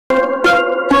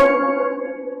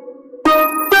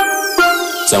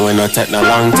So we not take no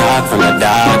long talk from the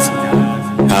dogs,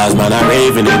 cause man are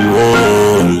raving in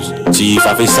wolves. Chief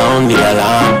of his sound the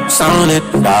alarm, sound it.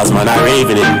 Cause man are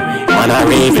raving in, man are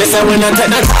raving. Listen, we not take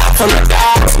no talk from the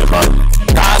dogs,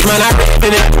 cause man are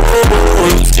raving in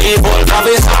wolves. Chief of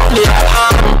his sound the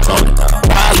alarm, sound it.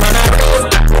 Cause man are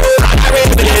raving, man are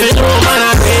raving in, man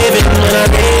are raving, man are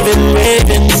raving,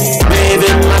 raving,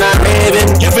 raving, man are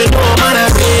raving. You feel no man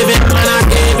are raving, man are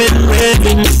raving,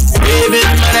 raving,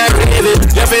 raving, man are raving.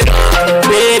 You feel no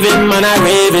raving, man are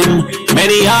raving.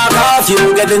 Many are off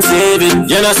you getting saving.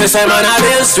 You know say man I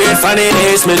been straight from the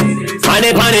basement.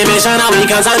 Money mission and we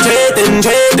concentrating,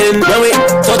 trading. When we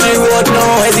touch the road, no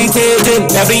hesitating.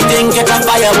 Everything catch a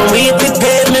fire when we hit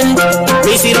pavement.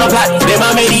 We see no plot, them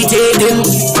are meditating.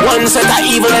 One set of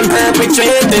evil and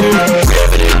perpetrating.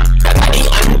 Raving, that are the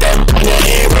anthem. When you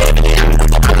hear raving,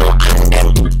 put no anthem.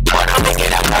 But I make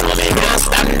it up and we can't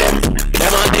stand them.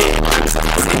 Them are demons, I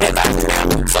see it back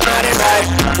them. So now they right,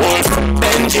 wolf,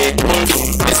 Benji, wolf.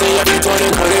 Listen, you be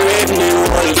turning to the ravening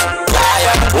wolf.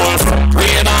 Liar, wolf,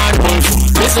 real bad wolf.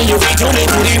 Listen, you be tuning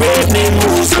to the ravening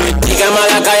wolf. Deacon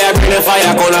Malachi, I bring the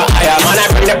fire, color higher. Man, I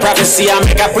bring the prophecy, I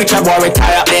make a preacher boy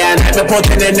retire. They ain't me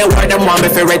putting in the word, them want me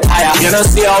to retire. You know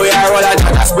see how we are roll, I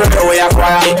just spirit we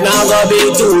acquire. It now gonna be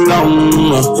too long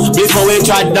before we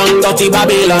trot down dirty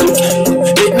Babylon.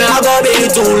 It now gonna be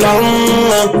too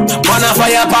long. Man, I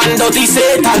fire pan dirty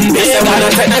Satan. They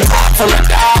wanna take the top from the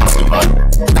dogs.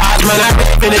 Cause man, I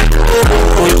raving it.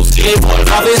 You see, boy,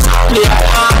 of his only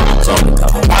alarm.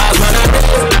 Cause man, I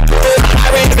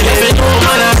raving it.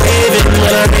 Man, I raving,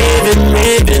 man, I raving,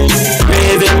 raving,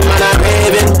 raving, man, I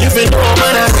raving. You feel no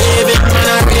man, I raving, man,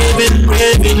 I raving,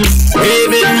 raving,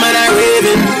 raving, man, I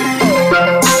raving.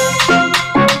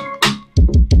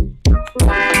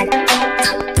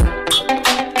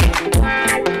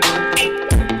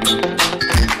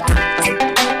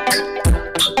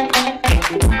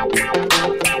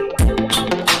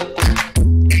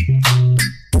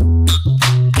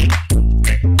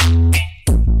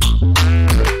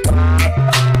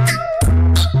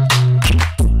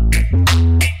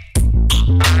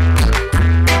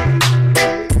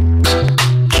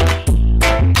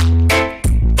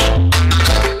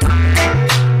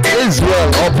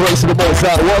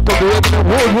 Welcome to the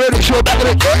World Radio Show back in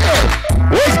the air.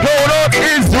 What's going on,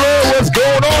 Israel? What's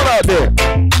going on out there?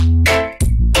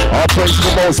 All praise to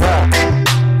the Most High.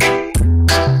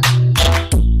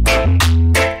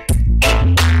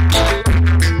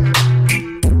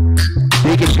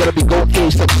 Deacon's gonna be going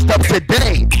through some stuff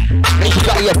today. Make sure you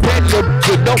got your pen, your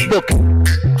notebook.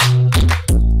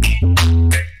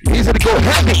 He's gonna go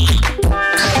heavy.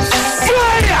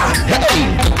 Fire! Hey!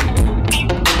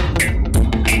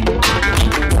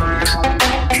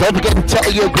 Don't forget to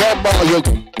tell your grandma, your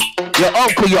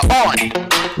uncle, your aunt.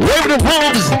 Raven of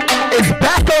Wolves is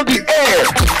back on the air.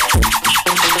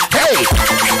 Hey!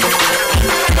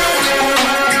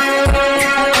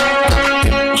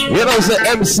 You know, the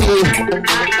MC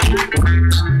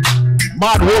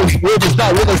Mod Wolves is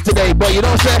not with us today, but you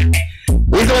know what I'm saying?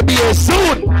 He's gonna be here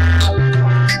soon.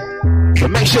 So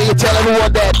make sure you tell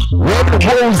everyone that Raven of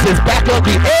Wolves is back on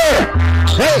the air.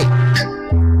 Hey!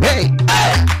 Hey!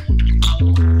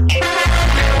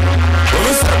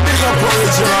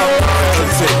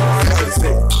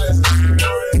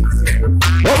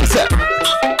 What's up?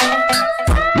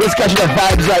 Let's catch the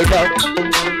vibes right now.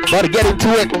 About to get into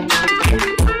it.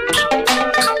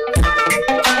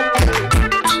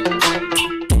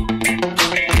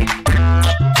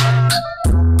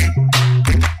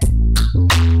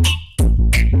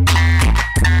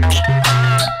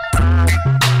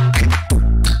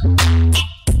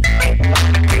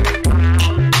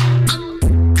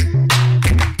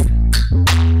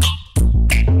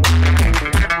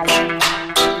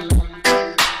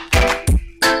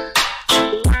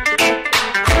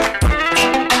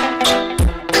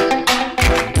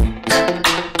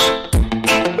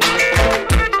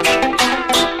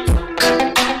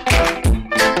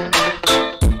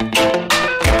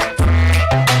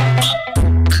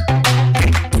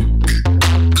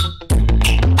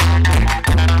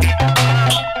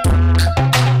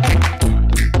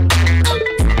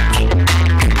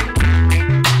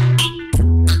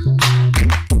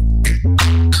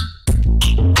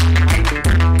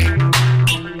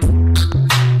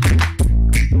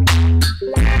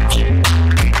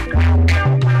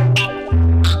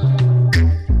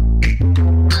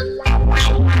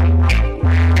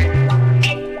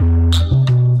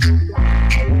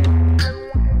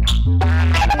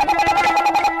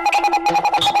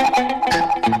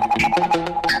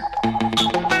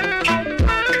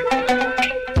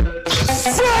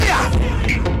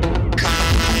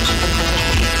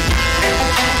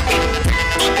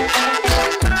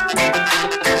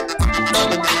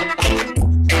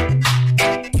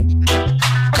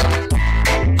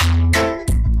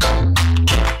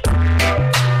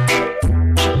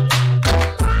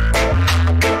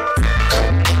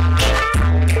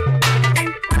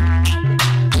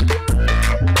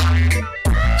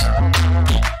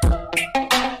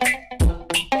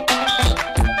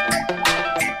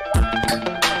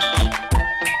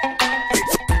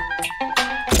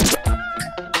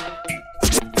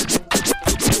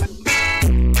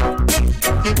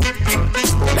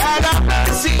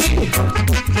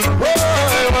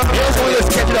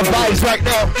 Heathens right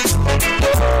now.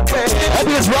 Hope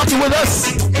he's rocking with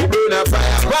us.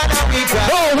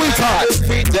 Oh, we caught.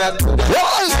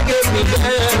 What?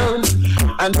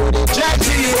 And they try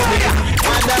to use me,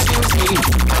 and abuse me.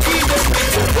 Even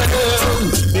with the world,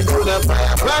 we put a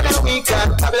fire, brother, we can.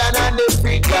 Babylon and the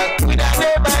free God, we don't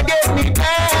never get me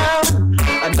down.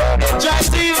 And they try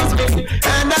to use me,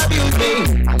 and abuse me.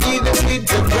 Even with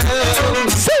the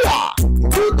world. See ya!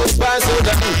 Put the spice so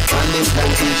down, and this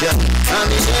confusion, and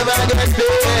we never get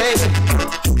paid.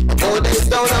 Oh, they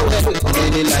don't know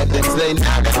many like them say.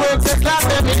 Now the works that slap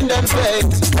them in them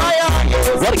face.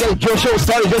 What again? Your show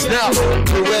started just now.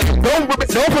 Don't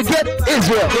forget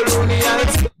Israel.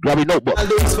 Grab your notebook.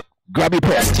 Grab your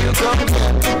pen.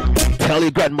 Tell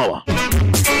your grandmother.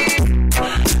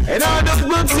 And all the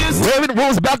books you see. Raven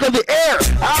rules back on the air.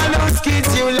 All those kids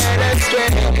you let astray.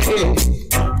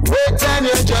 Wait on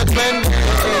your judgment.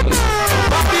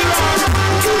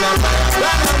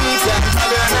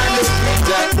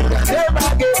 Never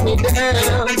get me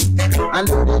down, and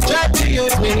they try to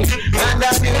use me and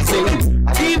abuse me.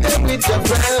 Leave them with your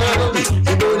friends.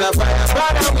 You do not fire,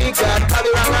 brother, we got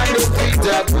Babylon and the free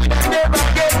job. Never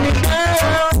get me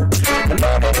down, and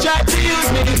they try to use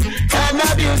me and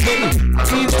abuse me.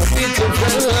 Leave them with your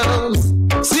friends.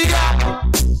 See ya,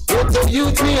 what the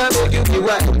youth me and make you be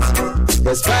wise.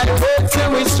 Despite the words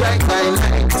and we strike by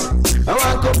night, I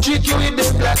want to treat you with the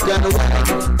black and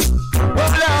white. Oh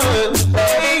Lord,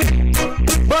 hey,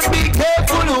 but be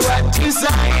careful what you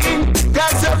sign,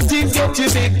 cause some things get you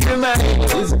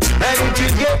victimized, and it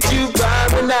will get you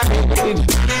paranoid.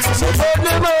 So burn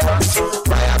them up,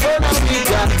 fire burn up, we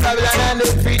got Babylon and the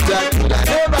free God, will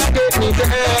never get me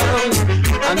down.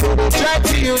 And they will try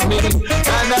to use me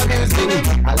and abuse me,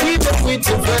 I leave them with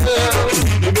your friends.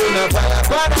 You do not fire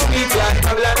burn up, we got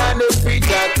Babylon and the free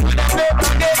God, will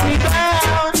never get me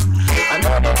down. And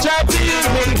they will try to use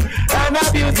me and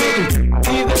abuse me,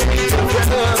 even if it's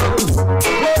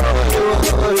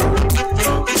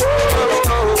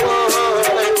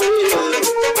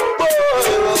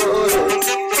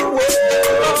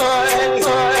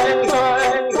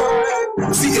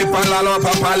Si et pas la loi,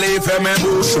 pas parler, ferme un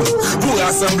bouche. Pour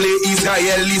rassembler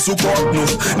Israël, li sous compte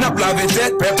nous. N'a pas lavé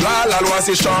tête, peuple là, la loi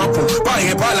c'est shampoo. Pas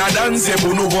rien, pas la donne, c'est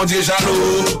pour nous bon Dieu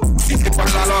jaloux. Si c'est pas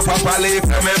la loi, pas parler,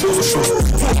 ferme un bouche.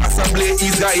 Pour rassembler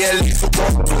Israël, li sous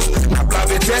compte nous. N'a pas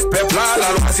lavé tête, peuple là, la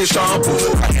loi c'est shampoo.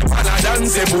 Pas rien, pas la donne,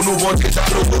 c'est pour nous bon Dieu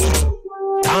jaloux.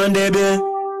 Tendez bien,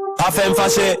 pas fait me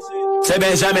fâcher. C'est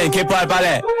Benjamin qui parle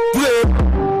palais.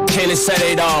 Can't set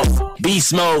it off,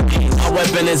 beast mode. My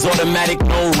weapon is automatic,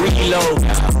 no reload.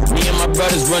 Me and my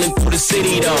brothers running through the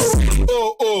city though.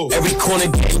 Every corner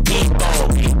getting deep on.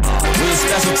 We a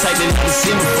special type that never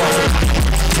seen before.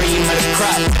 Cream of the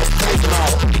crop,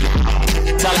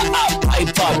 tell her up,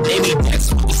 pipe up, they be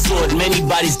next with the sword. Many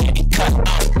bodies getting cut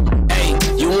up. Hey,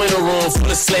 you in a room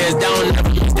full of slayers down there.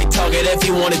 They target if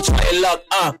you wanna try your luck,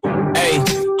 Hey,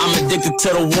 I'm addicted to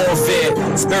the warfare.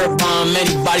 Spirit bomb,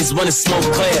 many bodies wanna smoke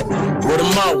clear. Roll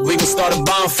them up, we gon' start a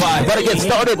bonfire. Better get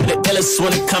started. The illest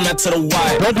when it come out to the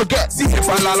wire. Don't forget. Si c'est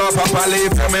pas la loi, pas parler,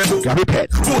 ferme un bouche. Grab your pen.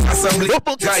 Pour rassembler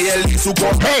Israël, li sous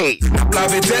compte. Hey! N'a pas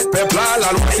lavé tête, peuple là,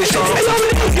 la loi c'est shampoo.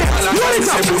 Pas la donne,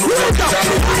 c'est pour nous bon Dieu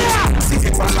jaloux. Si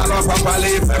c'est pas la loi, pas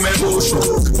parler, ferme un bouche.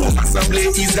 Pour rassembler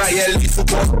Israël, li sous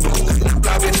compte. N'a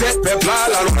pas lavé tête, peuple là,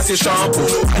 la loi c'est shampoo.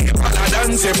 Pas la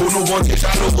donne, c'est pour nous bon Dieu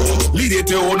jaloux. L'idée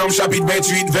Deutéronome chapitre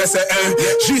 28 verset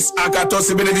 1. Juste à 14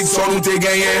 c'est bénédiction nous t'es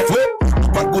gagné.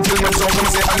 Pas de goûter le même son comme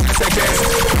c'est à l'Éternel.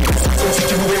 Si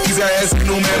tu voulais Israël c'est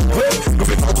nous-mêmes. Nous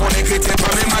faisons qu'on est chrétien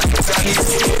pas même à christianisme.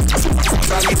 On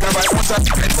s'allie travail on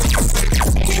s'appelle.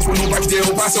 Oui pour nous pas quitter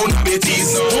on passe on a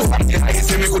bêtise.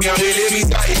 C'est mes qu'on y a les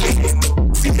Israéliens.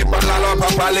 Si t'es pas là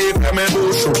pas parler ferme un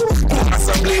bouche. Pour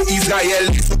rassembler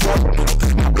Israël sous compte.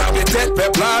 Laver tête,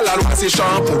 peuple là, la loi c'est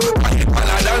shampoo. Pas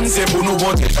la donne, c'est pour nous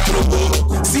bon Dieu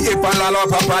jaloux. Si et pas la loi,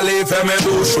 pas parler, ferme un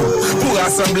bouche. Pour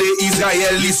rassembler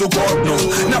Israël, li sous compte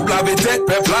nous. N'a pas lavé tête,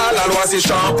 peuple là, la loi c'est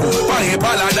shampoo.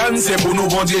 Pas la donne, c'est pour nous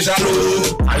bon Dieu jaloux.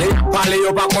 Allez, parlez,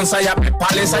 yo pas comme ça, y'a pas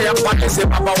parlé, ça y'a pas c'est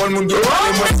pas parole, mon Dieu.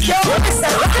 Allez, moi, dis,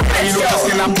 il nous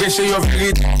reste la prêcher, yo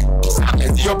vérité.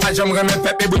 Yo pas j'aime remettre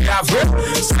peuple bouille à vrai.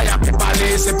 Ça y'a pas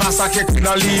parlé, c'est pas ça qui est écrit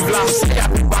dans le livre là. Ça y'a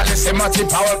pas parlé, c'est menti,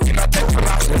 parole qui n'a tête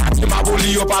là. Tu m'as voulu,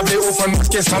 yo pas blé au fond,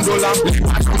 mosquée $100. Les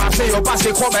pages marché, yo pas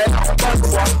c'est quoi, ben, encore une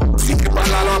fois. Si t'es pas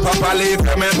là, pas parler,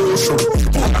 ferme un bouche.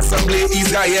 Pour rassembler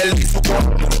Israël, li sous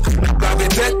compte. Laver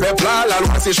tête, peuple là, la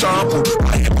loi c'est shampoo.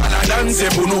 Pas la donne,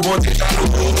 c'est pour nous bon Dieu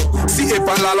jaloux. Si et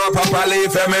pas la loi, pas parler,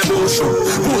 ferme un bouche.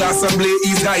 Pour rassembler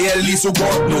Israël, li sous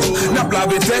compte nous. N'a pas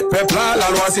lavé tête, peuple là, la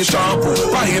loi c'est shampoo.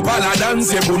 Pas la donne,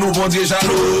 c'est pour nous bon Dieu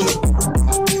jaloux.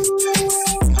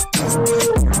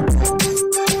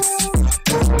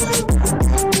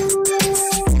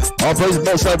 All praise the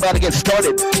Most High, about to get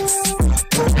started.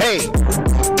 Hey,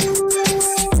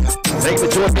 thank you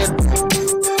for joining in.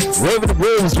 Raven the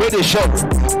Wolves Radio Show.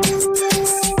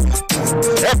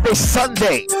 Every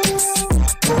Sunday.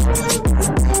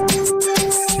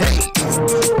 Hey,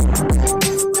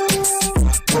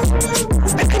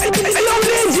 yo,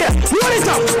 Ninja, what is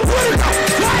up?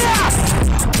 Fire!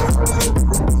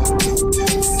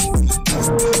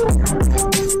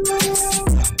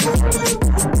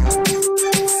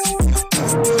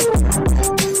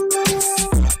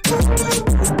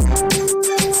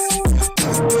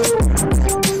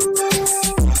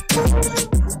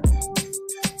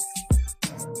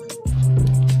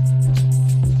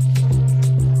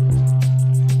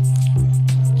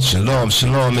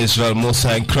 Shalom, Israel. Most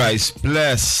High in Christ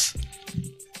bless.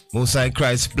 Most High in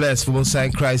Christ bless. Most High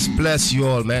in Christ bless you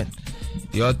all, man.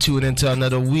 You're tuned into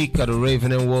another week of the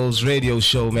Raven and Wolves Radio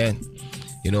Show, man.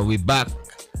 You know, we back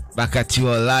at you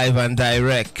live and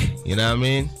direct. You know what I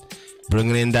mean?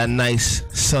 Bringing in that nice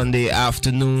Sunday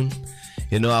afternoon.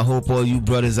 You know, I hope all you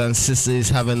brothers and sisters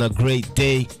having a great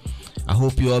day. I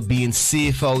hope you are being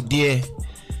safe out there.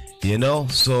 You know,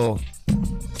 so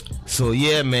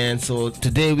yeah, man. So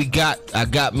today I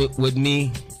got with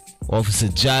me Officer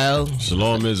Giles.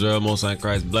 Shalom, Israel. Most High in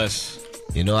Christ bless.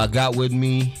 You know, I got with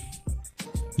me.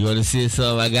 You want to say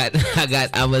something? I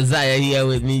got Amaziah here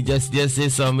with me. Just say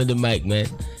something in the mic, man.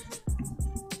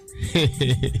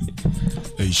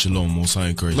 Hey, shalom, Most High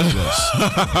in Christ bless.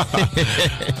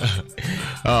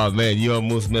 Oh man, you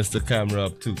almost messed the camera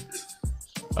up too.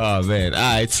 Oh man. All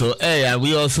right. So hey, and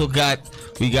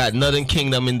we got Northern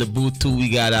Kingdom in the booth too. We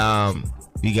got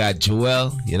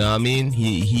Joel. You know what I mean?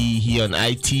 He on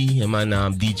IT. Him and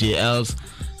DJ Elves,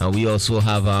 and we also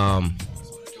have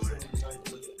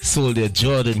Soldier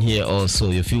Jordan here also.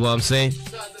 You feel what I'm saying?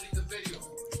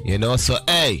 You know. So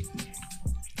hey,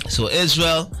 so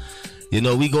Israel, you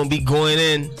know, we gonna be going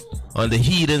in on the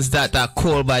heathens that are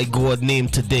called by God name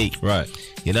today. Right.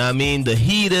 You know what I mean? The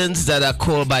heathens that are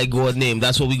called by God name.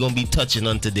 That's what we're going to be touching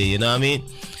on today. You know what I mean?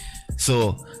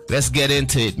 So, let's get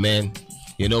into it, man.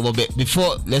 You know, but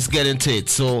before, let's get into it.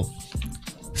 So,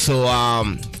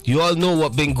 you all know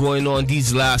what been going on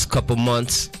these last couple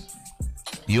months.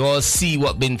 You all see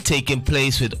what been taking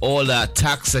place with all the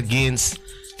attacks against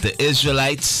the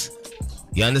Israelites.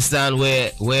 You understand where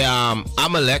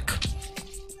Amalek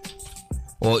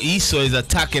or Esau is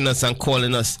attacking us and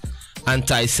calling us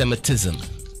anti-Semitism.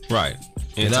 Right.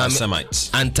 Anti-Semites.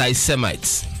 You know,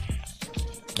 anti-Semites.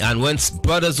 And when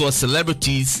brothers or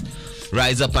celebrities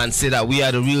rise up and say that we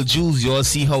are the real Jews, you all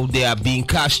see how they are being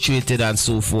castrated and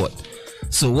so forth.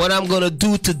 So what I'm going to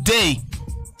do today,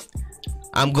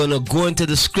 I'm going to go into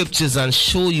the scriptures and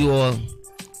show you all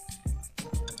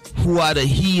who are the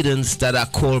heathens that are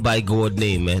called by God's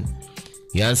name, man.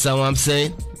 You understand what I'm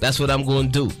saying? That's what I'm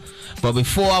going to do. But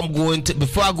before I go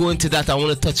into that, I want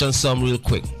to touch on something real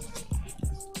quick.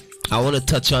 I want to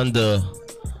touch on the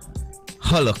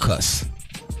Holocaust.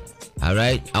 All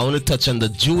right, I want to touch on the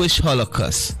Jewish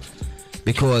Holocaust,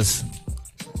 because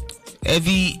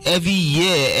every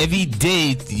year, every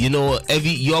day, you know,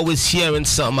 you're always hearing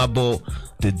something about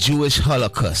the Jewish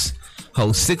Holocaust.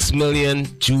 How 6 million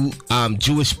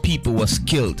Jewish people was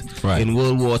killed in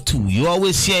World War II. You're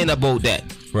always hearing about that.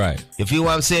 Right. You feel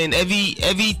what I'm saying?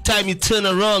 Every time you turn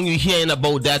around, you're hearing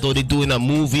about that, or they're doing a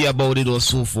movie about it, or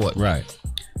so forth. Right.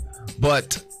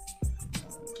 But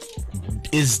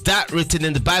is that written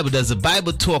in the Bible? Does the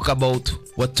Bible talk about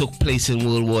what took place in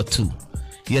World War II?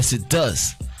 Yes, it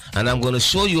does. And I'm going to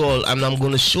show you all, and I'm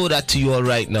going to show that to you all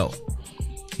right now.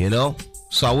 You know?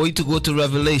 So I want you to go to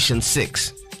Revelation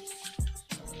 6.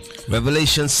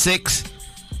 Revelation 6,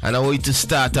 and I want you to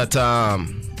start at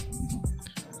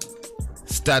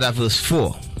verse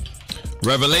 4.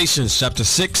 Revelations chapter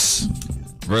 6,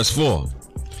 verse 4.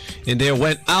 And there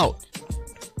went out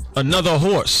another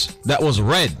horse that was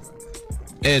red,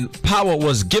 and power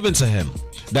was given to him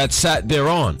that sat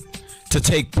thereon, to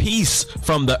take peace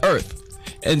from the earth,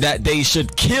 and that they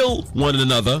should kill one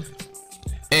another,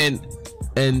 and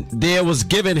there was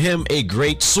given him a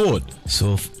great sword.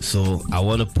 So I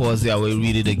want to pause there. I will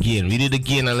read it again. Read it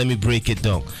again and let me break it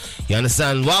down. You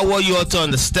understand? What you ought to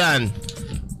understand,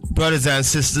 brothers and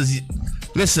sisters,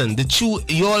 listen,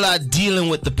 you all are dealing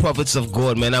with the prophets of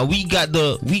God, man, and we got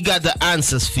the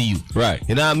answers for you. Right.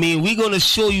 You know what I mean? We're gonna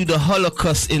show you the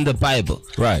Holocaust in the Bible.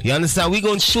 Right. You understand? We're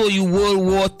gonna show you World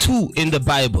War II in the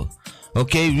Bible.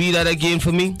 Okay, read that again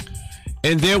for me.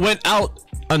 And there went out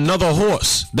another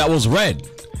horse that was red,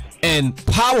 and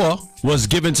power was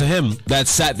given to him that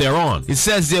sat thereon. It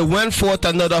says there went forth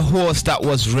another horse that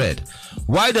was red.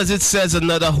 Why does it says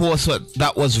another horse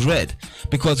that was red?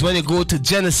 Because when you go to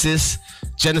Genesis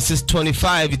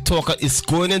 25, it's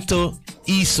going into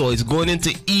Esau, it's going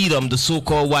into Edom, the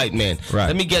so-called white man. Right.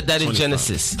 Let me get that in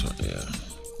Genesis.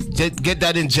 Get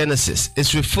that in Genesis.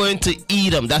 It's referring to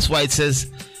Edom. That's why it says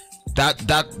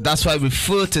that's why I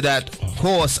refer to that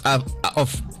horse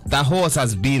that horse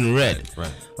as being red.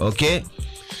 Right. Okay?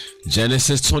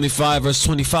 Genesis 25 verse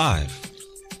 25.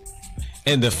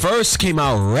 And the first came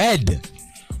out red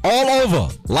all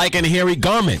over like an hairy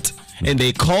garment, and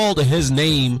they called his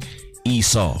name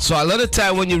Esau. So a lot of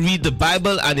time when you read the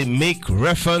Bible and it make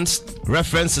reference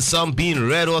to some being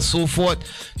red or so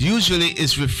forth, usually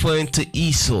it's referring to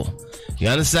Esau. You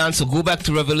understand? So go back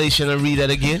to Revelation and read that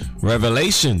again.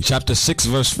 Revelation chapter 6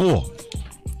 verse 4.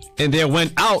 And there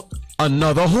went out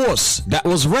another horse that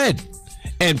was red,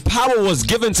 and power was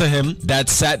given to him that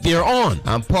sat thereon.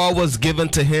 And power was given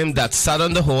to him that sat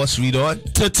on the horse. Read on.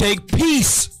 To take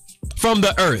peace from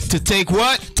the earth. To take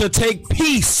what? To take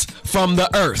peace from the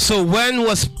earth. So when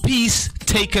was peace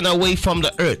taken away from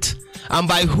the earth? And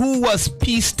by who was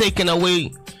peace taken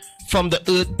away from the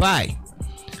earth by?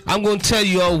 I'm going to tell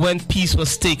you all when peace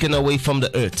was taken away from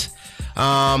the earth.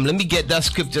 Let me get that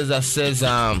scripture that says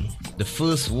the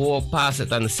first war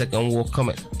passeth and the second war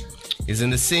cometh. It's in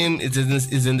the same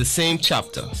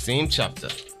chapter. Same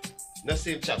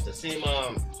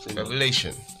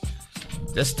Revelation.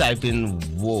 Just type in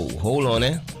whoa. Hold on,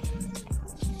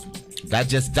 That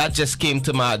just came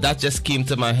to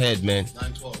my head, man.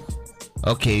 9:12.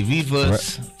 Okay,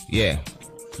 reverse. Yeah.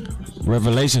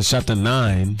 Revelation chapter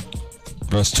 9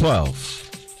 verse 12.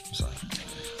 Sorry.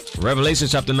 Revelation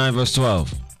chapter 9 verse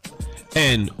 12.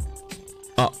 And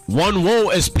one woe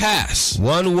is past.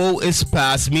 One woe is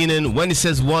past, meaning when it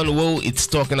says one woe, it's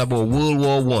talking about World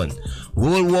War I.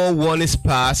 World War I is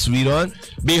past. Read on.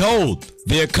 Behold,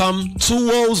 there come two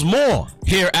woes more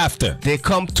hereafter. There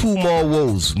come two more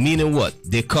woes, meaning what?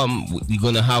 You're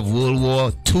going to have World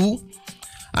War II,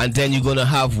 and then you're going to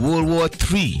have World War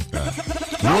III.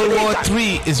 World War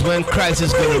III is when Christ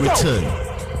is going to return.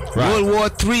 Right. World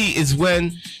War III is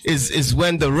when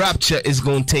the rapture is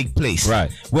going to take place. Right.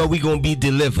 Where we're going to be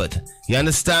delivered. You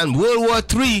understand? World War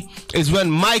III is when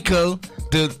Michael,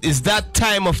 is that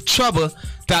time of trouble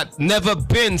that never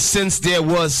been since there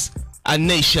was a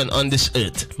nation on this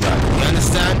earth. Right. You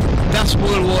understand? That's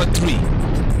World War III.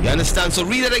 You understand? So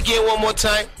read it again one more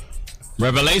time.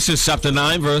 Revelation chapter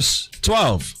 9 verse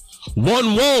 12.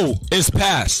 One woe is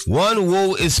past. One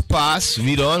woe is past.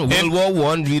 Read on. World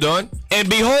War I. Read on. And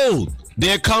behold,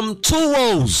 there come two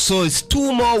woes. So it's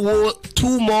two more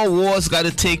wars got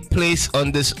to take place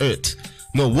on this earth.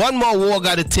 No, one more war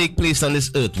got to take place on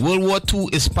this earth. World War II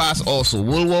is past also.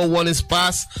 World War I is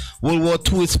past. World War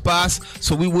II is past.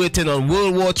 So we're waiting on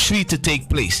World War III to take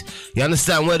place. You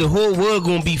understand? Where the whole world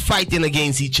going to be fighting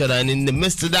against each other. And in the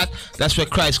midst of that, that's where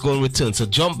Christ going to return. So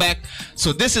jump back.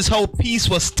 So this is how peace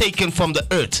was taken from the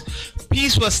earth.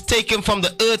 Peace was taken from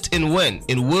the earth in when?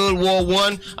 In World War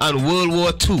I and World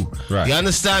War II. Right. You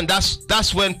understand?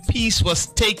 That's when peace was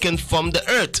taken from the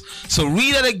earth. So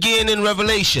read it again in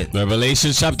Revelation. Revelation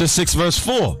chapter 6 verse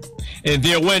 4. And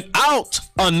there went out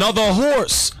another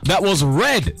horse that was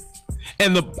red,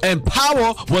 and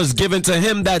power was given to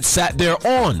him that sat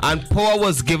thereon. And power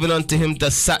was given unto him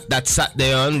that sat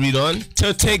thereon. Read on.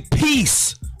 To take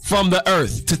peace from the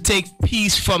earth. To take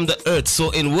peace from the earth.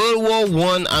 So in World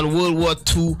War I and World War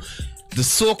II, the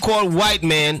so-called white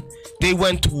man, they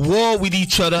went to war with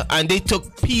each other and they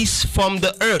took peace from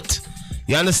the earth.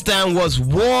 You understand? Was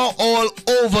war all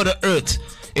over the earth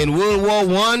in World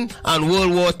War I and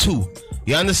World War II.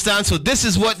 You understand? So this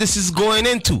is what this is going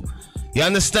into. You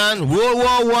understand? World War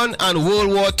I and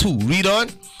World War II. Read on.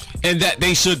 And that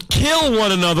they should kill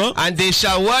one another. And they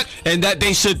shall what? And that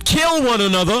they should kill one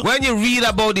another. When you read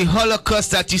about the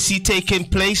Holocaust that you see taking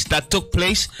place, that took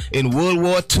place in World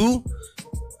War II,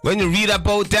 when you read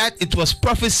about that, it was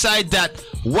prophesied that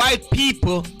white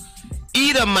people,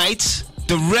 Edomites,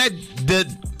 the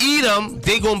Edom,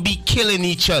 they gonna be killing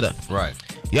each other. Right.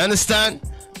 You understand?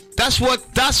 That's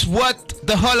what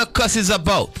the Holocaust is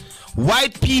about.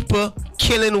 White people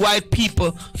killing white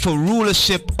people for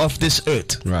rulership of this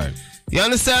earth. Right. You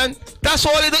understand? That's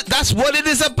what it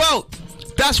is about.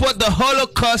 That's what the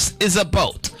Holocaust is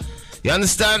about. You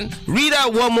understand? Read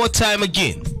that one more time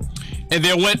again. And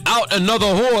there went out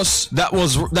another horse that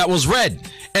was red,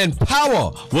 and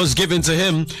power was given to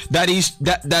him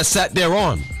that sat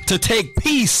thereon, to take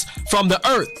peace from the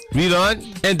earth. Read on.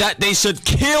 And that they should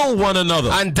kill one another.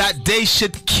 And that they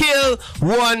should kill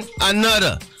one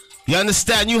another. You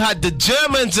understand? You had the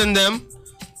Germans in them.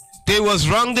 They was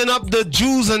rounding up the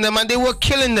Jews and them, and they were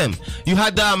killing them. You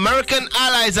had the American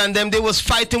allies and them. They was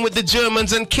fighting with the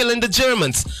Germans and killing the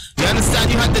Germans. You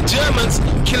understand? You had the Germans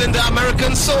killing the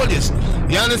American soldiers.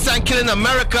 You understand? Killing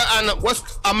America and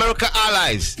what's America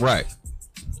allies? Right.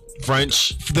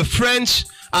 French. The French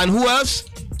and who else?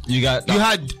 You had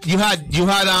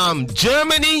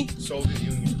Germany. Soviet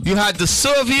Union. You had the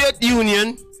Soviet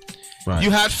Union. Right.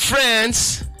 You had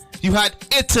France. You had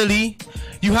Italy.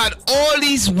 You had all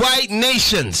these white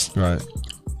nations. Right.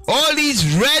 All these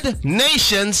red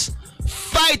nations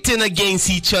fighting against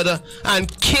each other and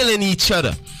killing each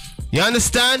other. You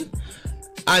understand?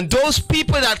 And those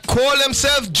people that call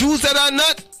themselves Jews that are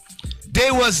not, they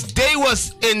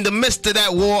was in the midst of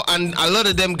that war, and a lot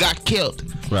of them got killed.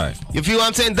 Right. You feel what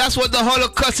I'm saying? That's what the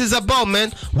Holocaust is about,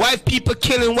 man. White people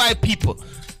killing white people.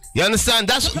 You understand?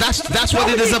 That's what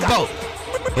it is about.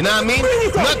 You know what I mean?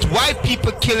 Not white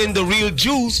people killing the real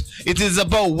Jews. It is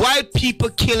about white people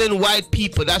killing white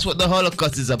people. That's what the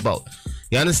Holocaust is about.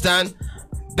 You understand?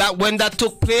 That when that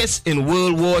took place in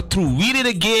World War II. Read it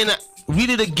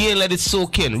again, let it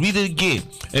soak in. Read it again.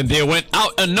 And there went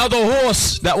out another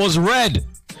horse that was red,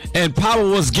 and power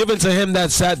was given to him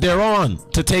that sat thereon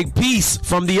to take peace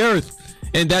from the earth,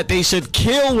 and that they should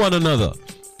kill one another.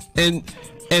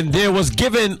 And there was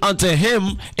given unto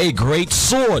him a great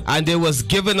sword. And there was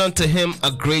given unto him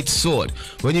a great sword.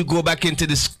 When you go back into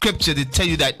the scripture, they tell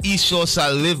you that Esau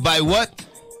shall live by what?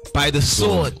 By the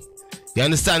sword. You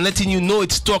understand? Letting you know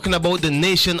it's talking about the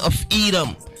nation of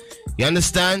Edom. You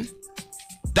understand?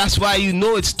 That's why you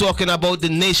know it's talking about the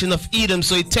nation of Edom.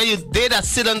 So he tell you, they that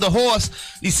sit on the horse,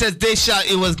 he says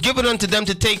it was given unto them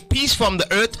to take peace from the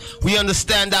earth. We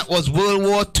understand that was World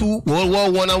War II, World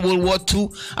War I and World War II.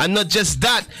 And not just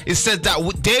that, it says that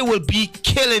they will be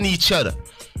killing each other.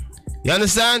 You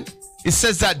understand? It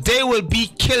says that they will be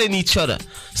killing each other.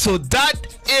 So that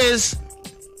is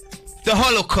the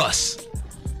Holocaust.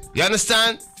 You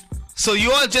understand? So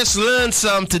you all just learned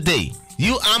some today.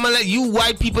 You Amalek, you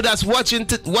white people that's watching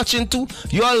too,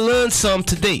 you all learned some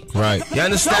today. Right. You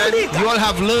understand? You all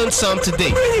have learned some today.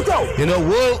 You know,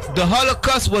 the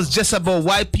Holocaust was just about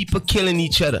white people killing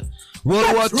each other.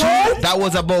 World War II, that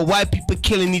was about white people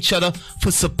killing each other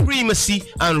for supremacy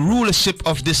and rulership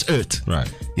of this earth.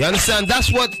 Right. You understand?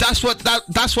 That's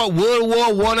what World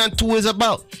War I and II is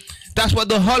about. That's what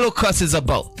the Holocaust is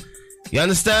about. You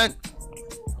understand?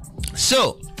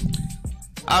 So,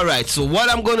 all right, so what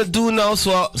I'm going to do now,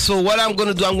 so what I'm going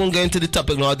to do, I'm going to get into the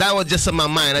topic now. That was just on my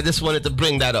mind. I just wanted to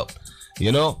bring that up,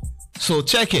 you know? So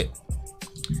check it.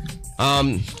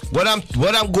 What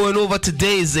I'm going over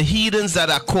today is the heathens that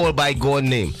are called by God's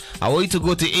name. I want you to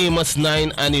go to Amos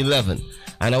 9 and 11,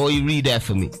 and I want you to read that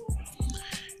for me.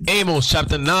 Amos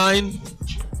chapter 9,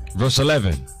 verse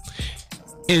 11.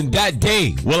 In that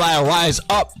day will I raise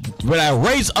up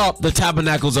the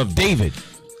tabernacles of David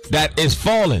that is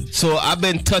fallen. So I've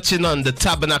been touching on the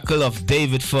tabernacle of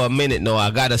David for a minute now. I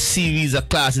got a series of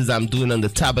classes I'm doing on the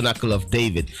tabernacle of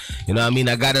David. You know what I mean?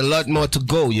 I got a lot more to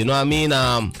go. You know what I mean?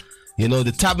 You know,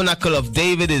 the tabernacle of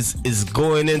David is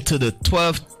going into the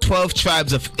 12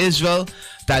 tribes of Israel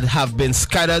that have been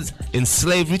scattered in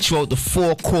slavery throughout the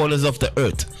four corners of the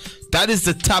earth. That is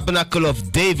the tabernacle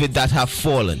of David that have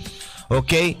fallen.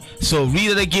 Okay? So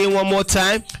read it again one more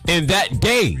time. In that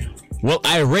day will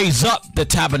I raise up the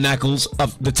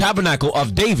tabernacle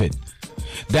of David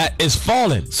that is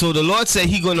fallen. So the Lord said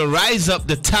He's gonna rise up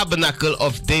the tabernacle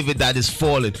of David that is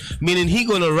fallen, meaning He's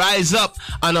gonna rise up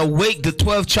and awake the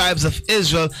 12 tribes of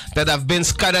Israel that have been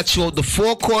scattered throughout the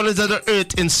four corners of the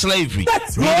earth in slavery.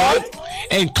 That's right.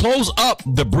 And close up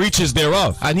the breaches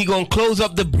thereof. And He's gonna close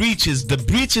up the breaches. The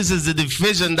breaches is the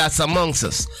division that's amongst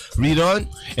us. Read on.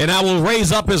 And I will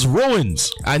raise up his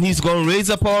ruins. And He's gonna raise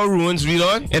up our ruins. Read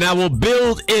on. And I will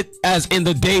build it as in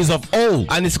the days of old.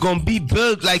 And it's gonna be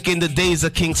built like in the days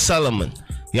of King Solomon.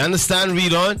 You understand?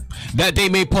 Read on. That they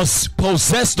may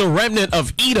possess the remnant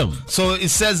of Edom. So it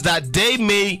says that they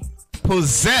may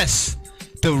possess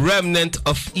the remnant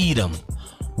of Edom.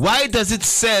 Why does it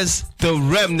says the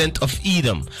remnant of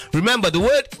Edom? Remember, the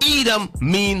word Edom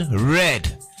mean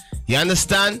red. You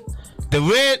understand? The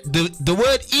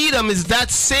word Edom is that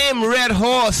same red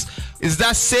horse. Is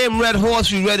that same red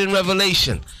horse we read in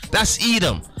Revelation. That's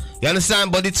Edom. You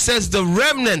understand? But it says the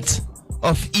remnant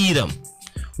of Edom.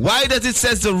 Why does it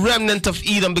says the remnant of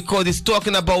Edom? Because it's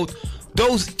talking about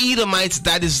those Edomites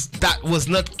that was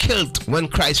not killed when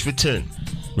Christ returned.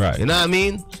 Right. You know what I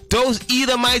mean? Those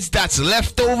Edomites that's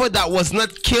left over that was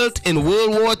not killed in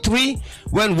World War III,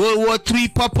 when World War III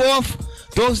pop off,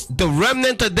 the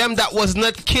remnant of them that was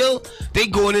not killed, they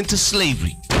going into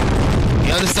slavery.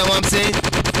 You understand what I'm saying?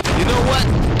 You know what?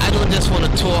 I don't just want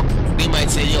to talk. They might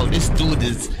say, yo, this dude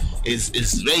is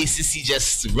racist. He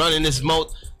just running his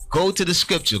mouth. Go to the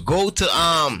scripture. Go to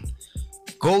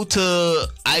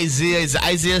Isaiah. Is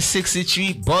Isaiah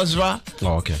 63 Bozrah?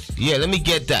 Oh, okay. Yeah, let me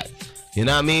get that. You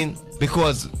know what I mean?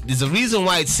 Because there's a reason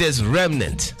why it says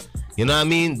remnant. You know what I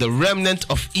mean? The remnant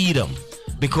of Edom.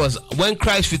 Because when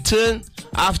Christ returned,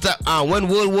 after when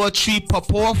World War III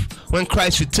pop off, when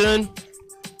Christ returned,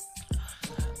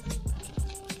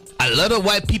 a lot of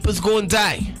white people's gonna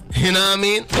die. You know what I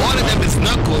mean? All of them is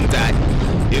not gonna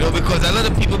die. You know, because a lot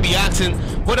of people be asking,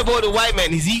 what about the white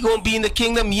man? Is he gonna be in the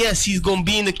kingdom? Yes, he's gonna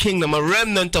be in the kingdom. A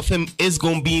remnant of him is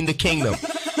gonna be in the kingdom.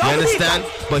 You understand?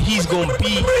 But he's gonna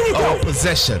be our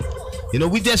possession. You know,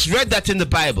 we just read that in the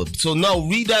Bible. So now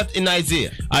read that in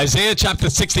Isaiah. Isaiah chapter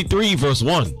 63 verse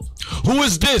 1. Who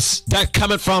is this that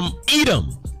cometh from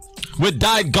Edom with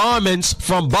dyed garments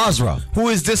from Bozrah? Who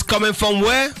is this coming from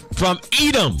where? From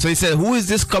Edom. So he said, who is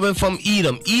this coming from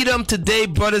Edom? Edom today,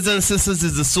 brothers and sisters,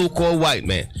 is the so-called white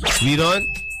man. Read on.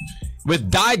 With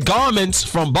dyed garments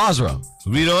from Bozrah.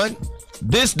 Read on.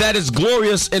 This that is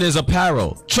glorious in his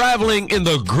apparel, traveling in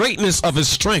the greatness of his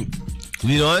strength.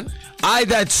 Read on. I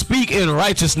that speak in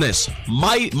righteousness,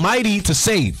 mighty to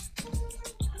save.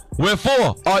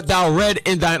 Wherefore art thou red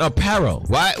in thine apparel?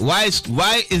 Why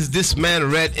is this man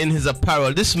red in his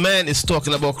apparel? This man is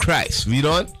talking about Christ. Read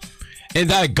on. And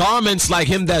thy garments like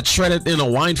him that treadeth in a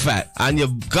wine fat. And your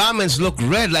garments look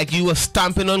red like you were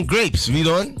stamping on grapes. Read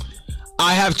on.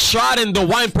 I have trodden the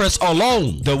winepress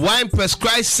alone. The winepress,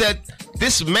 Christ said,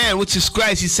 this man, which is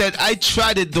Christ, he said, I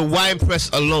trodden the winepress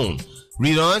alone.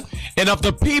 Read on. And of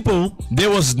the people there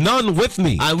was none with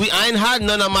me. And I ain't had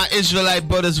none of my Israelite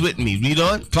brothers with me. Read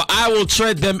on. For I will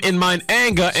tread them in mine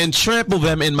anger and trample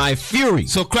them in my fury.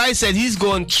 So Christ said he's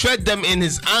going to tread them in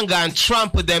his anger and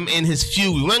trample them in his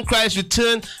fury. When Christ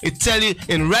returned, it tell you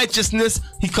in righteousness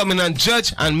he come in and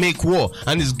judge and make war.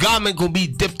 And his garment going to be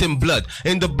dipped in blood.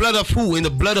 In the blood of who? In the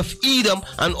blood of Edom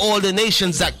and all the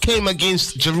nations that came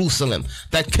against Jerusalem,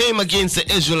 that came against the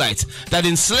Israelites, that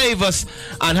enslaved us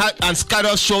and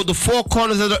scattered us throughout the four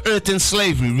corners of the earth in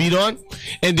slavery. Read on.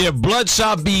 And their blood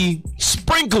shall be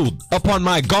sprinkled upon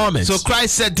my garments. So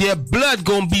Christ said their blood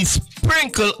gonna be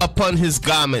sprinkled upon his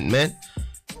garment, man.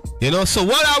 You know, so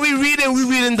what are we reading? We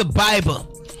reading the Bible.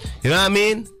 You know what I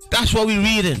mean? That's what we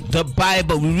reading. The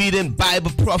Bible. We reading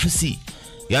Bible prophecy.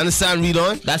 You understand? Read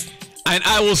on. And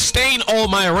I will stain all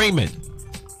my raiment.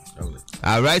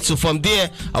 Alright, so from there,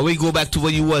 we go back to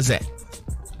where you was at.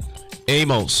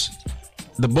 Amos.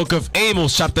 The book of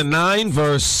Amos chapter 9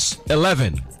 verse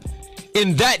 11.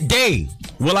 In that day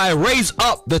will I raise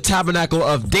up the tabernacle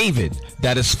of David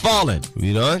that is fallen.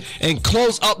 Read on. And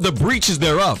close up the breaches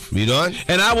thereof. Read on.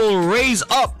 And I will raise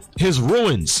up his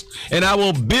ruins, and I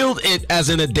will build it as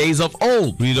in the days of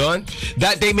old. Read on.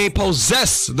 That they may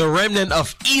possess the remnant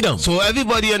of Edom. So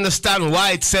everybody understand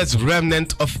why it says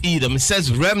remnant of Edom. It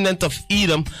says remnant of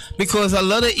Edom because a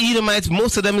lot of Edomites,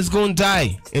 most of them is going to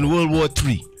die in World War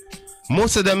III.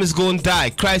 Most of them is going to die.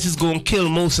 Christ is going to kill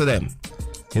most of them.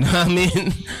 You know what I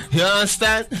mean? You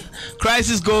understand? Christ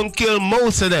is going to kill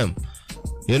most of them.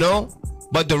 You know?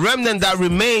 But the remnant that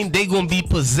remain, they going to be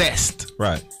possessed.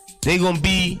 Right. They going to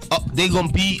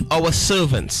be our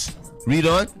servants. Read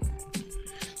on.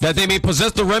 That they may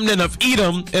possess the remnant of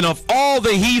Edom and of all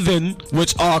the heathen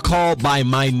which are called by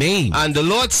my name. And the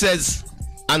Lord says,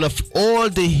 and of all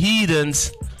the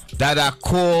heathens that are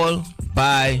called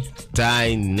by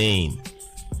thy name.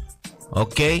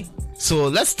 Okay, so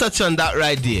let's touch on that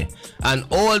right there. And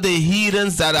all the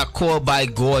heathens that are called by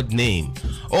God's name.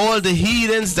 All the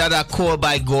heathens that are called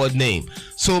by God's name.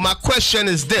 So my question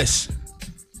is this.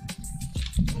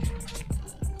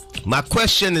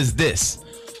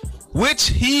 Which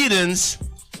heathens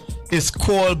is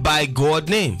called by God's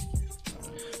name?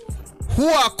 Who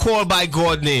are called by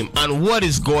God's name, and what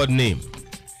is God's name?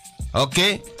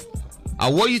 Okay, I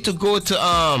want you to go to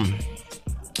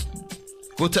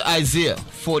Isaiah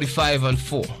 45 and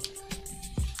 4.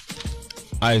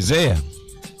 Isaiah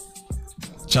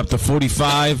chapter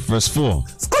 45 verse 4.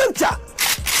 Scripture.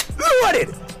 Load it.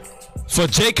 For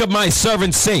Jacob my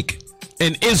servant's sake,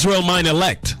 and Israel mine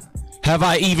elect, have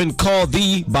I even called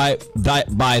thee by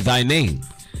thy name.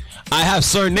 I have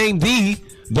surnamed thee,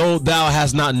 though thou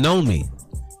hast not known me.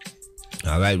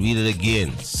 All right, read it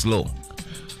again, slow.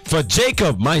 For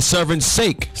Jacob my servant's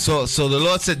sake. So the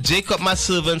Lord said, Jacob my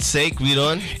servant's sake. Read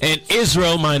on. And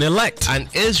Israel mine elect. And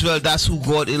Israel, that's who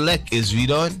God elect is.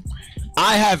 Read on.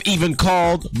 I have even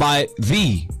called by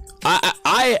thee.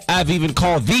 I have even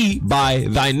called thee by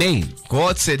thy name.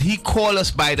 God said he called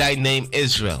us by thy name,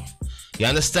 Israel. You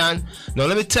understand? Now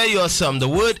let me tell you something. The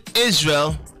word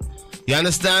Israel You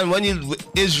understand? When you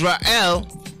Israel,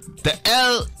 the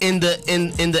L in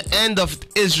the end of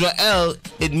Israel,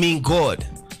 it means God.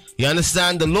 You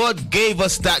understand? The Lord gave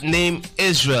us that name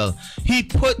Israel. He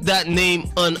put that name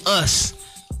on us.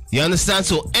 You understand?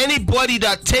 So anybody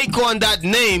that take on that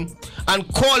name and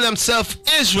call themselves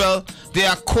Israel, they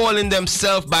are calling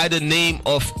themselves by the name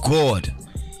of God.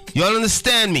 You all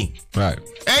understand me? Right.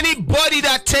 Anybody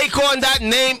that take on that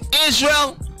name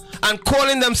Israel and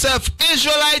calling themselves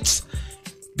Israelites,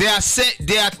 they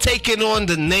are taking on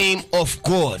the name of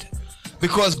God,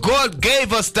 because God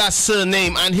gave us that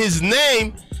surname, and his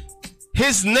name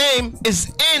is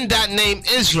in that name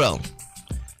Israel.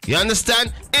 You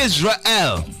understand?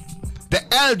 Israel. The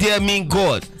L there mean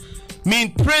God,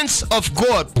 mean Prince of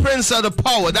God, Prince of the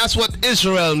power. That's what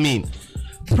Israel mean.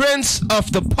 Prince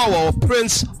of the power, or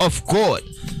Prince of God.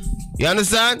 You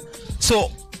understand?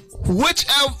 So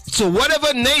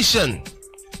whatever nation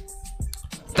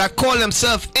that call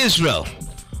themselves Israel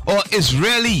or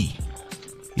Israeli,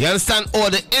 you understand, or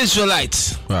the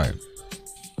Israelites, right,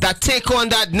 that take on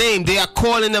that name, they are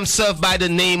calling themselves by the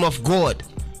name of God.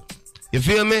 You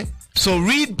feel me? So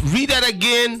read that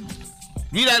again.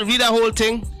 Read that whole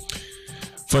thing.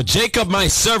 For Jacob my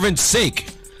servant's sake,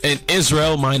 and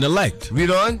Israel mine elect.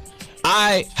 Read on.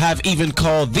 I have even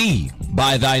called thee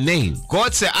by thy name.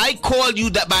 God said, I called you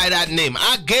by that name.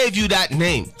 I gave you that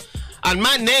name. And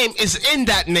my name is in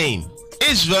that name,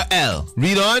 Israel.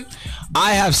 Read on.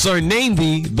 I have surnamed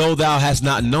thee, though thou hast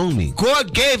not known me.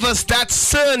 God gave us that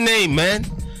surname, man.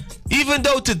 Even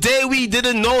though today we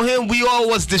didn't know him, we all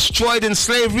was destroyed in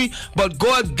slavery, but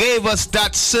God gave us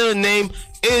that surname,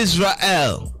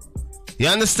 Israel. You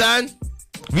understand?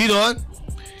 Read on.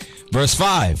 Verse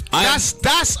 5.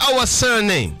 That's our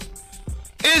surname.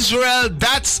 Israel,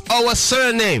 that's our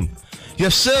surname. Your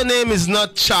surname is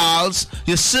not Charles.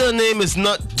 Your surname is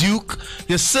not Duke.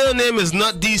 Your surname is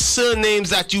not these surnames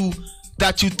that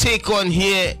you take on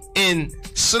here in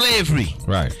slavery.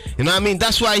 Right. You know what I mean?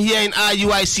 That's why here in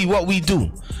IUIC, what we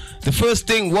do, the first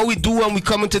thing what we do when we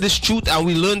come into this truth and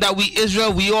we learn that we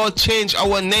Israel, we all change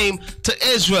our name to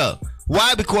Israel.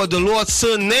 Why? Because the Lord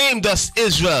surnamed us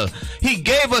Israel. He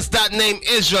gave us that name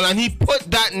Israel, and he put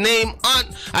that name on,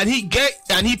 and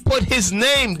he put his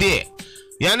name there.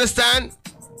 You understand?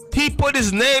 He put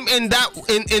his name in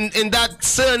that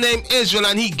surname Israel,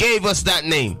 and he gave us that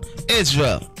name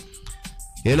Israel.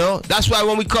 You know, that's why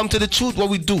when we come to the truth, what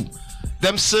we do,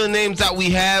 them surnames that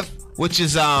we have, which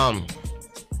is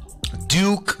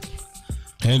Duke,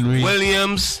 Henry,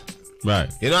 Williams,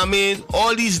 right? You know what I mean?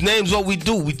 All these names, what we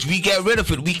do, we get rid of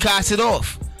it, we cast it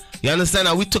off. You understand?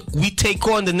 Now we take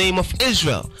on the name of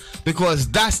Israel, because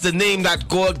that's the name that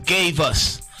God gave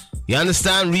us. You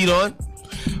understand? Read on.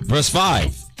 Verse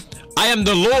 5. I am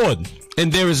the Lord,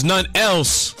 and there is none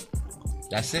else.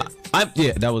 That's it.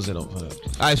 Yeah, that was it. All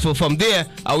right, so from there,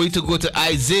 are we to go to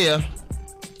Isaiah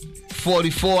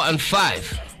 44 and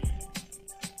 5?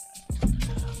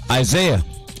 Isaiah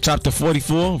chapter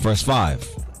 44, verse 5.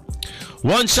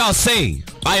 One shall say,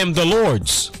 I am the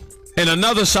Lord's, and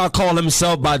another shall call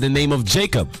himself by the name of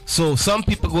Jacob. So some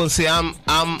people going to say, I'm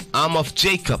of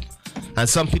Jacob. And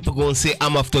some people go and say,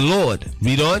 I'm of the Lord.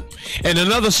 Read on. And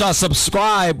another shall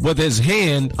subscribe with his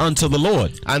hand unto the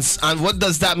Lord. And what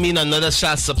does that mean? Another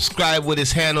shall subscribe with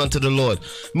his hand unto the Lord.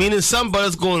 Meaning some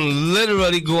brothers going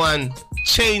literally go and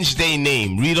change their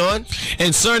name. Read on.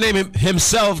 And surname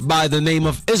himself by the name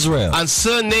of Israel. And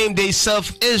surname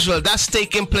themselves Israel. That's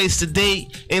taking place today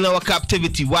in our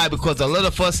captivity. Why? Because a lot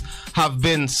of us have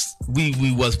been,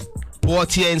 we was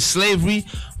brought here in slavery.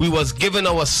 We was given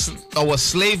our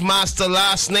slave master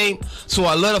last name,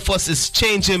 so a lot of us is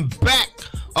changing back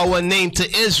our name to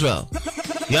Israel.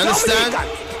 You understand?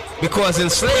 Because in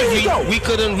slavery we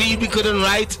couldn't read, we couldn't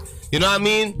write. You know what I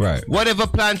mean? Right. Whatever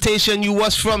plantation you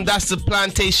was from, that's the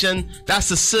plantation, that's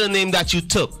the surname that you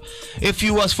took. If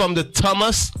you was from the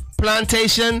Thomas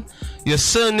plantation, your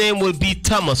surname will be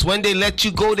Thomas. When they let you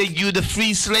go, they give you the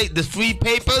free slate, the free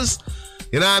papers.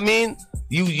 You know what I mean?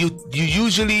 You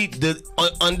usually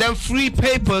on them free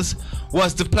papers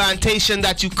was the plantation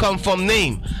that you come from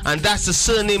name, and that's the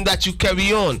surname that you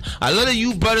carry on. A lot of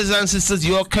you brothers and sisters,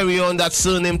 you all carry on that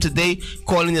surname today,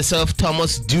 calling yourself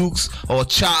Thomas, Dukes, or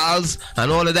Charles,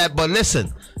 and all of that. But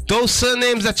listen, those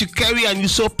surnames that you carry and you're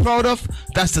so proud of,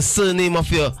 that's the surname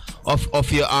of your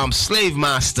slave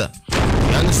master.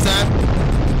 You understand?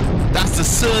 That's the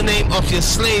surname of your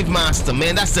slave master,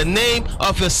 man. That's the name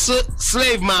of your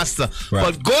slave master. Right.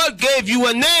 But God gave you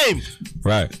a name.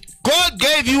 Right. God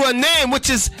gave you a name, which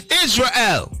is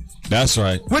Israel. That's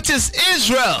right. Which is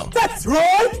Israel. That's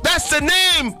right. That's the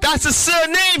name. That's the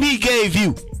surname he gave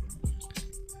you.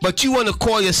 but you want to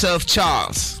call yourself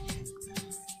Charles.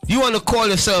 You want to call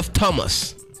yourself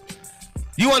Thomas.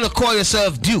 You want to call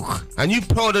yourself Duke, and you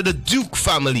proud of the Duke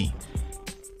family.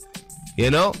 You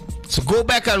know? So go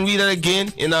back and read it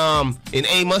again in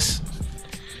Amos.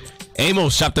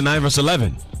 Amos chapter 9 verse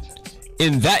 11.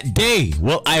 In that day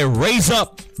will I raise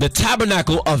up the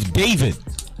tabernacle of David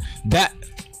that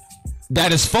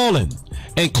is fallen,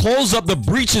 and close up the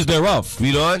breaches thereof.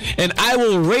 Read on. And I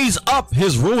will raise up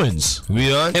his ruins.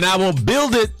 Read on. And I will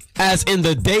build it as in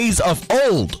the days of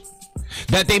old,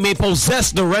 that they may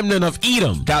possess the remnant of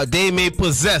Edom. That they may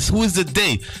possess. Who is the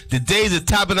day? The day is the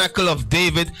tabernacle of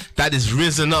David that is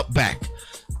risen up back.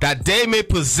 That they may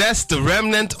possess the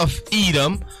remnant of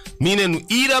Edom, meaning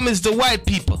Edom is the white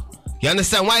people. You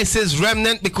understand why it says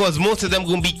remnant? Because most of them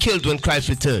going to be killed when Christ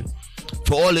returns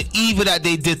for all the evil that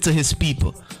they did to his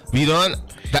people. Read on.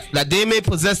 That they may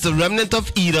possess the remnant of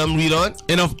Edom. Read on.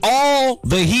 And of all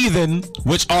the heathen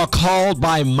which are called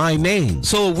by my name.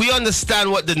 So we understand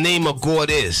what the name of God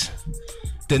is.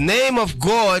 The name of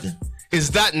God is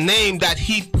that name that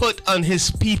he put on his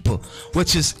people,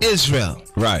 which is Israel.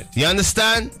 Right. You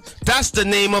understand? That's the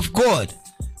name of God.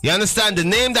 You understand? The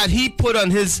name that he put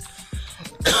on his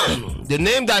the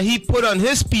name that he put on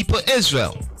his people,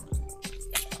 Israel.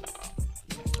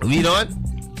 Read on.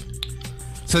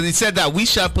 So he said that we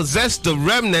shall possess the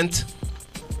remnant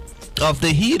of the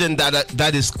heathen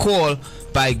that is called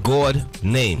by God's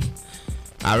name.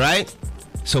 All right.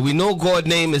 So we know God's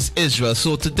name is Israel.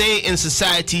 So today in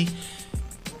society,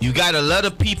 you got a lot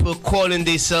of people calling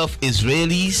themselves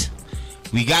Israelis.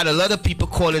 We got a lot of people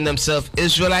calling themselves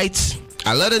Israelites.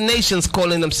 A lot of nations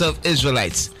calling themselves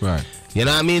Israelites. Right. You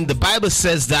know what I mean? The Bible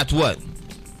says that what?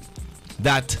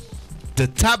 That the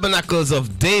tabernacles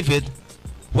of David,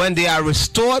 when they are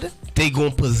restored, they gonna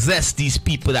possess these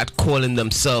people that calling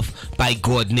themselves by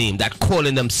God's name, that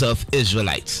calling themselves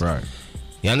Israelites. Right.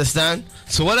 You understand?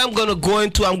 So what I'm gonna go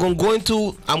into, I'm gonna go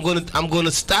into a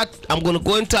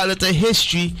little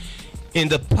history in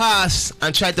the past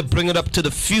and try to bring it up to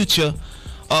the future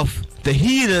of the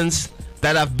heathens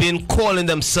that have been calling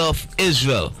themselves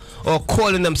Israel, or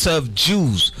calling themselves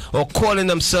Jews, or calling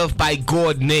themselves by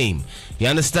God's name. You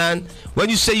understand? When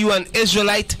you say you are an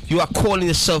Israelite, you are calling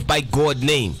yourself by God's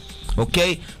name.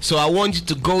 Okay? So I want you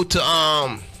to go to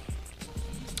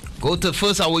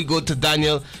first I will go to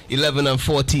Daniel 11 and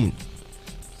 14.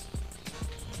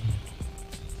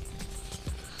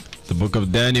 The book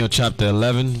of Daniel chapter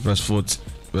 11 verse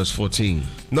 14.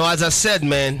 No, as I said,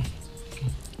 man,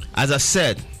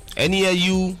 any of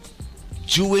you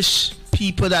Jewish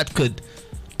people that could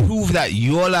prove that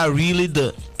you all are really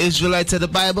the Israelites of the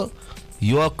Bible,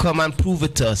 you all come and prove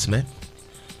it to us, man.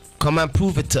 Come and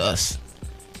prove it to us.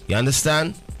 You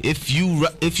understand? If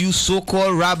you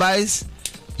so-called rabbis,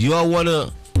 you all want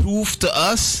to prove to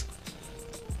us,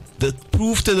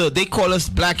 they call us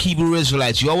black Hebrew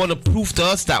Israelites. You all want to prove to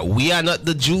us that we are not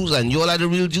the Jews and you all are the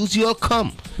real Jews, you all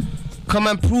come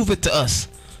and prove it to us.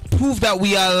 Prove that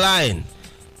we are lying.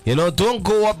 You know, don't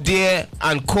go up there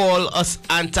and call us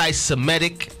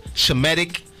anti-Semitic,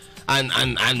 Shemitic,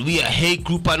 and we a hate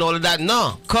group and all of that.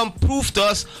 No, come prove to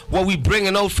us what we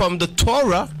bringing out from the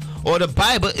Torah or the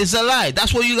Bible is a lie.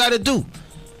 That's what you got to do.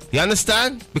 You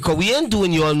understand? Because we ain't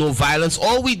doing you all no violence.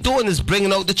 All we doing is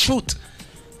bringing out the truth.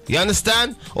 You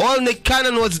understand? All Nick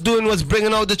Cannon was doing was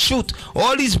bringing out the truth.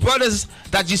 All these brothers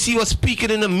that you see was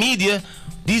speaking in the media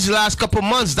these last couple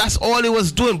months, that's all it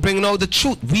was doing, bringing out the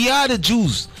truth. We are the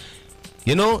Jews.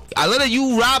 You know, a lot of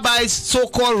you rabbis,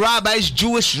 so-called rabbis,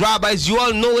 Jewish rabbis, you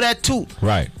all know that too.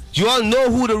 Right. You all know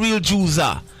who the real Jews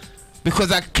are,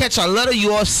 because I catch a lot of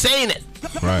you all saying it.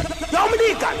 Right.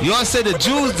 You all say the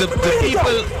Jews, the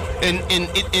people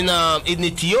in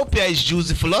Ethiopia is Jews,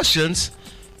 the Philossians.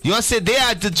 You all say they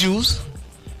are the Jews.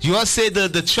 You all say the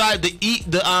tribe, the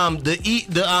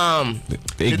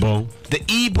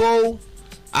Igbo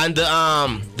and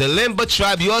the Limba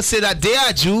tribe. You all say that they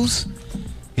are Jews.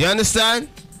 You understand?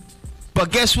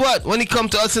 But guess what? When it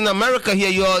comes to us in America here,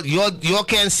 you all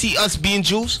can't see us being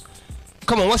Jews.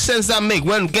 Come on, what sense that make?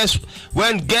 When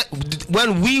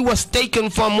we was taken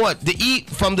from what?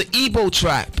 From the Igbo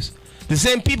tribes, the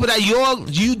same people that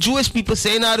you Jewish people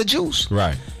saying are the Jews.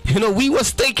 Right. You know, we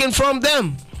was taken from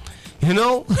them. You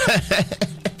know,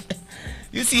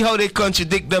 you see how they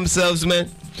contradict themselves, man.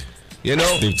 You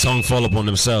know, their tongue fall upon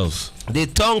themselves. Their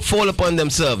tongue fall upon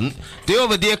themselves. They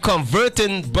over there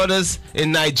converting brothers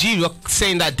in Nigeria,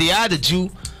 saying that they are the Jew.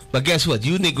 But guess what?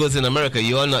 You niggas in America,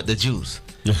 you are not the Jews.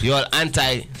 You are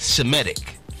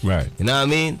anti-Semitic. Right. You know what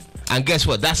I mean? And guess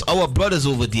what? That's our brothers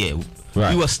over there.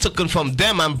 Right. We was taken from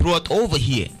them and brought over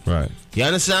here. Right. You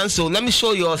understand? So let me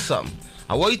show you all something.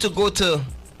 I want you to go to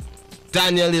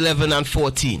Daniel 11 and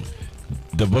 14.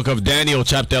 The book of Daniel,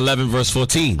 chapter 11, verse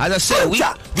 14. As I said, we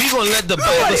gonna let the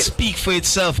Bible speak for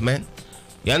itself, man.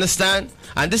 You understand?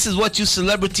 And this is what you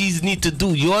celebrities need to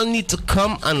do. You all need to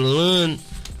come and learn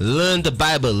the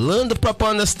Bible, learn the proper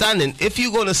understanding. If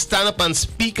you're gonna stand up and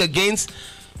speak against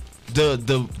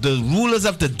the rulers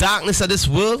of the darkness of this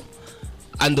world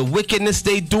and the wickedness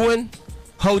they doing,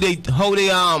 how they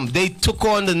took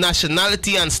on the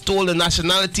nationality and stole the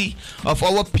nationality of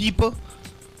our people,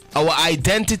 our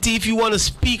identity. If you want to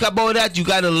speak about that, you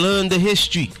got to learn the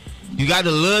history. You got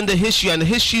to learn the history, and the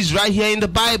history is right here in the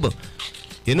Bible.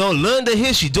 You know, learn the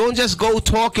history. Don't just go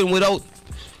talking without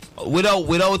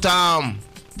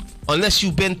unless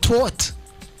you've been taught.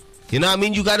 You know what I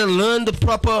mean? You got to learn the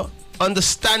proper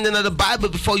understanding of the Bible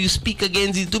before you speak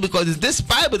against these two, because it's this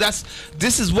Bible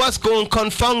this is what's going to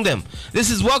confound them.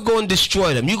 This is what's going to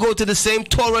destroy them. You go to the same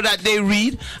Torah that they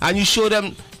read and you show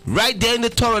them right there in the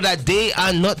Torah that they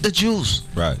are not the Jews.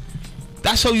 Right.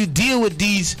 That's how you deal with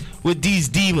these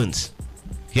demons.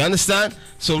 You understand?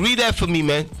 So read that for me,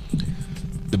 man.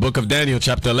 The book of Daniel,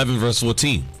 chapter 11, verse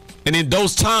 14. And in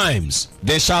those times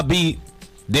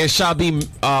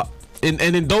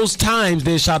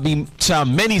shall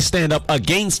many stand up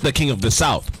against the king of the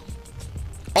south.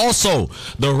 Also,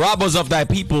 the robbers of thy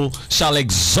people shall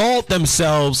exalt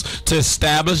themselves to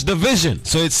establish division.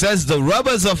 So it says the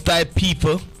robbers of thy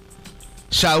people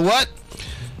shall what?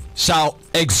 Shall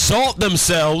exalt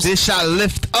themselves. They shall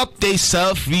lift up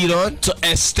themselves. Read on. To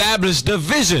establish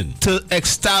division. To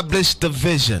establish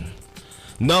division.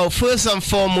 Now, first and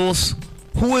foremost,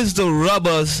 who is the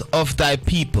robbers of thy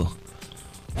people?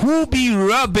 Who be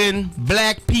robbing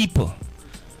black people?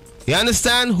 You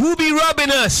understand? Who be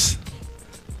robbing us?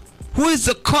 Who is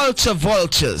the culture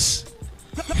vultures?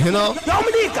 You know?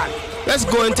 Let's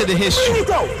go into the history.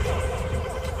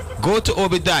 Go to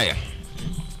Obadiah.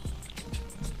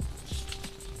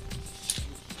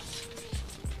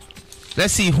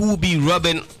 Let's see who be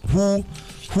robbing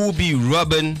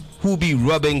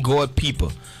God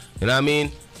people. You know what I mean?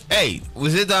 Hey,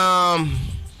 was it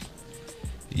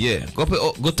yeah, go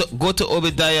to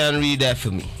Obadiah and read that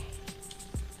for me.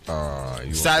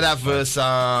 Start at verse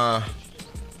 5,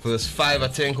 I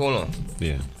think. Hold on.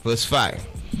 Yeah. Verse 5.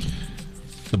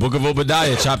 The book of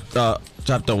Obadiah,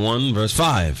 chapter 1, verse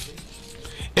 5.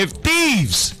 If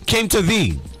thieves came to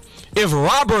thee, if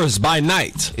robbers by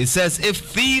night. It says, if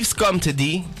thieves come to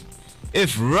thee,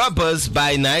 if robbers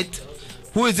by night.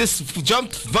 Who is this?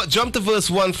 Jump to verse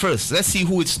 1 first. Let's see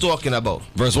who it's talking about.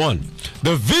 Verse 1.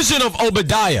 The vision of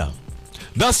Obadiah.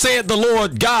 Thus saith the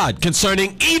Lord God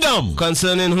concerning Edom.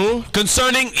 Concerning who?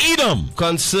 Concerning Edom.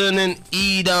 Concerning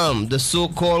Edom, the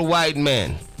so-called white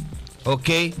man.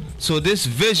 Okay? So this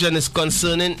vision is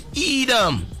concerning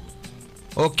Edom.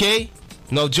 Okay?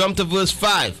 Now jump to verse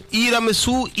 5. Edom is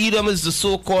who? Edom is the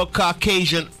so-called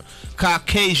Caucasian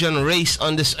race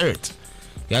on this earth.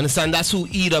 You understand? That's who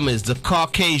Edom is, the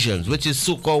Caucasians, which is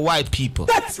so-called white people.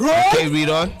 That's right. Okay, read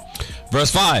on. Verse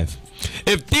 5.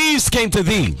 If thieves came to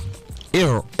thee,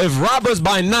 if robbers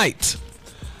by night,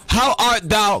 how art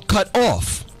thou cut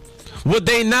off? Would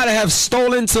they not have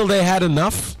stolen till they had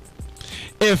enough?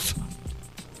 If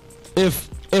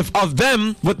of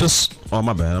them with the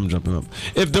my bad, I'm jumping up.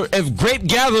 If grape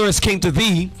gatherers came to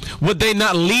thee, would they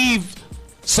not leave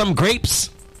some grapes?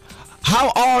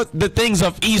 How are the things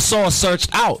of Esau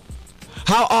searched out?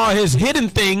 How are his hidden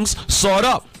things sought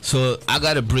up? So I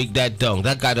gotta break that down.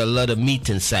 That got a lot of meat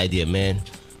inside there, man.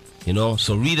 You know,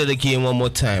 so read it again one more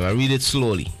time. I read it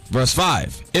slowly. Verse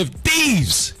 5. If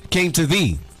thieves came to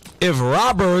thee, if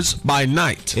robbers by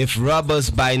night. If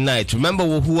robbers by night. Remember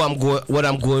what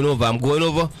I'm going over. I'm going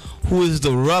over who is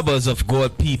the robbers of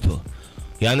God people.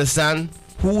 You understand?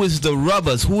 Who is the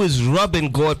robbers? Who is robbing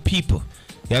God people?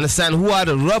 You understand? Who are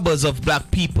the robbers of black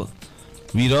people?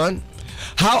 Read on.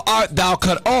 How art thou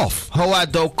cut off? How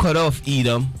art thou cut off,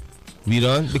 Edom? Read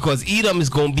on. Because Edom is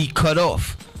going to be cut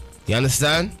off. You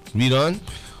understand? Read on.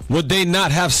 Would they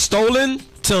not have stolen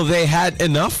till they had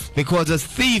enough? Because a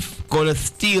thief going to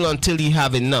steal until he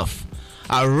have enough.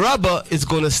 A robber is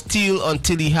going to steal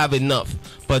until he have enough.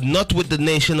 But not with the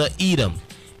nation of Edom.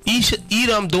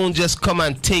 Edom don't just come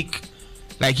and take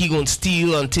like he gonna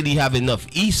steal until he have enough.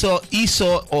 Esau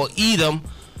or Edom,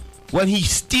 when he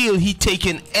steal, he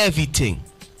taking everything.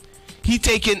 He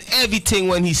taking everything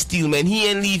when he steal, man. He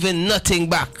ain't leaving nothing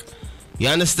back. You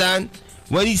understand?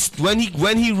 When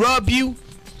he rob you,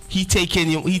 he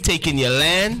taking your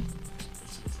land.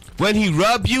 When he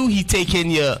rob you, he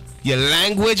taking your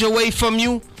language away from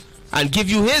you and give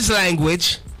you his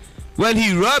language. When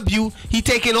he rob you, he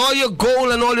taking all your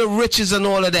gold and all your riches and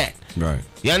all of that. Right.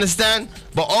 You understand?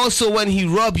 But also when he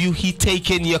rob you, he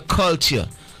taking your culture.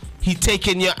 He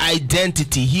taking your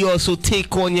identity. He also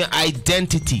take on your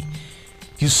identity.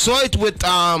 You saw it with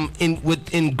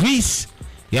in Greece.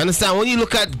 You understand? When you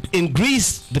look at in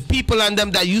Greece, the people and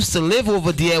them that used to live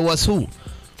over there was who?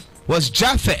 Was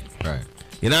Japhet. Right.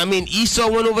 You know what I mean? Esau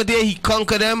went over there, he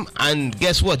conquered them, and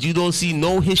guess what? You don't see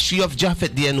no history of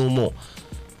Japhet there no more.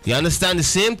 You understand? The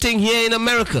same thing here in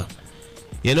America.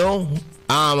 You know,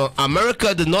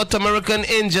 America, the North American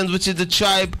Indians, which is the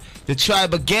tribe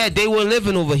of Gad, they were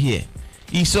living over here.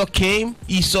 Esau came,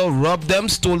 Esau robbed them,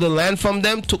 stole the land from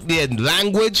them, took their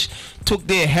language, took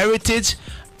their heritage,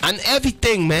 and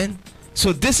everything, man.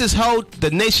 So this is how the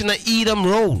nation of Edom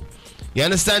rolled. You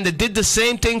understand? They did the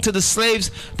same thing to the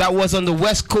slaves that was on the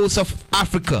west coast of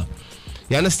Africa.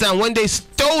 You understand? When they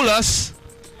stole us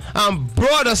and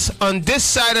brought us on this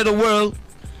side of the world,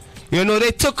 you know,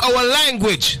 they took our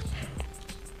language.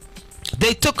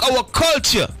 They took our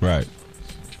culture. Right.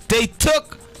 They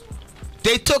took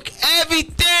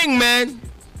everything, man.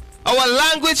 Our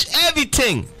language,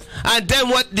 everything. And then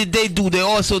what did they do? They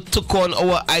also took on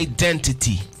our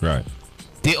identity. Right.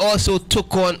 They also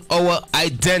took on our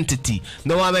identity.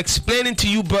 Now I'm explaining to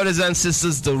you, brothers and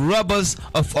sisters, the robbers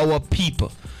of our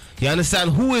people. You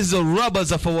understand? Who is the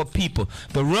robbers of our people?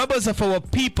 The robbers of our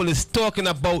people is talking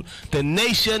about the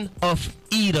nation of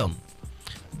Edom.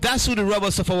 That's who the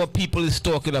robbers of our people is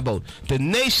talking about. The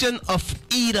nation of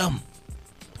Edom.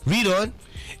 Read on.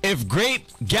 If grape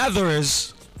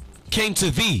gatherers came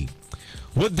to thee,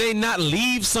 would they not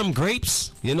leave some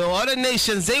grapes? You know, other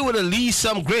nations, they would have leave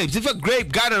some grapes. If a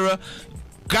grape gatherer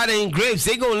gathering grapes,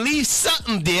 they gonna leave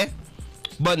something there.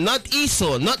 But not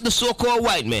Esau, not the so-called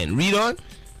white man. Read on.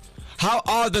 How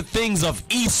are the things of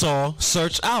Esau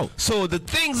searched out? So the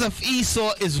things of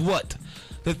Esau is what?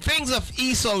 The things of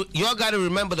Esau, y'all got to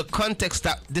remember the context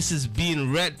that this is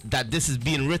being read, that this is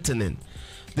being written in.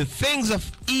 The things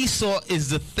of Esau is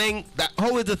the thing that,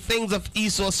 how is the things of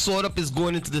Esau sort up is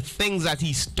going into the things that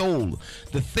he stole,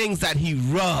 the things that he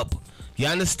robbed. You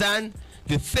understand?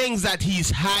 The things that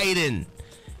he's hiding,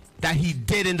 that he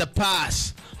did in the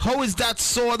past. How is that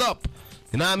sort up?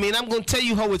 You know what I mean? I'm going to tell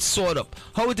you how it's sort up.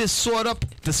 How it is sort up,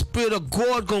 the Spirit of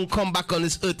God going to come back on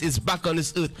this earth, is back on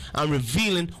this earth and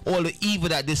revealing all the evil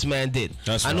that this man did.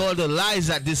 That's and right. all the lies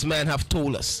that this man have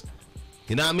told us.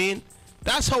 You know what I mean?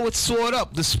 That's how it's sort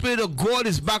up. The Spirit of God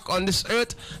is back on this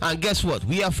earth, and guess what?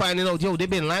 We are finding out, yo, they've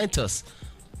been lying to us.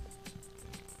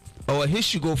 Our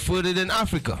history go further than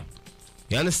Africa.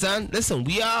 You understand? Listen,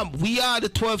 we are the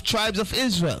 12 tribes of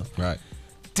Israel. Right.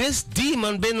 This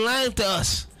demon been lying to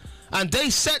us, and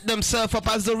they set themselves up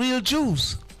as the real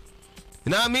Jews.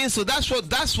 You know what I mean? So that's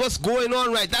what's going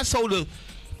on, right? That's how the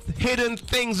hidden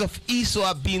things of Esau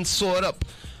are being sorted up.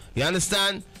 You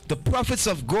understand? The prophets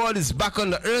of God is back on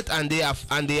the earth, and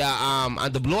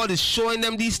the Lord is showing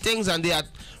them these things, and they are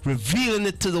revealing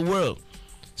it to the world.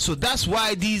 So that's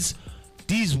why these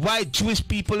white Jewish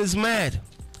people is mad.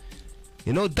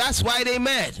 You know, that's why they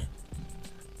mad.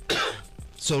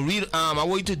 So read. I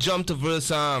want you to jump to verse.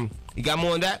 You got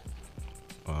more on that?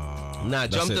 Nah,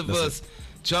 jump to verse.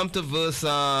 Jump to verse.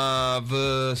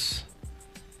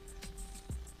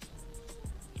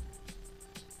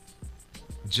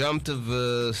 Jump to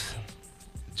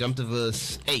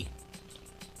verse 8.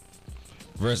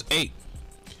 Verse 8.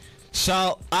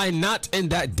 Shall I not in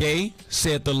that day,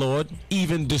 saith the Lord,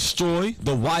 even destroy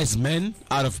the wise men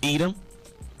out of Edom,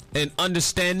 and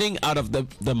understanding out of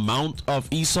the mount of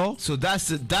Esau? So that's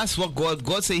what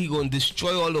God said. He gonna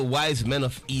destroy all the wise men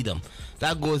of Edom.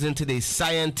 That goes into the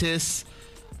scientists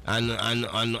and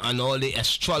all the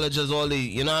astrologers, all the,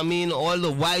 you know what I mean, all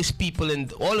the wise people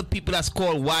and all the people that's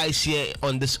called wise here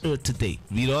on this earth today.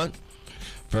 Read on.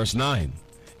 Verse 9.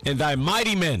 And thy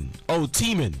mighty men, O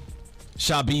Teman,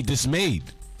 shall be dismayed,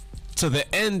 to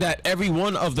the end that every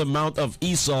one of the mount of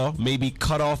Esau may be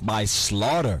cut off by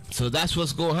slaughter. So that's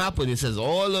what's going to happen. It says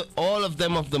all of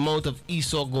them of the mount of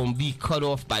Esau going to be cut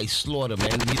off by slaughter,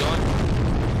 man. Read on.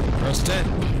 Verse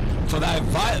 10. For thy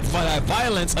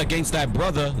violence against thy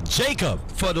brother Jacob.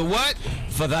 For the what?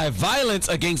 For thy violence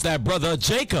against thy brother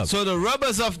Jacob. So the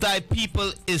robbers of thy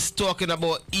people is talking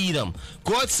about Edom.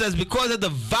 God says because of the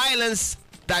violence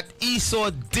that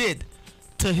Esau did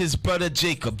to his brother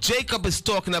Jacob. Jacob is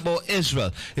talking about Israel.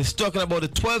 It's talking about the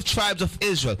 12 tribes of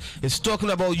Israel. It's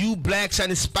talking about you blacks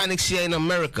and Hispanics here in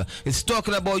America. It's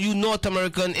talking about you North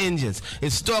American Indians.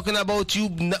 It's talking about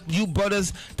you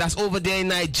brothers that's over there in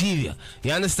Nigeria.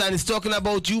 You understand? It's talking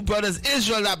about you brothers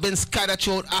Israel that been scattered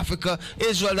throughout Africa.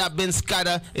 Israel that been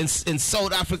scattered in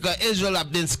South Africa. Israel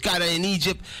that been scattered in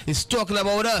Egypt. It's talking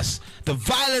about us. The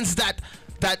violence that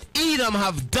that Edom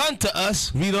have done to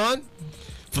us. Read on.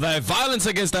 For thy violence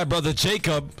against thy brother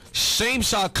Jacob, shame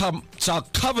shall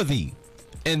cover thee,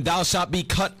 and thou shalt be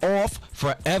cut off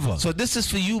forever. So this is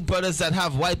for you brothers that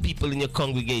have white people in your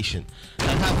congregation,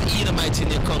 that have Edomites in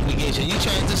your congregation. You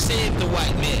trying to save the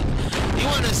white man. You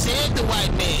want to save the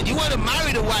white man. You want to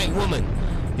marry the white woman.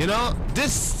 You know,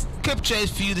 this scripture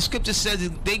is for you. The scripture says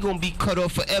they gonna be cut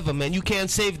off forever, man. You can't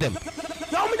save them.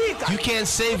 You can't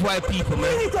save white people,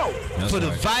 man. For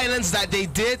the violence that they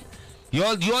did.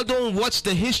 Y'all don't watch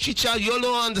the history, child. Y'all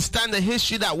don't understand the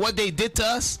history that what they did to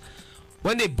us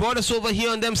when they brought us over here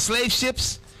on them slave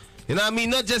ships. You know what I mean?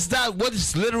 Not just that. What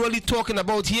it's literally talking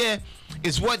about here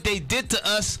is what they did to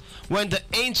us when the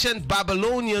ancient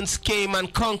Babylonians came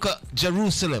and conquered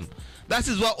Jerusalem. That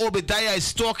is what Obadiah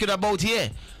is talking about here.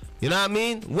 You know what I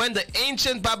mean? When the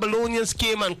ancient Babylonians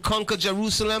came and conquered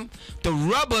Jerusalem, the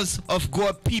robbers of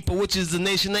God people, which is the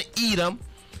nation of Edom,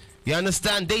 you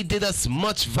understand? They did us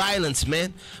much violence,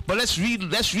 man. But let's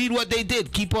read what they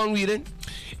did. Keep on reading.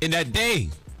 In that day,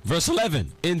 verse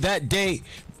 11, in that day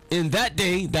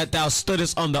that thou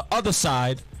stoodest on the other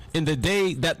side, in the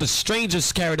day that the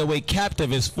strangers carried away captive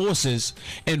his forces,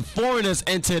 and foreigners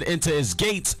entered into his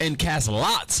gates and cast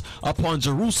lots upon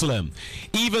Jerusalem,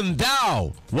 even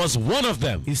thou was one of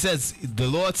them. He says, the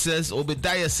Lord says,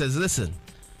 Obadiah says, listen,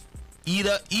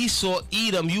 Esau,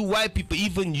 Edom, you white people,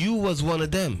 even you was one of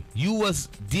them. You was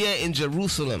there in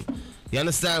Jerusalem. You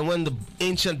understand? When the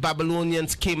ancient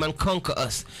Babylonians came and conquered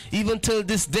us. Even till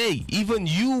this day, even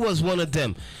you was one of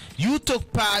them. You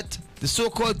took part, the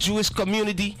so-called Jewish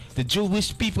community, the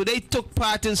Jewish people, they took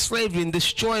part in slavery and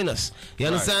destroying us. You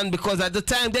understand? Right. Because at the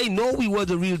time, they know we were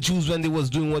the real Jews when they was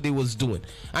doing what they was doing.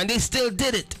 And they still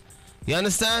did it. You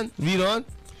understand? Read on.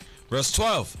 Verse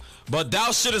 12. But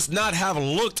thou shouldest not have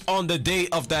looked on the day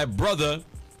of thy brother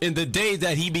in the day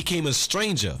that he became a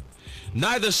stranger.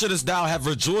 Neither shouldest thou have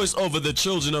rejoiced over the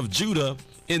children of Judah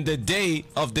in the day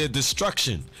of their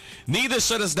destruction. Neither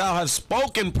shouldest thou have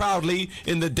spoken proudly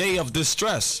in the day of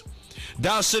distress.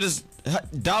 Thou shouldest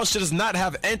not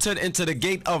have entered into the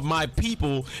gate of my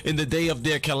people in the day of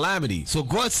their calamity. So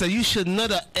God said you should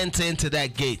not have entered into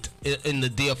that gate in the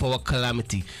day of our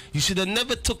calamity. You should have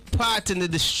never took part in the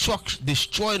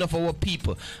destroying of our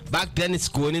people. Back then it's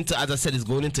going into, as I said, it's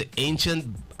going into ancient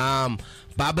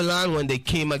Babylon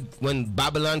when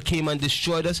Babylon came and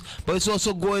destroyed us. But it's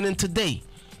also going in today.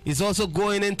 It's also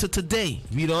going into today.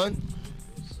 Read on.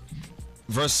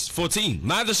 Verse 14.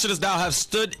 Neither shouldest thou have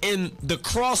stood in the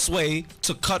crossway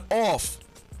to cut off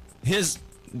his.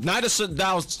 Neither should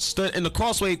thou stood in the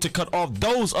crossway to cut off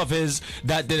those of his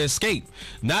that did escape.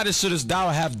 Neither shouldest thou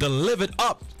have delivered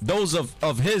up those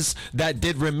of his that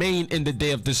did remain in the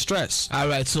day of distress. All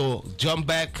right, so jump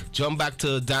back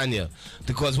to Daniel,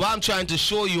 because what I'm trying to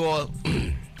show you all,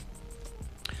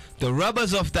 the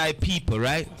robbers of thy people,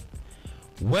 right?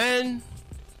 When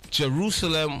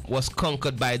Jerusalem was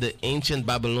conquered by the ancient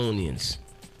Babylonians,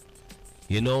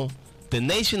 you know, the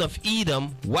nation of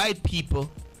Edom, white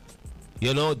people,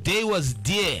 you know, they was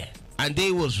there and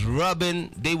they was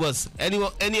robbing. They was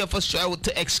any of us try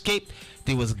to escape,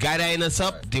 they was gathering us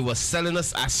up. They was selling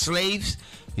us as slaves.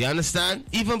 You understand?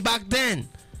 Even back then,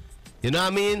 you know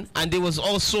what I mean? And they was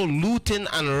also looting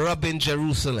and robbing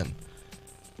Jerusalem.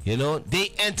 You know,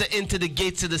 they enter into the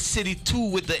gates of the city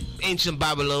too with the ancient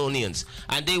Babylonians,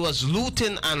 and they was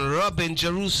looting and robbing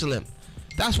Jerusalem.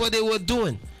 That's what they were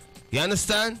doing. You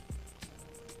understand?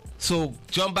 So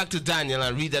jump back to Daniel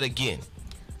and read that again.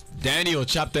 Daniel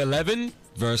chapter 11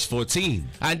 verse 14.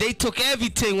 And they took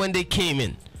everything when they came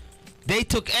in. They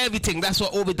took everything. That's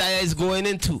what Obadiah is going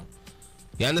into.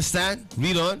 You understand?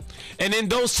 Read on. And in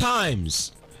those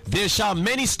times there shall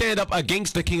many stand up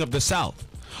against the king of the south.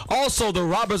 Also the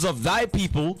robbers of thy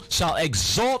people shall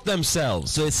exalt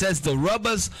themselves. So it says the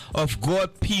robbers of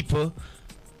God people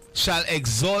shall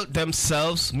exalt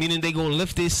themselves, meaning they gonna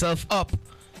lift themselves up.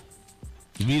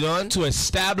 Read on. To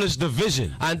establish the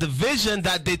vision. And the vision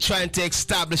that they're trying to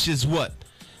establish is what?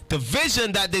 The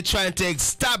vision that they're trying to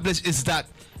establish is that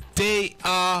they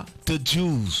are the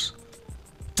Jews.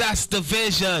 That's the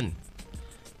vision.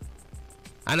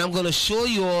 And I'm gonna show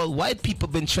you all, white people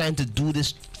been trying to do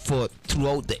this for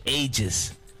throughout the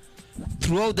ages.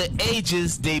 Throughout the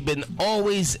ages, they've been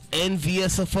always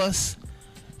envious of us.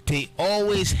 They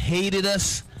always hated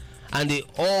us, and they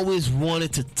always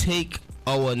wanted to take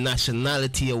our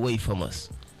nationality away from us.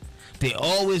 They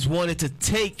always wanted to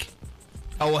take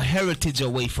our heritage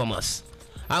away from us.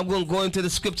 I'm going to go into the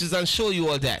scriptures and show you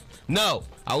all that. Now,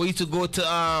 I want you to go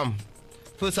to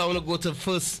first I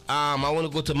want to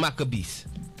go to Maccabees.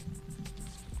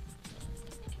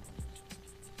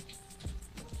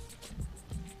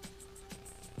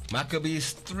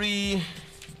 Maccabees 3.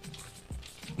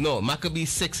 No, Maccabees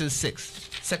 6 and 6.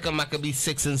 Second Maccabees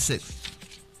 6 and 6.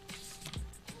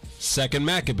 Second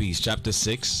Maccabees chapter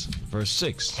 6, verse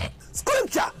 6.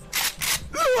 Scripture.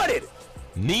 Loaded.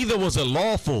 Neither was it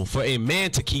lawful for a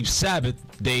man to keep Sabbath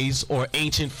days or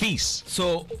ancient feasts.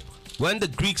 So when the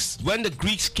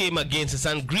Greeks came against us,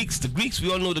 and the Greeks,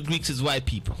 we all know the Greeks is white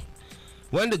people.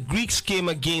 When the Greeks came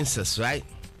against us, right?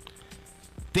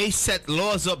 They set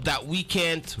laws up that we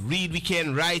can't read, we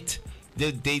can't write.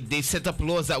 They set up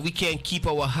laws that we can't keep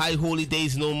our high holy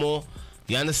days no more.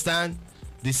 You understand?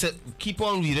 They said, keep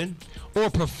on reading. Or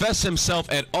profess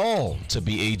himself at all to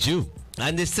be a Jew.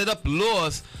 And they set up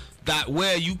laws that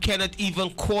where you cannot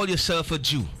even call yourself a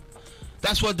Jew.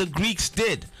 That's what the Greeks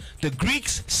did. The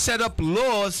Greeks set up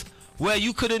laws where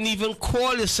you couldn't even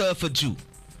call yourself a Jew.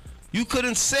 You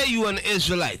couldn't say you an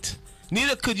Israelite.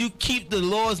 Neither could you keep the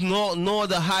laws nor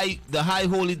the high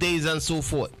holy days and so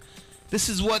forth. This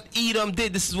is what Edom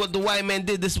did. This is what the white man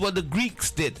did. This is what the Greeks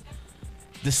did.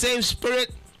 The same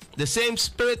spirit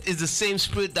is the same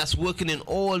spirit that's working in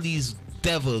all these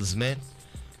devils, man.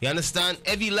 You understand?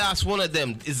 Every last one of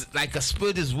them is like a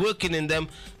spirit is working in them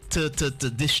to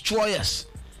destroy us.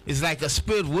 It's like a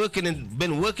spirit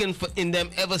been working in them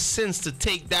ever since to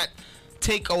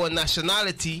take our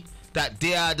nationality, that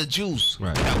they are the Jews.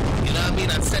 Right. You know what I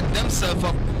mean? And set themselves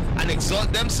up and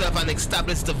exalt themselves and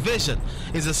establish the vision.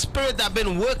 It's a spirit that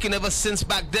been working ever since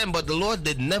back then, but the Lord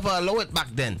did never allow it back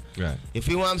then. Right. You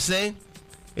feel what I'm saying?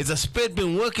 It's a spirit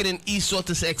been working in Esau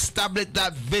to establish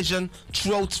that vision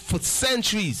throughout for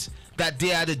centuries that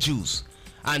they are the Jews.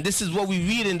 And this is what we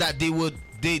read in that they were,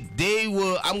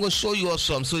 I'm going to show you all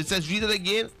some. So it says, read it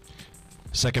again.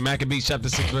 Second Maccabees chapter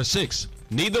 6, verse 6.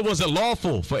 Neither was it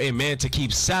lawful for a man to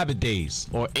keep Sabbath days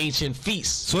or ancient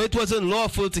feasts. So it wasn't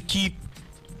lawful to keep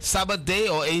Sabbath day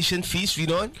or ancient feasts,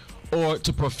 read on. Or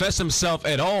to profess himself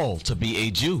at all to be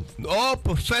a Jew. Or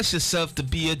profess yourself to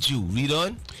be a Jew, read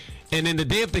on. And in the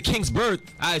day of the king's birth.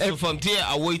 Alright, so from there,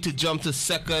 I wait to jump to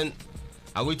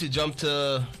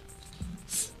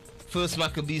First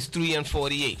Maccabees 3 and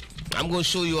 48. I'm going to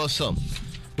show you all some.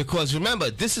 Because remember,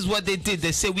 this is what they did.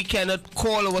 They said we cannot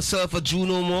call ourselves a Jew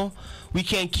no more. We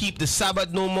can't keep the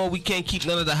Sabbath no more. We can't keep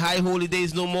none of the high holy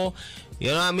days no more. You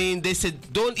know what I mean? They said,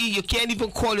 don't eat. You can't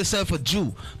even call yourself a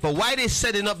Jew. But why they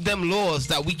setting up them laws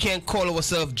that we can't call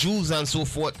ourselves Jews and so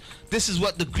forth? This is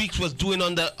what the Greeks was doing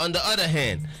on the other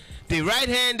hand. The right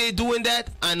hand they doing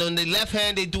that, and on the left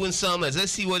hand they doing something else.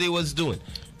 Let's see what they was doing.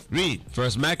 Read.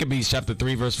 First Maccabees chapter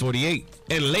 3 verse 48.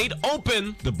 And laid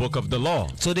open the book of the law.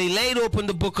 So they laid open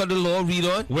the book of the law. Read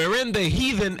on. Wherein the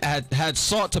heathen had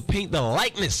sought to paint the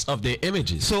likeness of their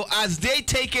images. So as they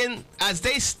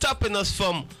stopping us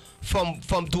from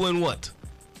doing what?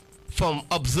 From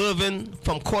observing,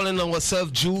 from calling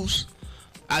ourselves Jews.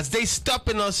 As they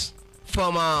stopping us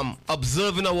from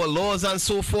observing our laws and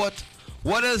so forth.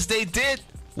 What else they did?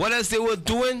 What else they were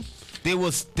doing? They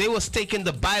was taking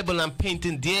the Bible and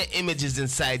painting their images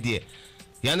inside there.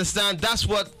 You understand? That's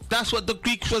what the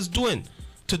Greeks was doing.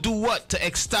 To do what? To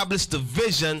establish the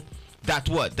vision that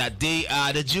what? That they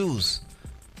are the Jews.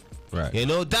 Right. You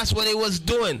know, that's what they was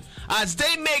doing. As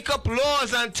they make up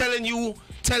laws and telling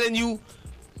you,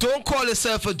 don't call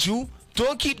yourself a Jew,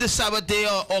 don't keep the Sabbath day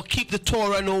or keep the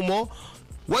Torah no more.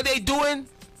 What they doing?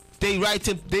 They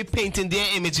painting their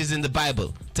images in the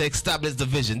Bible to establish the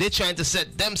vision. They're trying to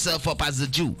set themselves up as a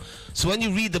Jew. So when you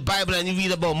read the Bible and you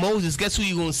read about Moses, guess who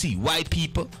you gonna see? White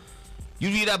people. You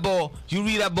read about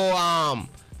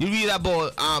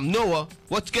Noah.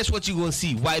 Guess what you gonna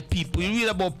see? White people. You read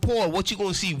about Paul. What you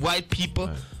gonna see? White people.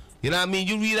 Right. You know what I mean?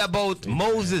 You read about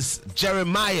Moses,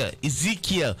 Jeremiah,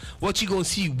 Ezekiel. What you gonna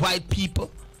see? White people.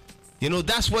 You know,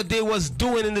 that's what they was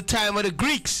doing in the time of the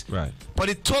Greeks. Right. But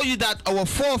it told you that our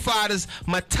forefathers,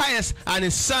 Matthias and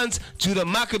his sons, Judah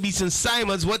Maccabees and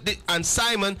Simon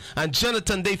and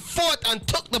Jonathan, they fought and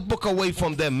took the book away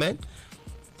from them, man.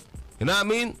 You know what I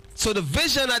mean? So the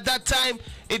vision at that time,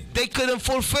 they couldn't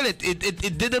fulfill it.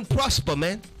 It didn't prosper,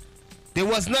 man. They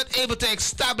was not able to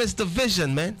establish the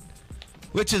vision, man.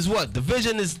 Which is what? The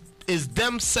vision is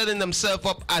them setting themselves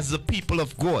up as the people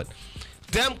of God.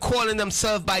 Them calling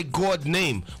themselves by God's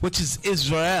name, which is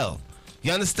Israel.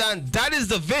 You understand? That is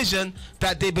the vision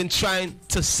that they've been trying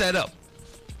to set up.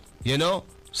 You know?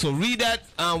 So read that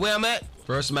where I'm at.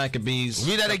 First Maccabees.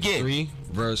 Read that again. 3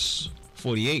 verse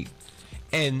 48.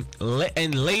 And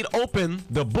laid open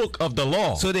the book of the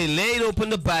law. So they laid open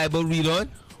the Bible. Read on.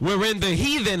 Wherein the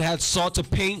heathen had sought to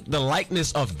paint the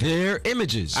likeness of their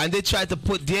images. And they tried to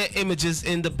put their images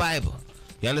in the Bible.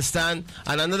 You understand?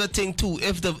 And another thing too,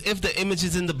 if the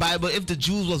images in the Bible, if the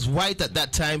Jews was white at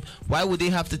that time, why would they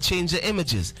have to change the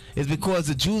images? It's because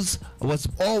the Jews was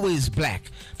always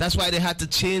black. That's why they had to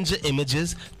change the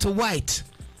images to white.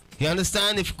 You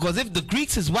understand? Because if the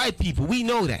Greeks is white people, we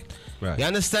know that. Right. You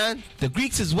understand? The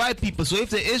Greeks is white people. So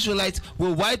if the Israelites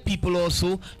were white people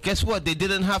also, guess what? They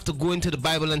didn't have to go into the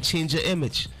Bible and change the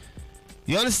image.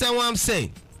 You understand what I'm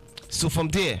saying? So from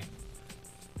there,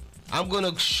 I'm going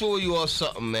to show you all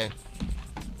something, man.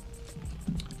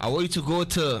 I want you to go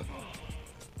to,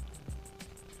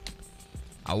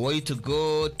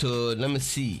 let me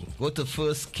see. Go to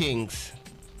 2 Kings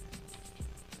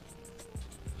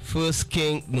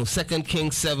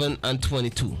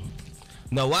 7:22.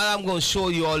 Now, what I'm going to show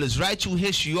you all is right through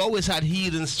history. You always had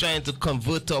heathens trying to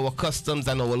convert to our customs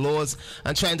and our laws,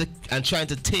 and trying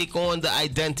to take on the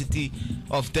identity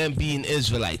of them being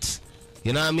Israelites.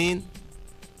 You know what I mean?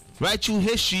 Right through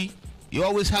history, you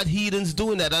always had heathens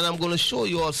doing that, and I'm going to show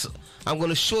you all. I'm going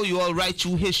to show you all right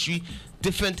through history,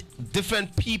 different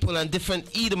people and different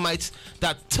Edomites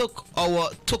that took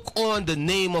on the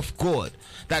name of God,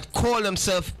 that call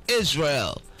themselves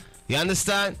Israel. You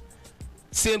understand?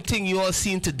 Same thing you all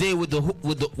seen today with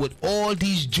all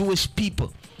these Jewish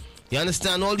people. You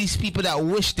understand? All these people that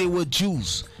wish they were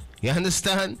Jews. You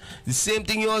understand? The same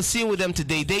thing you all seen with them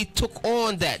today. They took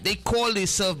on that. They call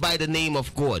themselves by the name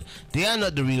of God. They are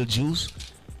not the real Jews.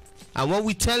 And when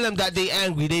we tell them that they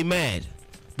angry, they mad,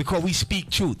 because we speak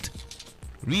truth.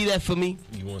 Read that for me.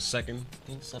 You want 2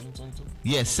 Kings 7:22?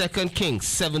 Yes, 2 Kings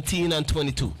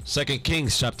 17:22. 2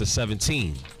 Kings chapter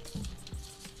 17.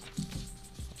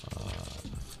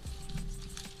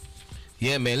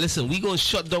 Yeah, man, listen, we gonna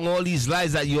shut down all these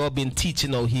lies that you all been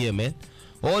teaching out here, man.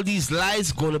 All these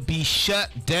lies gonna be shut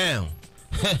down.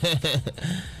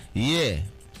 Yeah.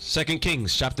 2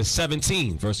 Kings chapter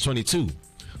 17 verse 22.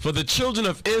 For the children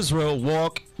of Israel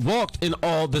walked in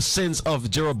all the sins of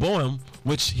Jeroboam,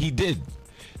 which he did.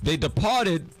 They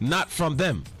departed not from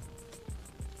them.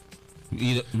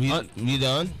 Read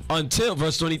on. Until,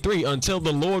 verse 23, until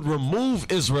the Lord removed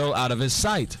Israel out of his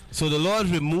sight. So the Lord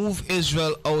removed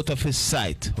Israel out of his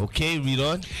sight. Okay, read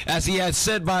on. As he had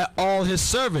said by all his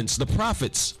servants, the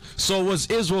prophets, so was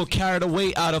Israel carried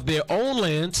away out of their own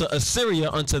land to Assyria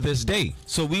unto this day.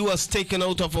 So we was taken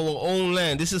out of our own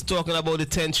land. This is talking about the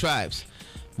 10 tribes.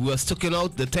 We was taken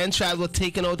out, the 10 tribes were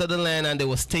taken out of the land, and they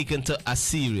was taken to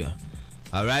Assyria.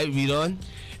 All right, read on.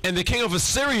 And the king of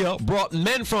Assyria brought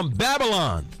men from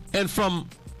Babylon, and from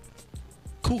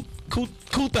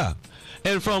Kutha,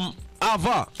 and from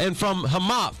Ava, and from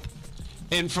Hamath,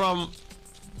 and from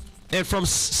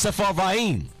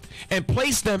Sepharvaim, and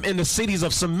placed them in the cities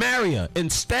of Samaria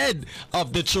instead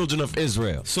of the children of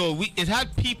Israel. So it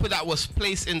had people that was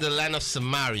placed in the land of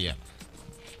Samaria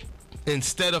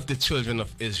instead of the children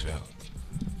of Israel.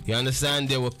 You understand?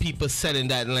 There were people set in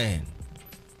that land.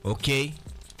 Okay,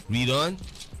 read on.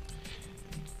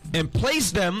 And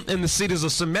placed them in the cities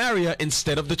of Samaria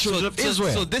instead of the children of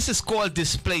Israel. So this is called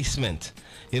displacement.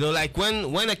 You know, like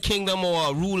when a kingdom or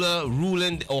a ruler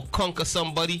ruling or conquer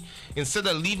somebody, instead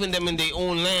of leaving them in their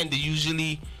own land, they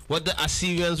usually, what the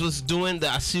Assyrians was doing,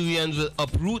 the Assyrians will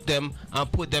uproot them and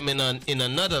put them in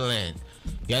another land.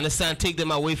 You understand? Take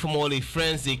them away from all their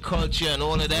friends, their culture, and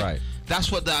all of that. Right. That's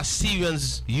what the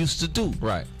Assyrians used to do.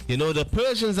 Right. You know, the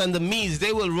Persians and the Medes,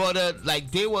 they were rather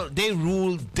like they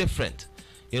ruled different.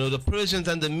 You know, the Persians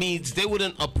and the Medes, they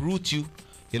wouldn't uproot you.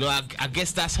 You know, I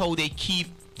guess that's how they keep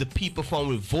the people from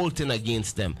revolting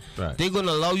against them. Right. They're going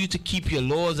to allow you to keep your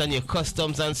laws and your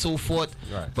customs and so forth,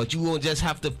 right, but you won't just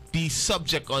have to be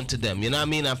subject unto them, you know what I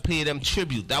mean, and pay them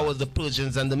tribute. That was the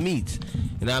Persians and the Medes,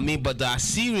 you know what I mean. But the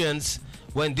Assyrians,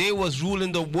 when they was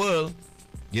ruling the world,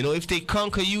 you know, if they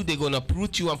conquer you, they're going to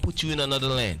uproot you and put you in another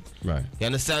land. Right. You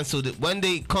understand? So that when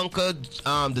they conquered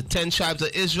the 10 tribes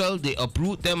of Israel, they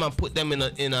uproot them and put them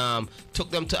took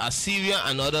them to Assyria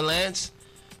and other lands.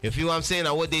 You feel what I'm saying?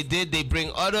 And what they did, they bring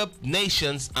other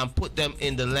nations and put them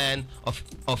in the land of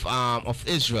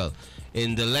Israel,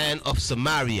 in the land of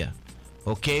Samaria,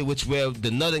 okay, which where the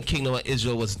northern kingdom of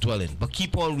Israel was dwelling. But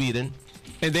keep on reading.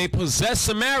 And they possessed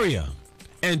Samaria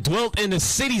and dwelt in the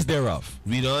cities thereof.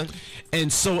 Read on.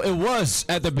 And so it was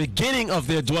at the beginning of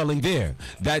their dwelling there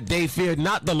that they feared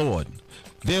not the Lord.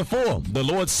 Therefore the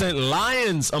Lord sent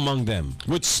lions among them,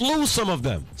 which slew some of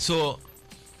them. So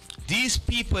these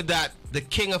people that the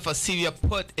king of Assyria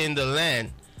put in the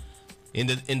land, in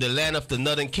the land of the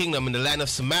northern kingdom, in the land of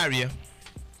Samaria,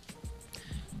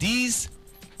 these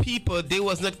people, they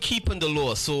was not keeping the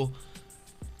law. So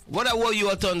what I want you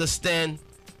all to understand,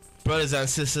 brothers and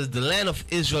sisters, the land of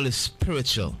Israel is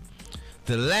spiritual.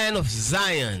 The land of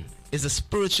Zion is a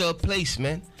spiritual place,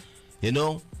 man. You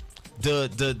know,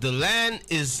 the land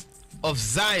is of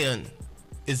Zion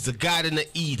is the Garden of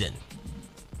Eden.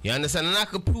 You understand? And I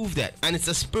could prove that. And it's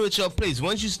a spiritual place.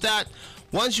 Once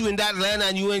you in that land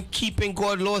and you ain't keeping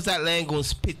God's laws, that land gonna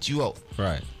spit you out.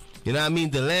 Right. You know what I mean?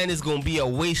 The land is gonna be a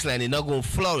wasteland. It's not gonna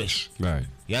flourish. Right.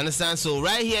 You understand? So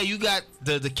right here you got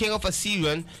the king of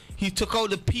Assyrian. He took out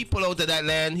the people out of that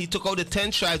land. He took out the 10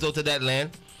 tribes out of that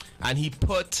land, and he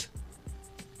put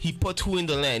who in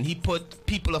the land? He put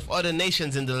people of other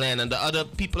nations in the land, and the other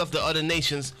people of the other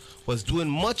nations was doing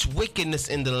much wickedness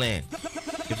in the land.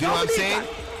 If you know what I'm saying?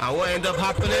 And what ended up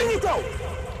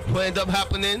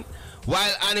happening?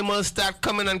 Wild animals start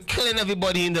coming and killing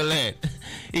everybody in the land.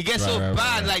 It gets so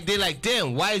bad, like they're like,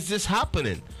 damn, why is this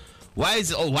happening? Why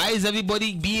is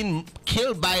everybody being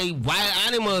killed by wild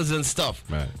animals and stuff?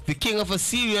 Right. The king of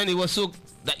Assyria, it was so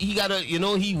that he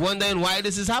wondering why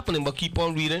this is happening. But keep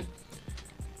on reading.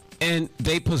 And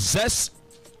they possessed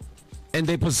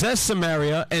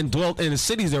Samaria and dwelt in the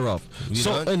cities thereof.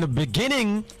 So in the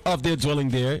beginning of their dwelling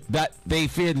there, that they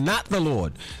feared not the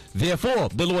Lord. Therefore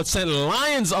the Lord sent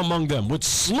lions among them, which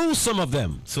slew some of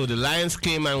them. So the lions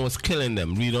came and was killing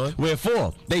them. Read on.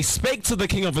 Wherefore they spake to the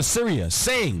king of Assyria,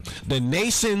 saying, the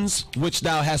nations which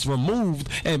thou hast removed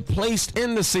and placed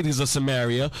in the cities of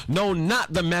Samaria know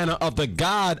not the manner of the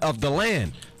God of the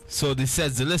land. So they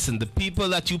says, listen, the people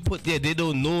that you put there, they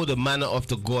don't know the manner of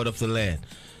the God of the land.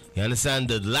 You understand?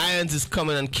 The lions is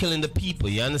coming and killing the people.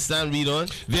 You understand? Read on.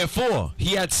 Therefore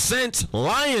he had sent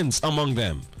lions among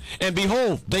them, and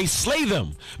behold, they slay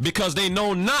them, because they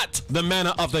know not the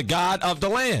manner of the God of the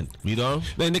land. Read on.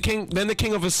 Then the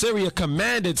king of Assyria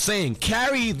commanded, saying,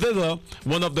 carry thither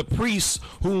one of the priests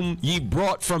whom ye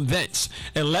brought from thence,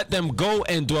 and let them go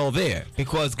and dwell there.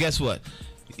 Because guess what?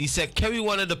 He said, carry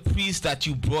one of the priests that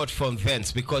you brought from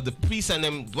thence. Because the priests and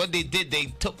them, what they did,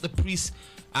 they took the priests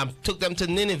and took them to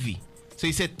Nineveh. So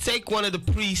he said, take one of the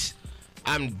priests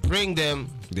and bring them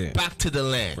back to the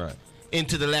land,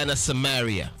 into the land of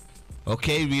Samaria.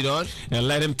 Okay, read on. And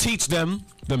let him teach them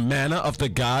the manner of the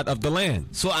God of the land.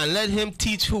 So, and let him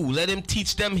teach who? Let him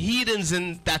teach them heathens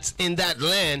that's in that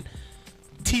land.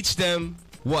 Teach them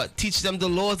what? Teach them the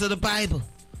laws of the Bible.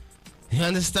 You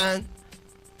understand?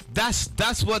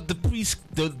 That's what the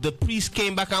priest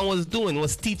came back and was doing,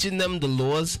 was teaching them the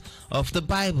laws of the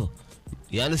Bible.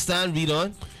 You understand? Read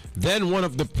on. Then one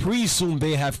of the priests whom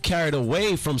they have carried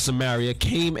away from Samaria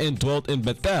came and dwelt in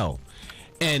Bethel,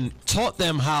 and taught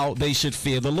them how they should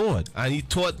fear the Lord. And he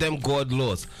taught them God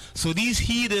laws. So these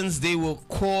heathens, they were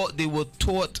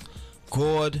taught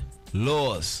God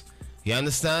laws. You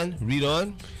understand? Read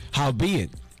on. Howbeit,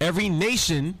 every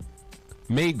nation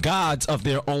made gods of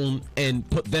their own, and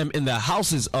put them in the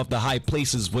houses of the high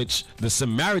places which the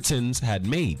Samaritans had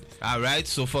made. All right,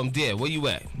 so from there, where you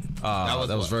at? That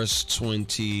was verse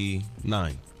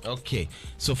 29. Okay,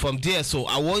 so from there, so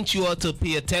I want you all to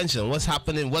pay attention. What's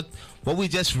happening? What we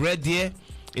just read there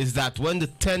is that when the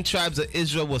 10 tribes of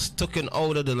Israel was taken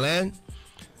out of the land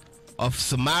of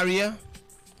Samaria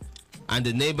and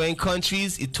the neighboring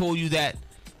countries, it told you that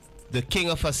the king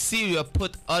of Assyria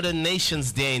put other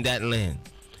nations there in that land,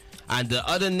 and the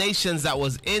other nations that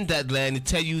was in that land, it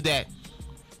tell you that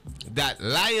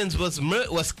lions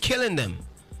was killing them.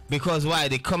 Because why?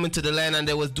 They come into the land and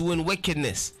they was doing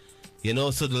wickedness. You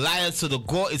know, so the lions, so the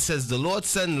God, it says the Lord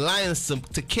sent lions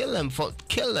to kill them.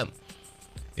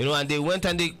 You know, and they went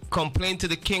and they complained to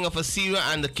the king of Assyria,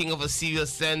 and the king of Assyria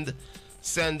send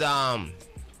a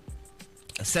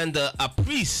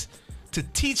priest to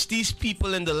teach these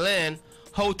people in the land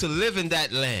how to live in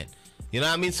that land. You know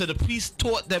what I mean? So the priest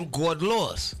taught them God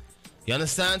laws. You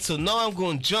understand? So now I'm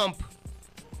going to jump.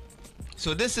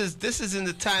 So this is in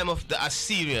the time of the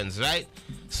Assyrians, right?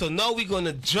 So now we're going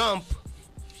to jump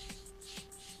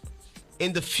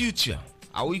in the future.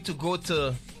 Are we to go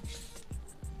to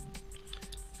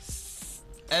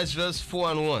Ezra's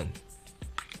 4:1?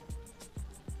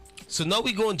 So now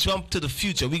we're going to jump to the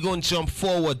future. We're going to jump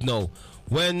forward now.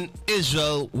 When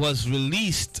Israel was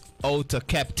released out of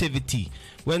captivity,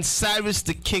 when Cyrus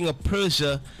the king of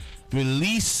Persia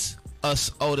released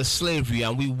us out of slavery,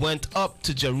 and we went up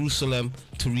to Jerusalem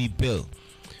to rebuild.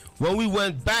 When we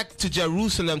went back to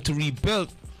Jerusalem to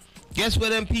rebuild, guess where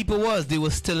them people was? They were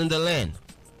still in the land.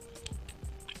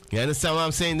 You understand what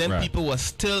I'm saying? Them people were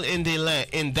still in the land,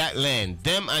 in that land,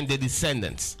 them and their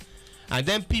descendants. And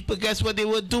them people, guess what they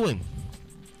were doing?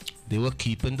 They were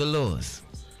keeping the laws.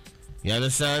 You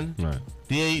understand? Right.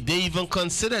 They even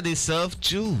consider themselves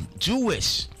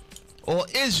Jewish or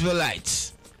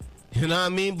Israelites. You know what I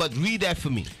mean? But read that for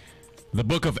me. The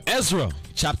book of Ezra,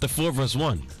 chapter 4, verse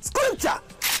 1. Scripture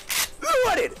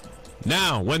loaded.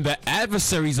 Now, when the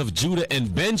adversaries of Judah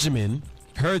and Benjamin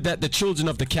heard that the children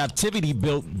of the captivity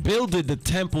builded the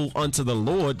temple unto the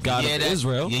Lord God of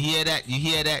Israel. You hear that? You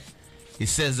hear that? It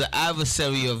says the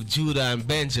adversary of Judah and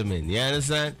Benjamin. You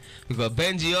understand? Because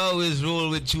Benji always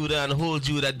rule with Judah and hold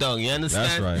Judah down. You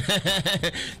understand? That's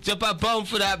right. Jump a bomb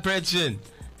for that, brethren.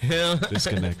 You know?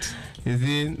 Disconnect. You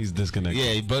see? He's disconnected.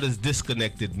 Yeah, your brother's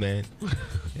disconnected, man.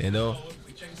 You know?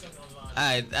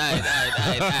 Alright.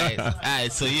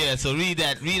 So read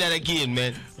that again,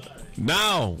 man.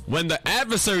 Now, when the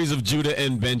adversaries of Judah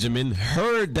and Benjamin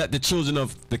heard that the children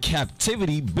of the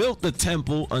captivity built the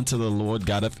temple unto the Lord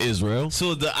God of Israel.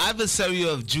 So the adversary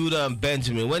of Judah and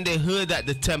Benjamin, when they heard that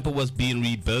the temple was being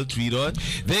rebuilt, read on.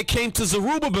 They came to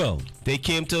Zerubbabel. They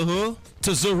came to who?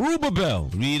 To Zerubbabel.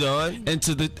 Read on. And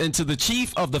to the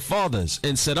chief of the fathers,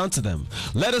 and said unto them,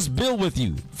 let us build with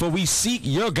you, for we seek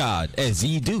your God as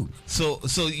ye do. So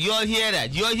you all hear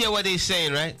that? You all hear what they're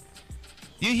saying, right?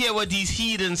 You hear what these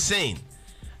heathens saying.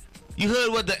 You heard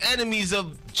what the enemies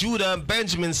of Judah and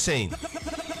Benjamin saying.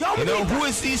 You know, who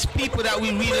is these people that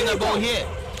we're reading about here?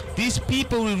 These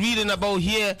people we're reading about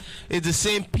here is the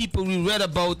same people we read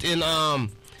about in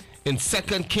 2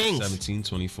 Kings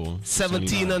 17:24.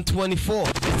 17 and 24.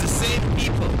 It's the same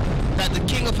people that the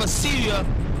king of Assyria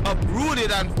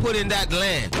uprooted and put in that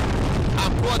land,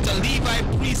 and brought a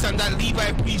Levite priest, and that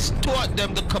Levite priest taught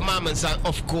them the commandments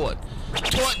of God.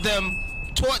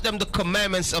 Taught them the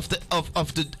commandments of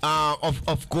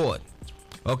God.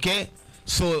 Okay?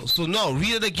 So now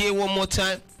read it again one more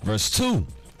time. Verse 2.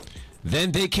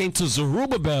 Then they came to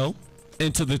Zerubbabel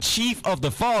and to the chief of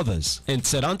the fathers, and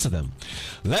said unto them,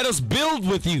 let us build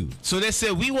with you. So they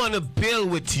said, we want to build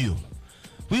with you.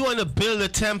 We want to build a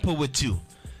temple with you.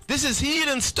 This is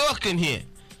heathens talking here.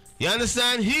 You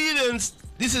understand? Heathens.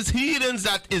 This is heathens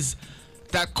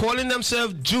that calling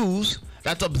themselves Jews,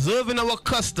 that observing our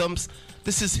customs.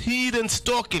 This is heathens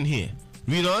talking here.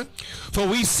 Read on. For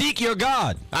we seek your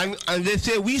God. And they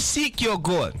say, we seek your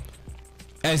God.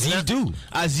 As ye do.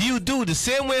 As you do. The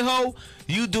same way how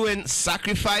you doing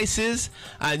sacrifices,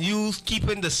 and you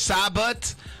keeping the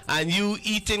Sabbath, and you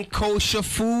eating kosher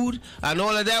food, and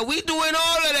all of that. We doing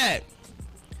all of that.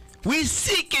 We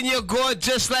seeking your God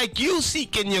just like you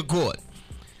seeking your God.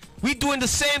 We doing the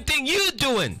same thing you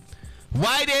doing.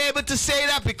 Why they able to say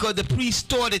that? Because the priest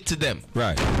taught it to them.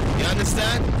 Right. You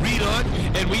understand? Read on.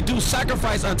 And we do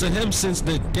sacrifice unto him since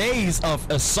the days of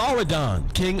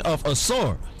Esarhaddon, king of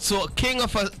Assur. So king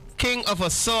of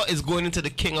Assur is going into the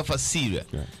king of Assyria.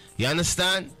 Right. You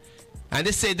understand? And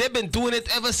they say they've been doing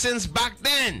it ever since back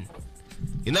then.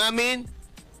 You know what I mean?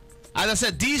 As I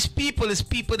said, these people is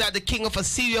people that the king of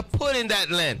Assyria put in that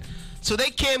land. So they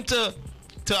came to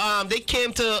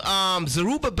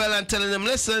Zerubbabel and telling them,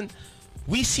 listen,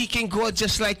 we seeking God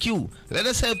just like you. Let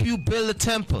us help you build a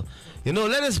temple. You know,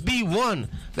 let us be one.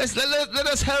 Let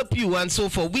us help you and so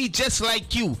forth. We just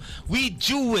like you. We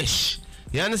Jewish.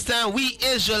 You understand? We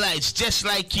Israelites just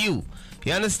like you.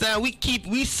 You understand?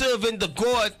 We serving the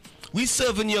God. We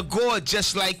serving your God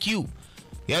just like you.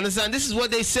 You understand? This is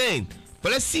what they're saying.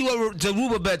 But let's see what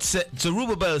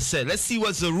Zerubbabel said. Let's see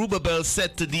what Zerubbabel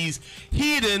said to these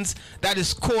heathens that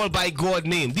is called by God's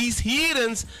name. These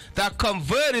heathens that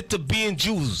converted to being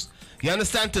Jews. You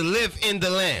understand? To live in the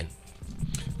land.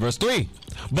 Verse 3.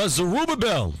 But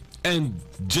Zerubbabel and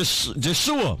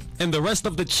Jeshua and the rest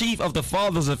of the chief of the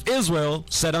fathers of Israel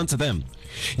said unto them,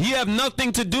 ye have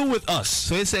nothing to do with us.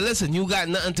 So he said, listen, you got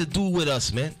nothing to do with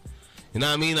us, man. You know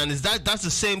what I mean? And that's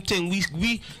the same thing.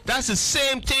 That's the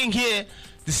same thing here.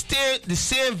 The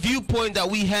same viewpoint that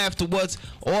we have towards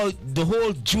the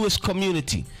whole Jewish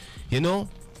community. You know,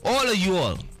 all of you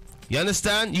all. You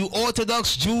understand? You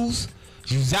Orthodox Jews,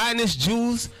 you Zionist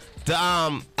Jews, the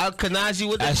Ashkenazi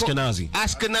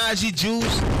Jews.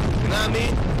 You know what I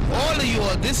mean? All of you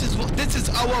all. This is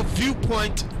our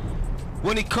viewpoint.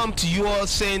 When it comes to you all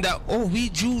saying that, oh, we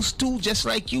Jews too, just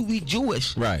like you, we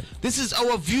Jewish. Right. This is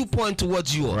our viewpoint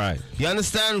towards you all. Right. You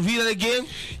understand? Read it again.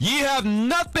 Ye have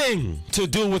nothing to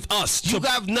do with us. You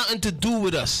have nothing to do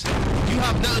with us. You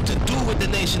have nothing to do with the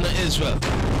nation of Israel.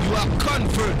 You are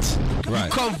converts. Right.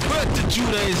 You convert to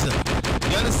Judaism.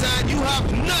 You understand? You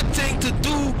have nothing to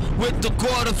do with the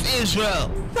God of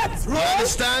Israel. That's right. You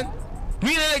understand?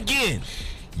 Read it again.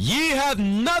 Ye have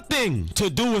nothing to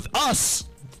do with us,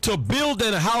 to build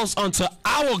a house unto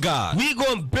our God. We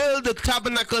gonna build the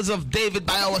tabernacles of David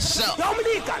by ourselves.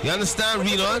 You understand?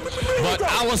 Read on. But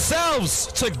ourselves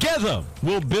together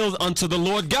will build unto the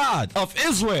Lord God of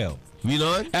Israel. Read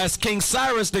on. As King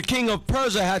Cyrus, the king of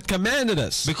Persia, had commanded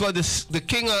us. Because the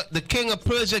king of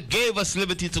Persia gave us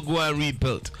liberty to go and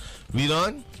rebuild. Read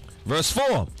on. Verse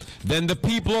 4. Then the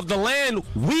people of the land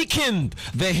weakened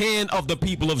the hand of the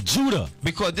people of Judah.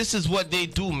 Because this is what they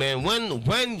do, man. When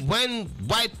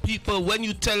white people, when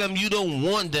you tell them you don't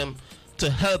want them to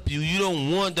help you, you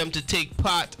don't want them to take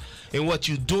part in what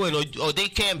you're doing, or they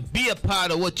can't be a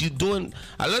part of what you're doing,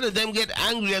 a lot of them get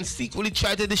angry and secretly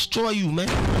try to destroy you, man.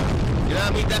 You know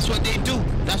what I mean? That's what they do.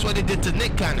 That's what they did to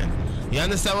Nick Cannon. You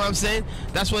understand what I'm saying?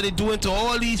 That's what they're doing to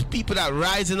all these people that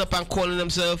rising up and calling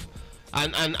themselves,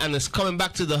 and it's coming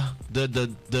back to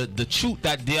the truth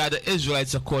that they are the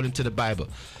Israelites according to the Bible.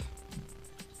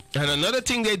 And another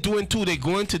thing they're doing too, they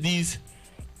go into these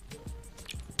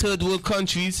third world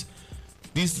countries,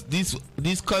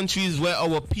 these countries where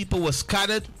our people were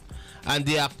scattered, and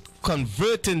they are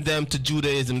converting them to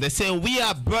Judaism. They're saying, we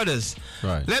are brothers.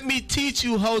 Right. Let me teach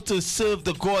you how to serve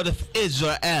the God of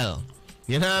Israel.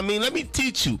 You know what I mean? Let me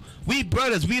teach you. We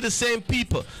brothers, we the same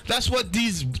people. That's what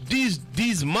these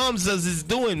momsas is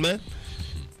doing, man.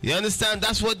 You understand?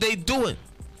 That's what they doing.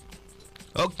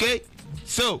 Okay?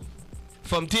 So,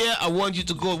 from there, I want you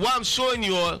to go. What I'm showing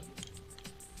you all,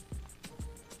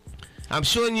 I'm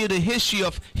showing you the history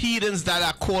of heathens that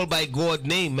are called by God's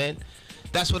name, man.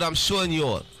 That's what I'm showing you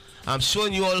all. I'm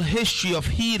showing you all history of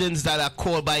heathens that are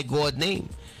called by God's name.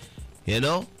 You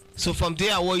know? So from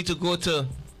there, I want you to go to,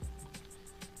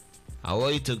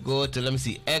 let me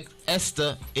see,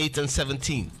 Esther 8 and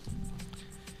 17.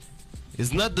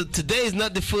 Today is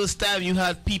not the first time you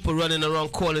had people running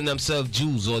around calling themselves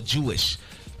Jews or Jewish.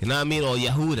 You know what I mean? Or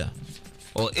Yehuda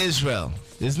or Israel.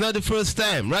 It's not the first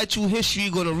time. Right through history,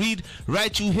 you're going to read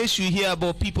right through history here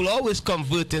about people always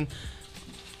converting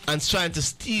and trying to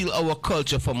steal our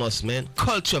culture from us, man.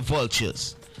 Culture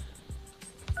vultures.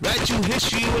 Right through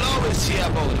history, you will always hear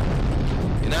about it.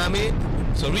 You know what I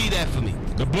mean? So read that for me.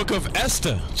 The book of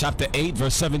Esther, chapter 8,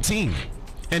 verse 17.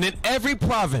 And in every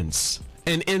province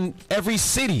and in every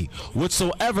city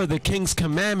whatsoever the king's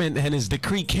commandment and his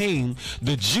decree came,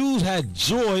 the Jews had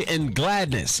joy and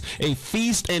gladness, a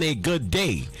feast and a good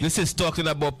day. This is talking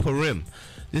about Purim.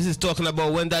 This is talking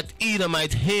about when that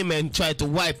Edomite Haman tried to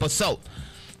wipe us out.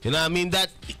 You know what I mean? That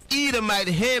Edomite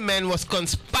Haman was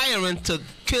conspiring to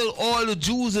kill all the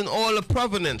Jews in all the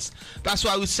province. That's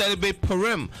why we celebrate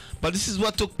Purim. But this is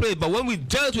what took place. But when we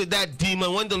dealt with that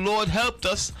demon, when the Lord helped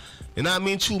us, you know what I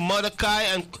mean, through Mordecai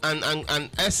and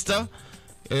Esther,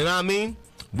 you know what I mean?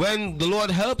 When the Lord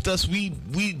helped us, we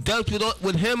dealt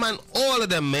with him and all of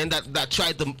them, man, that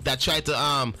tried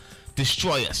to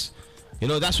destroy us. You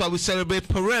know, that's why we celebrate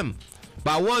Purim.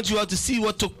 But I want you all to see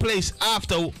what took place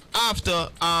after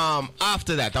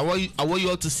that. I want you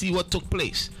all to see what took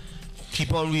place.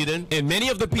 Keep on reading. And many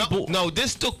of the people... No,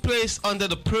 this took place under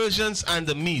the Persians and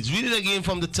the Medes. Read it again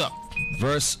from the top.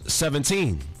 Verse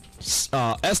 17.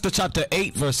 Esther chapter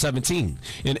 8, verse 17.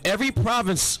 In every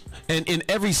province and in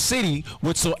every city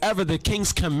whatsoever the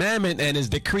king's commandment and his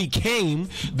decree came,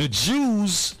 the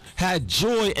Jews had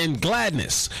joy and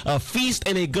gladness, a feast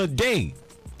and a good day.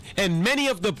 And many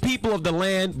of the people of the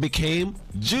land became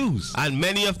Jews. And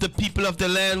many of the people of the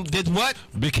land did what?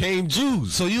 Became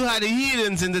Jews. So you had the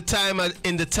heathens in the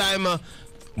time of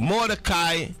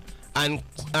Mordecai and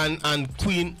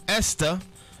Queen Esther.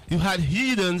 You had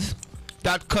heathens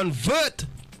that convert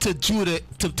to Judah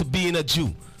to being a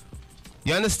Jew.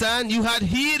 You understand? You had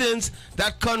heathens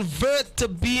that convert to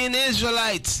being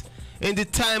Israelites in the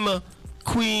time of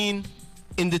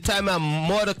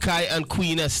Mordecai and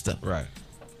Queen Esther. Right.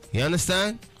 You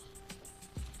understand?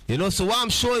 You know, so what I'm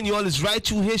showing you all is right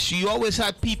through history. You always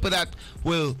had people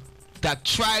that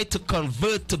try to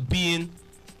convert to being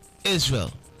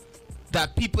Israel.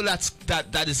 That people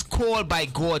that is called by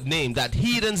God's name. That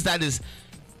heathens that is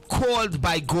called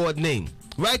by God's name.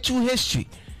 Right through history.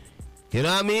 You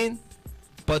know what I mean?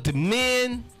 But the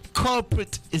main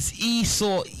culprit is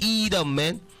Esau, Edom,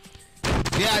 man.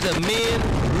 They are the main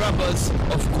robbers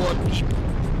of God's people.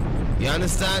 You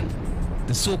understand?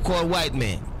 The so-called white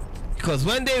man. Because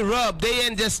when they rob, they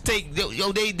ain't just take,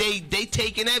 they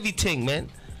taking everything, man.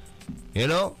 You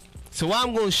know? So what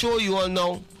I'm going to show you all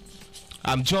now,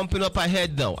 I'm jumping up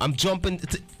ahead now. I'm jumping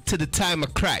to the time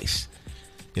of Christ.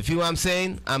 You feel what I'm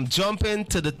saying? I'm jumping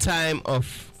to the time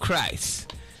of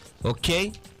Christ.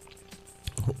 Okay?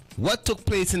 What took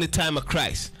place in the time of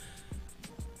Christ?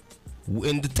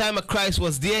 In the time of Christ,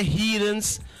 was there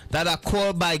heathens that are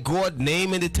called by God's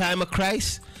name in the time of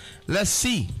Christ? Let's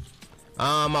see.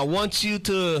 I want you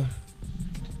to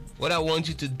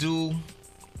do,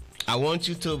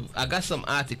 I got some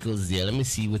articles there. Let me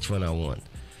see which one I want.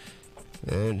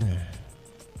 And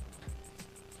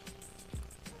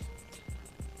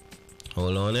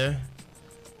hold on there.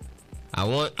 I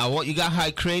want you got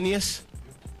Hyrcanus?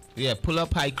 Yeah, pull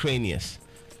up Hyrcanus.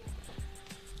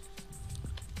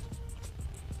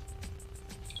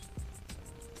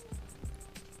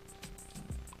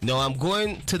 Now I'm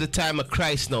going to the time of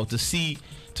Christ now to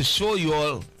show you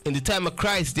all. In the time of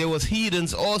Christ, there was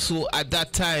heathens also at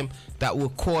that time that were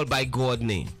called by God's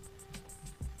name.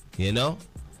 You know?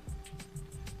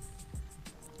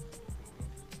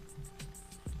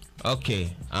 Okay.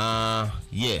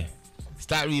 Yeah.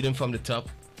 Start reading from the top.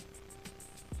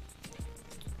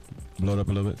 Blow it up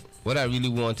a little bit. What I really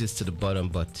want is to the bottom,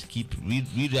 but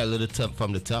read that little top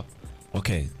from the top.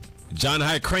 Okay. John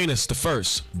Hyrcanus the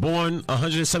first, born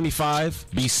 175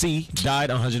 BC, died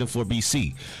 104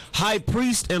 BC. High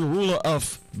priest and ruler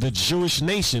of the Jewish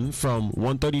nation from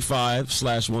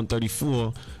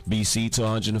 135/134 BC to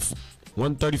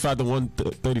 135 to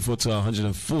 134 to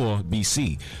 104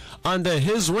 BC. Under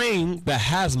his reign, the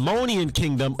Hasmonean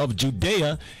kingdom of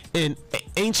Judea in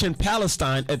ancient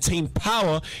Palestine attained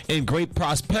power and great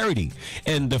prosperity.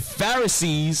 And the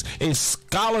Pharisees, a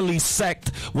scholarly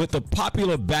sect with the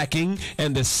popular backing,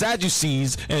 and the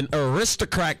Sadducees, an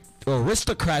aristocratic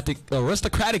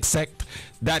sect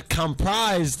that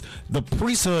comprised the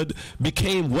priesthood,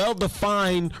 became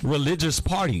well-defined religious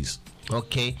parties.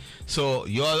 Okay, so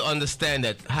you all understand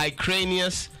that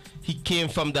Hyrcanus, he came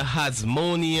from the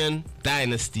Hasmonean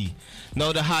dynasty.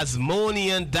 Now the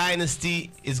Hasmonean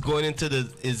dynasty is going into the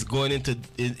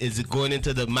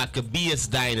Maccabeus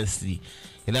dynasty.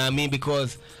 You know what I mean?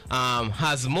 Because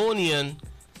Hasmonean,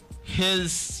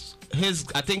 his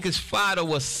I think his father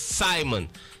was Simon.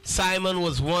 Simon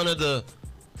was one of the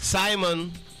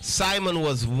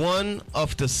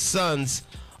sons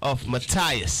of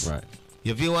Matthias. Right.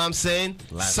 You feel what I'm saying?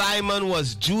 Simon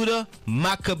was Judah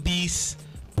Maccabeus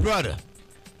brother.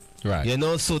 Right. You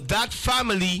know, so that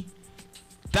family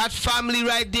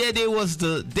right there, they was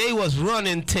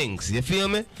running things. You feel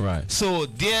me? Right. So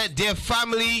their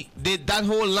family, that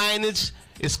whole lineage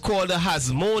is called the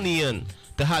Hasmonean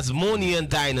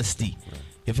dynasty. Right.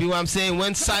 You feel what I'm saying?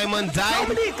 When Simon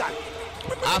died,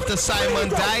 after Simon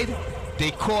died,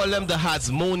 they call them the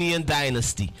Hasmonean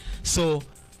dynasty. So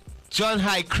John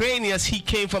Hyrcanus, he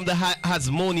came from the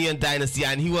Hasmonean dynasty,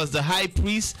 and he was the high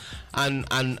priest and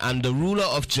the ruler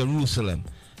of Jerusalem.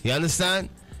 You understand?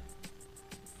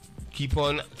 Keep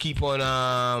on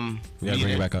Yeah, bring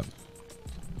it back up.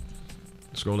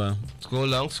 Scroll down. Scroll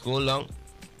down.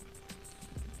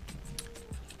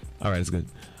 All right, it's good.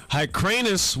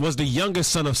 Hyrcanus was the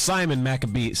youngest son of Simon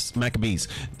Maccabees,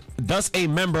 thus a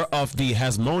member of the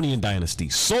Hasmonean dynasty,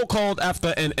 so called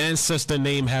after an ancestor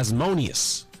named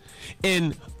Hasmoneus.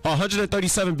 In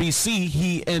 137 BC,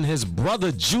 he and his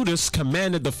brother Judas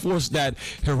commanded the force that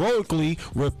heroically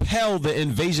repelled the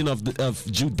invasion of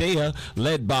Judea,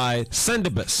 led by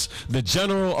Sendibus, the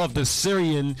general of the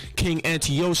Syrian king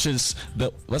Antiochus.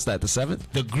 The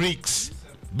seventh? The Greeks.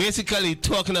 Basically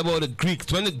talking about the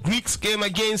Greeks. When the Greeks came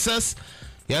against us,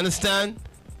 you understand?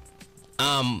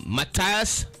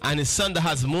 Matthias and his son, the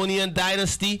Hasmonean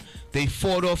dynasty, they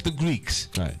fought off the Greeks.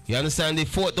 Right. You understand? They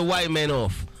fought the white men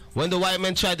off. When the white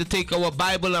man tried to take our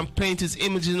Bible and paint his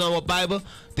images in our Bible,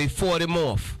 they fought him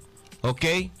off.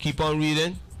 Okay? Keep on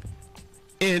reading.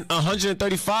 In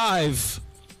 135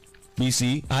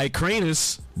 BC,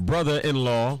 Hyrcanus'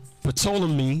 brother-in-law,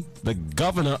 Ptolemy, the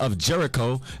governor of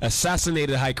Jericho,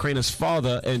 assassinated Hyrcanus'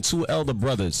 father and two elder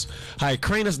brothers.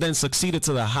 Hyrcanus then succeeded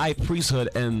to the high priesthood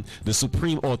and the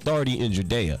supreme authority in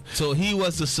Judea. So he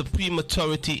was the supreme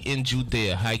authority in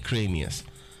Judea, Hyrcanus.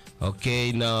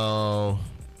 Okay, now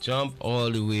jump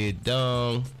all the way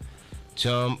down.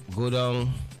 Go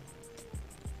down.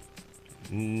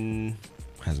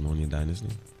 Hasmonean dynasty.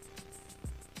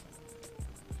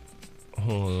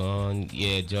 Hold on.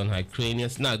 Yeah, John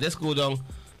Hyrcanus. Now let's go down.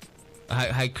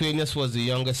 Hyrcanus was the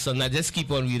youngest son. Now just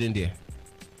keep on reading there.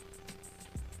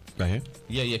 Right here?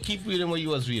 Yeah. Keep reading what you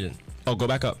was reading. Oh, go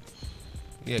back up.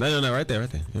 Yeah. No, right there.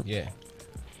 Yep. Yeah.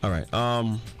 All right.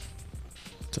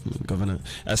 Governor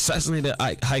assassinated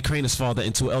Hyrcanus' father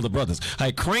and two elder brothers.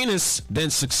 Hyrcanus then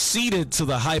succeeded to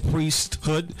the high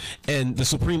priesthood and the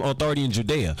supreme authority in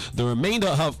Judea. The remainder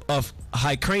of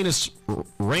Hyrcanus'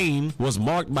 reign was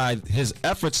marked by his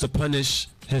efforts to punish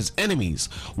his enemies,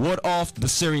 ward off the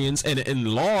Syrians, and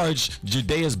enlarge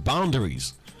Judea's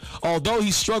boundaries. Although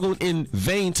he struggled in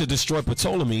vain to destroy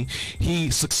Ptolemy,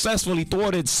 he successfully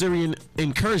thwarted Syrian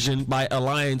incursion by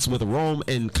alliance with Rome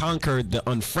and conquered the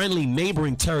unfriendly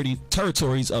neighboring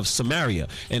territories of Samaria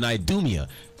and Idumea,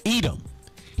 Edom.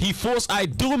 He forced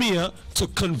Idumea to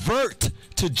convert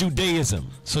to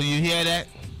Judaism. So you hear that?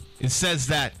 It says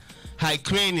that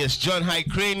John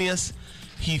Hyrcanus,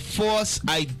 he forced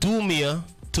Idumea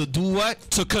to do what?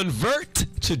 To convert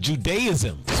to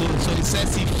Judaism. So it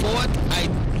says he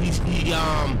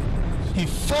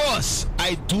forced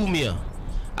Idumea.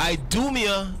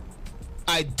 Idumea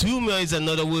Idumea is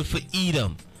another word for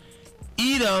Edom.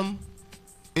 Edom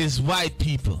is white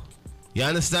people. You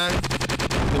understand?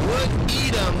 The word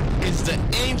Edom is the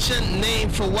ancient name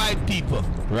for white people.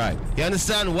 Right. You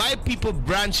understand? White people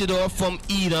branched off from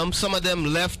Edom. Some of them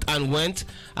left and went,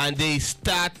 and they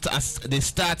start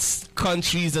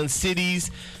countries and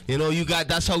cities. You know,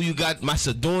 that's how you got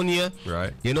Macedonia.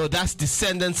 Right. You know, that's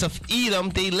descendants of Edom.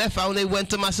 They left and they went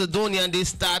to Macedonia and they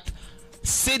start a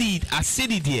city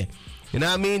there. You know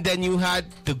what I mean? Then you had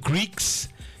the Greeks.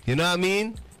 You know what I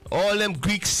mean? All them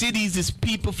Greek cities is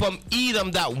people from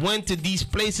Edom that went to these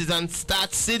places and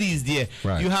start cities there.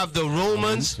 Right. You have the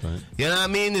Romans. Right. You know what I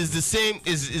mean? Is the same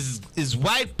is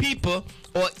white people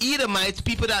or Edomites,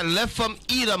 people that left from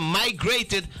Edom,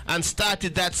 migrated and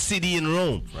started that city in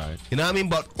Rome. Right. You know what I mean?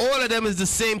 But all of them is the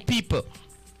same people.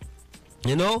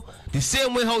 You know? The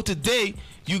same way how today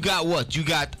you got what? You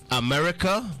got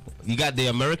America. You got the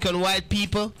American white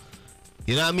people.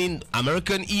 You know what I mean?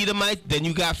 American Edomite. Then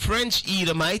you got French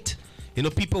Edomite. You know,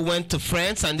 people went to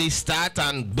France and they start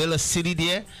and build a city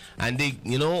there, and they,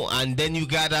 you know, and then you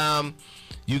got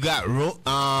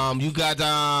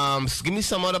give me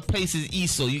some other places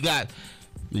east. So you got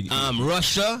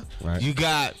Russia. Right.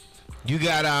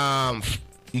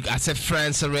 I said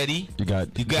France already. You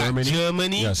got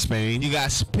Germany. You got Spain. You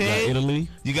got Spain.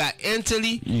 You got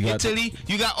Italy. You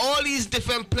got all these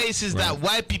different places that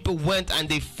white people went and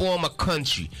they form a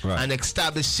country and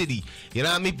established city. You know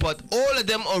what I mean? But all of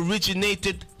them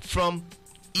originated from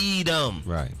Edom.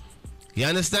 Right. You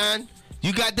understand?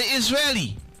 You got the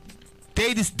Israeli.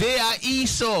 They are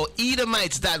Esau,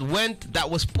 Edomites that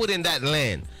was put in that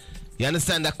land. You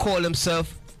understand? That call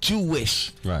themselves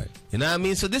Jewish. Right. You know what I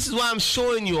mean? So this is why I'm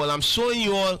showing you all. What I'm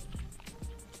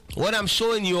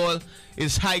showing you all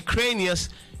is Hyrcanus.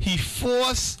 He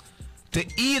forced the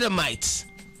Edomites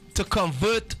to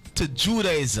convert to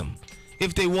Judaism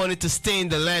if they wanted to stay in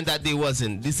the land that they was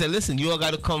in. They said, listen, you all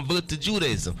got to convert to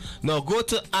Judaism. Now go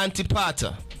to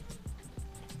Antipater.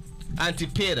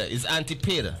 Is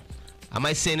Antipater. Am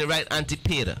I saying it right?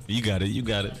 Antipater. You got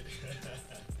it.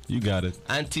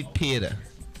 Antipater.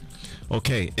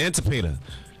 Okay, Antipater,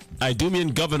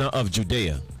 Idumean governor of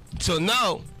Judea. So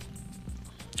now,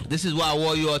 this is what I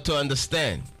want you all to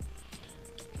understand.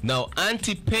 Now,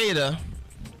 Antipater,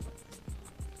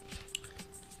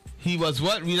 he was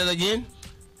what? Read that again.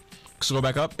 So go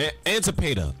back up.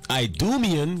 Antipater,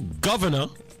 Idumean governor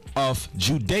of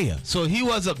Judea. So he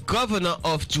was a governor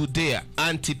of Judea,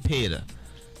 Antipater.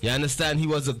 You understand? He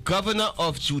was a governor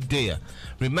of Judea.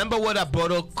 Remember what I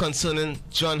brought up concerning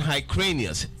John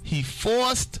Hyrcanus. He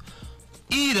forced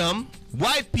Edom,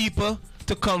 white people,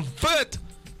 to convert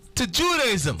to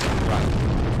Judaism.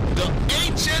 Right. The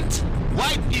ancient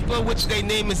white people, which their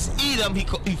name is Edom, he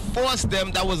forced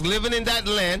them that was living in that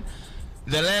land,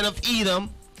 the land of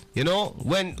Edom. You know,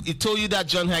 when he told you that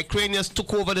John Hyrcanus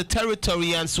took over the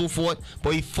territory and so forth,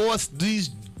 but he forced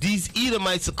these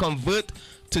Edomites to convert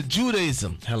to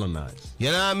Judaism. Hellenized. You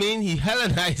know what I mean? He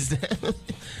Hellenized them.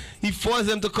 He forced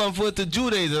them to convert to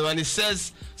Judaism. And it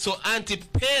says, so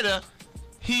Antipater,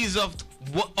 he's of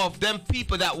them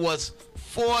people that was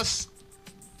forced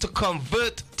to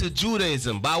convert to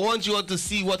Judaism. But I want you all to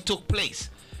see what took place.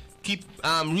 Keep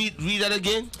read that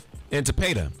again.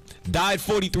 Antipater died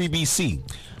 43 BC.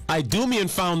 Idumean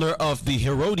founder of the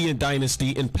Herodian dynasty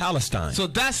in Palestine. So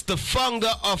that's the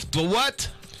founder of the what?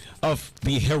 Of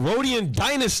the Herodian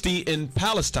dynasty in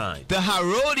Palestine. The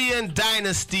Herodian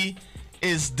dynasty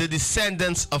is the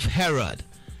descendants of Herod.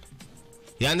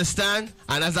 You understand?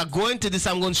 And as I go into this,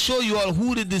 I'm going to show you all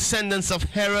who the descendants of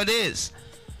Herod is.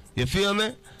 You feel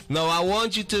me? Now I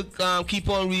want you to keep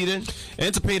on reading.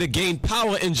 Antipater gained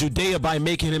power in Judea by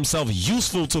making himself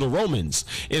useful to the Romans.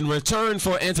 In return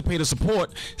for Antipater's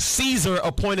support, Caesar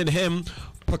appointed him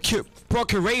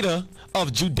procurator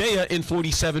of Judea in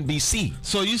 47 BC.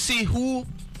 So you see who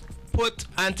put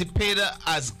Antipater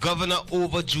as governor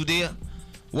over Judea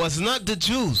was not the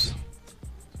Jews.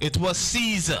 It was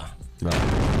Caesar.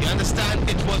 Right. You understand?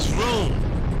 It was Rome.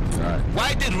 Right.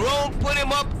 Why did Rome put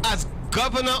him up as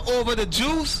governor over the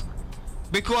Jews?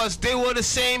 Because they were the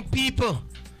same people.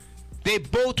 They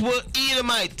both were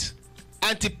Edomite.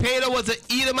 Antipater was an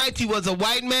Edomite. He was a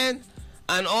white man.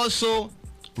 And also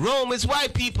Rome is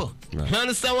white people. Right. You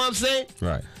understand what I'm saying?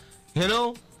 Right. You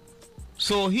know?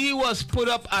 So he was put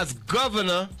up as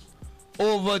governor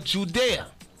over Judea.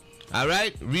 All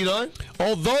right, read on.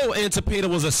 Although Antipater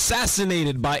was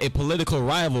assassinated by a political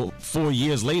rival 4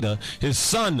 years later, his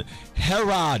son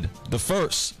Herod the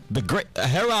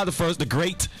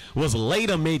Great was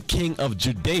later made king of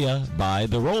Judea by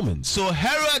the Romans. So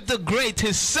Herod the Great,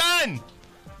 his son,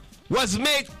 was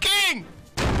made king.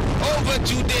 over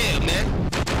Judea, man.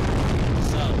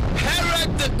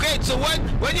 Herod the Great. So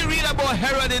when you read about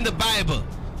Herod in the Bible,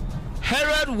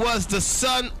 Herod was the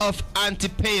son of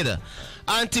Antipater.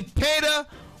 Antipater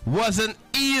was an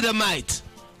Edomite.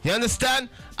 You understand?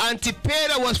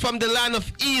 Antipater was from the land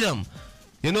of Edom.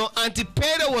 You know,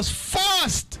 Antipater was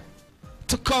forced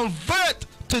to convert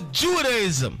to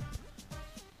Judaism.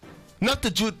 Not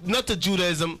to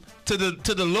Judaism, to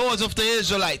the laws of the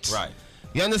Israelites. Right.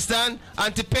 You understand?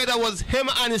 Antipater him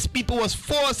and his people was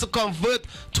forced to convert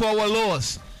to our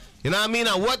laws. You know what I mean?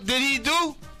 And what did he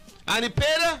do?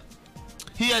 Antipater,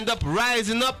 he ended up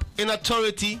rising up in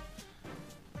authority.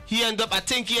 I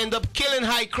think he ended up killing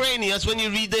Hyrcanus when you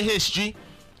read the history.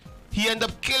 He ended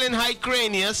up killing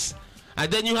Hyrcanus. And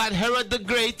then you had Herod the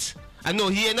Great. He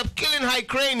ended up killing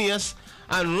Hyrcanus.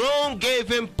 And Rome gave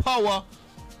him power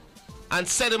and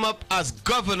set him up as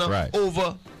governor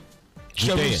over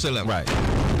Jerusalem. Right.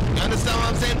 You understand what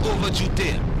I'm saying? Over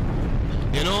Judea.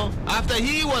 You know, after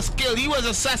he was killed, he was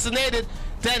assassinated,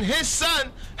 then his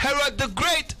son, Herod the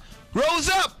Great, rose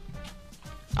up.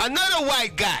 Another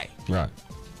white guy. Right.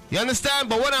 You understand?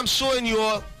 But what I'm showing you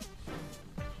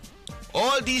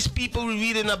all these people we're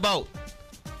reading about,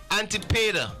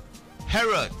 Antipater,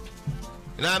 Herod,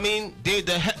 you know what I mean?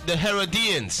 The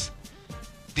Herodians,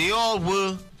 they all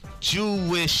were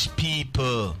Jewish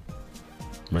people.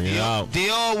 Bring it out. They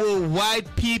all were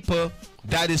white people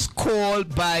that is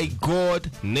called by God's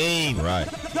name. Right.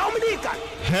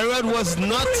 Herod was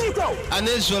not an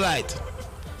Israelite.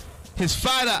 His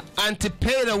father,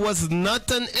 Antipater, was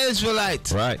not an Israelite.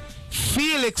 Right.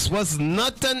 Felix was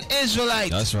not an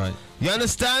Israelite. That's right. You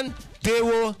understand? They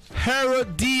were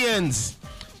Herodians.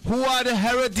 Who are the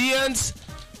Herodians?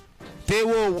 They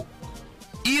were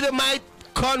Edomite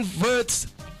converts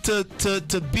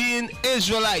to being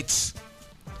Israelites.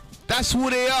 That's who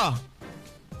they are.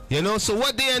 You know, so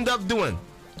what they end up doing?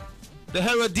 The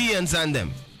Herodians and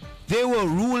them, they were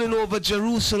ruling over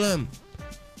Jerusalem.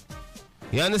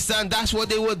 You understand? That's what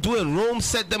they were doing. Rome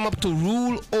set them up to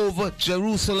rule over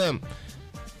Jerusalem.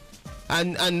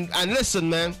 And listen,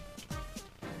 man.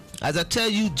 As I tell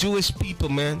you, Jewish people,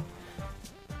 man,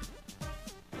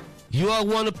 you all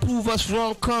want to prove us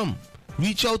wrong, come.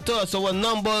 Reach out to us. Our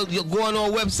number, you go on our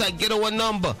website, get our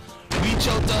number. Reach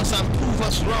out to us and prove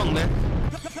us wrong, man.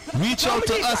 Reach out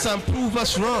to us and prove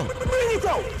us wrong.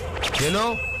 You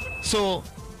know? So,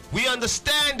 we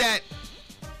understand that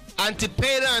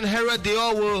Antipater and Herod, they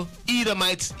all were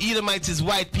Edomites. Edomites is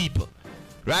white people.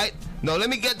 Right? Now, let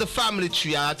me get the family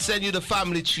tree. I'll send you the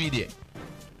family tree there.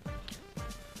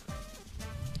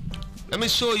 Let me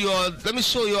show you all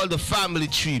the family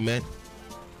tree, man.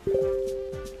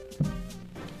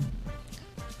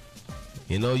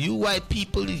 You know, you white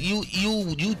people,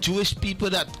 you Jewish people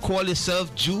that call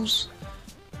yourself Jews,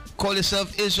 call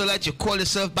yourself Israelite, you call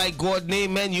yourself by God's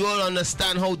name, man, you all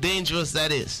understand how dangerous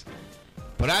that is.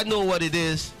 But I know what it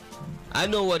is. I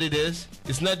know what it is.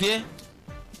 It's not there?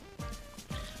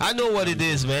 I know what it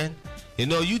is, man. You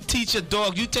know, you teach a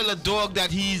dog, you tell a dog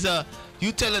that he's a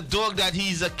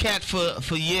cat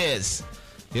for years.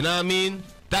 You know what I mean?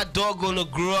 That dog gonna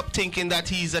grow up thinking that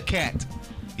he's a cat.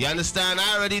 You understand?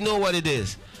 I already know what it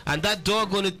is. And that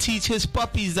dog gonna teach his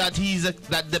puppies that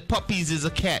the puppies is a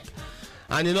cat.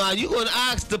 And you know, you gonna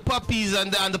ask the puppies,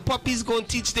 and the puppies gonna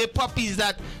teach their puppies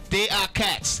that they are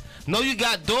cats. Now you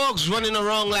got dogs running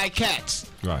around like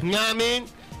cats. Right. You know what I mean?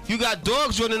 You got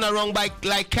dogs running around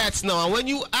like cats now. And when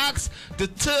you ask the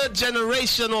third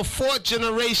generation or fourth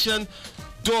generation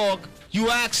dog, you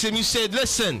ask him, you said,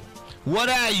 listen, what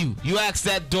are you? You ask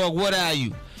that dog, what are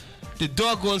you? The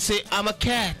dog gonna say, I'm a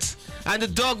cat. And the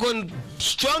dog gonna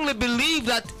strongly believe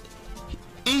that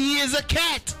he is a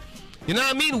cat. You know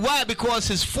what I mean? Why? Because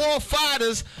his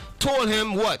forefathers told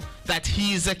him what? That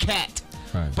he is a cat.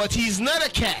 Right. But he's not a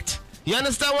cat. You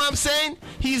understand what I'm saying?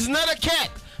 He's not a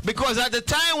cat. Because at the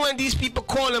time when these people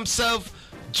call themselves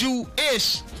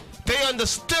Jewish, they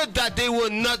understood that they were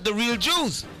not the real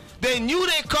Jews. They knew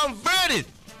they converted.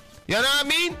 You know what I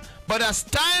mean? But as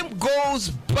time goes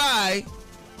by,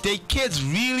 the kids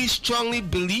really strongly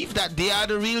believe that they are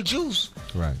the real Jews.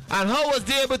 Right. And how was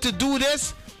they able to do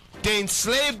this? They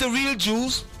enslaved the real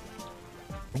Jews.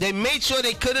 They made sure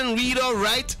they couldn't read or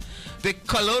write. They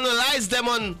colonized them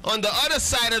on the other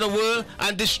side of the world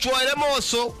and destroyed them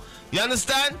also. You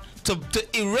understand? To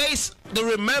erase the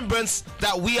remembrance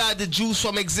that we are the Jews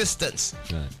from existence.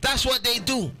 Right. That's what they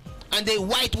do. And they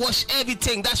whitewash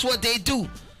everything. That's what they do.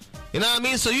 You know what I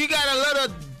mean? So you got a lot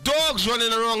of dogs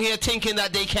running around here thinking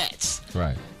that they cats.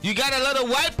 Right. You got a lot of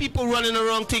white people running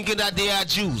around thinking that they are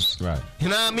Jews. Right. You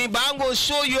know what I mean? But I'm going to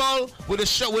show you all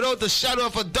without the shadow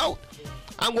of a doubt.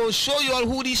 I'm going to show you all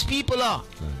who these people are.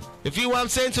 If you know what I'm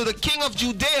saying. So the king of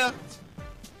Judea,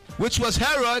 which was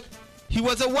Herod, he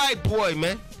was a white boy,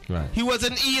 man. Right. He was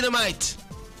an Edomite,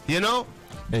 you know.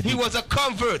 He was a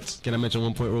convert. Can I mention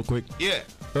one point real quick? Yeah.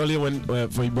 Earlier when,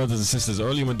 for your brothers and sisters,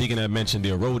 earlier when Deacon had mentioned the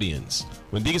Herodians.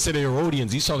 When Deacon said the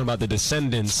Herodians, he's talking about the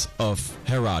descendants of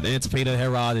Herod, Antipater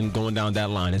Herod, and going down that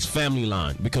line, his family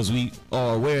line. Because we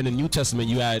are aware in the New Testament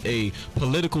you had a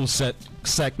political sect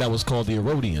that was called the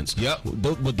Herodians. Yep.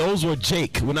 But those were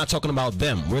Jake. We're not talking about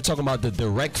them. We're talking about the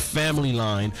direct family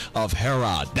line of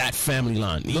Herod, that family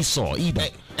line. Esau, Edom.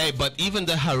 Hey, but even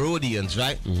the Herodians,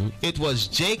 right? It was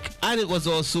Jake, and it was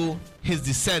also his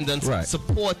descendants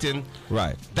supporting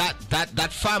that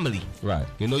family. Right.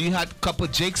 You know, you had a couple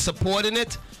Jakes supporting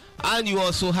it, and you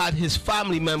also had his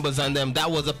family members and them. That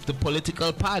was the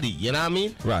political party. You know what I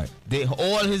mean? Right.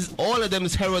 All of them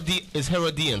is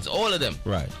Herodians. All of them.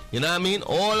 Right. You know what I mean?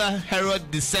 All Herod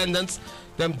descendants,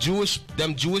 them Jewish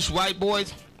white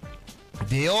boys,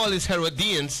 they all is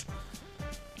Herodians.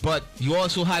 But you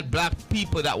also had black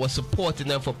people that were supporting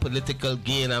them for political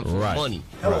gain and for money.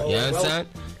 Right. You understand?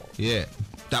 Yeah.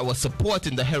 That was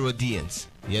supporting the Herodians.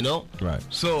 You know? Right.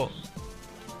 So,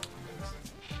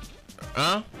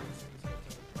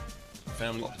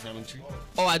 Family tree.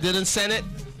 Oh, I didn't send it?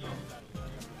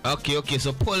 Okay,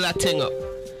 so pull that thing up.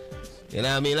 You know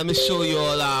what I mean? Let me show you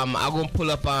all. I'm going to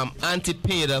pull up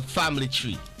Antipater family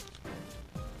tree.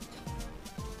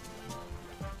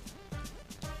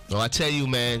 No, I tell you,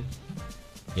 man,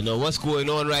 you know what's going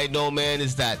on right now, man,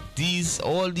 is that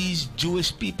all these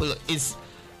Jewish people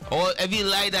every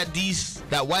lie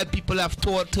that white people have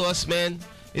taught to us, man,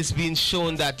 it's being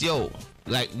shown that all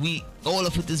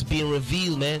of it is being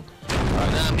revealed, man. You know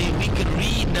what I mean? We can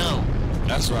read now.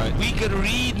 That's right. We can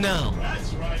read now.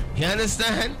 That's right. You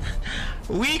understand?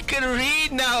 We can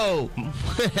read now.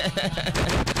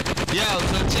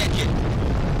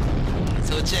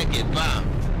 So check it, bam.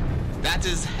 That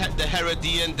is the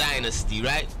Herodian dynasty,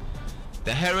 right?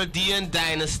 The Herodian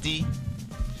dynasty.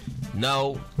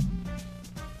 Now,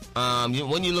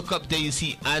 when you look up there, you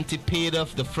see Antipater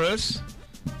the first.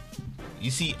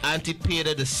 You see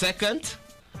Antipater the second.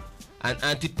 And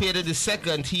Antipater the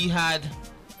second, he had,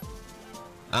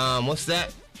 what's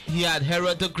that? He had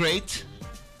Herod the Great.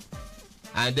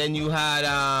 And then you had,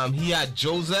 he had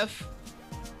Joseph.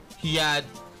 He had,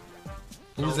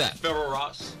 who's that? Pharaoh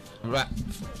Ross. Right.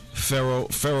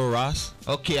 Pharaoh Ross.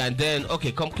 Okay, and then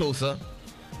come closer.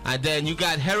 And then you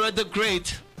got Herod the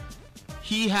Great.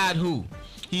 He had who?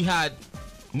 He had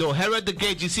Herod the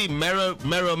Great. You see Miriam.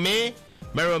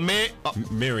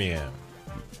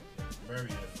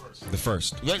 The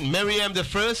first. Yeah, Miriam the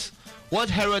first. What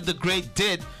Herod the Great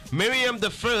did? Miriam the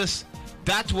first.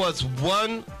 That was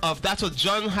John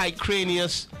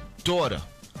Hyrcanus' daughter.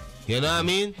 You know what I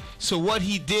mean? So what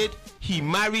he did? He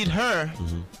married her.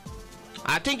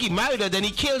 I think he married her, then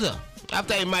he killed her.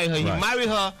 After he married her, he married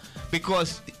her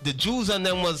because the Jews and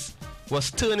them was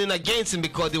turning against him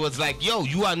because it was like, yo,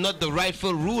 you are not the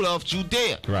rightful ruler of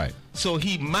Judea. Right. So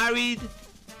he married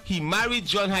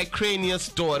John Hyrcanus'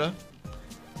 daughter.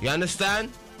 You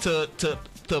understand?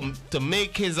 To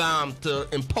make his to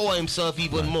empower himself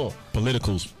even more.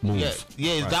 Political move.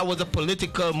 Yeah, that was a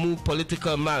political move,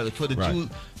 political marriage for the Jews,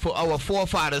 for our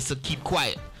forefathers to keep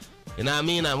quiet. You know what I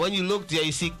mean? And when you look there,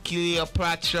 you see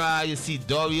Cleopatra, you see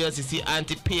Darius, you see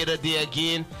Antipater there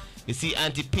again, you see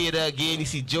Antipater again, you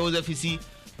see Joseph, you see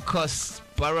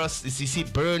Cusparus, you see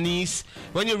Bernice.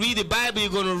 When you read the Bible, you're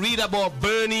going to read about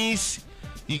Bernice.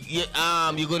 You're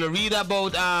going to read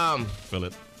about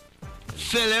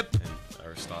Philip. And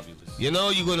Aristobulus. You know,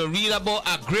 you're going to read about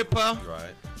Agrippa.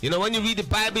 Right. You know, when you read the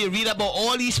Bible, you read about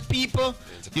all these people.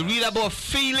 You read about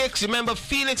Felix. Remember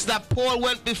Felix that Paul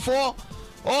went before?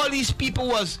 All these people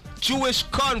was Jewish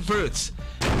converts.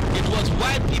 It was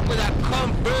white people that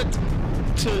convert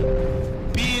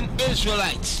to being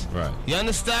Israelites. Right. You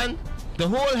understand? The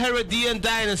whole Herodian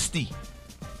dynasty.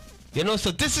 You know, so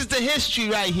this is the history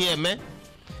right here, man.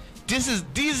 These are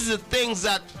the things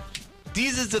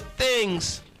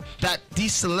that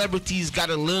these celebrities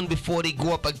gotta learn before they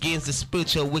go up against the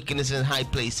spiritual wickedness in high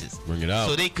places. Bring it out.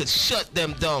 So they could shut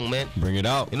them down, man. Bring it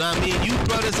out. You know what I mean? You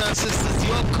brothers and sisters,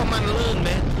 you all come and learn,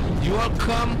 man. You all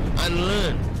come and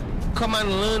learn. Come and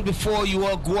learn before you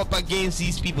all go up against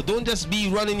these people. Don't just be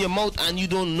running your mouth and you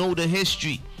don't know the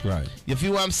history. Right. You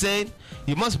feel what I'm saying?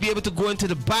 You must be able to go into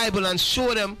the Bible and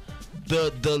show them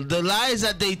the lies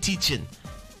that they teaching.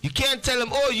 You can't tell them,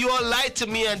 oh, you all lied to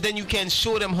me, and then you can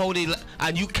show them how they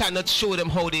and you cannot show them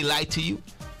how they lied to you.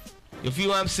 You feel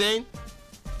what I'm saying?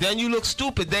 Then you look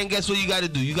stupid. Then guess what you got to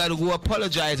do? You got to go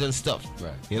apologize and stuff.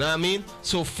 Right. You know what I mean?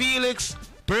 So Felix,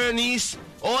 Bernice,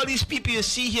 All these people you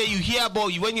see here, you hear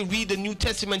about. You when you read the New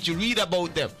Testament, you read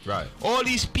about them. Right. All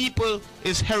these people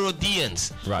is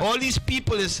Herodians. Right. All these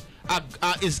people is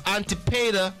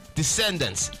Antipater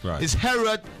descendants. Right. Is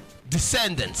Herod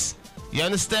descendants. You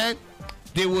understand?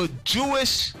 They were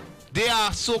Jewish. They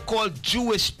are so-called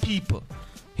Jewish people.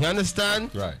 You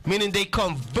understand? Right. Meaning they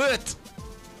convert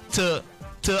to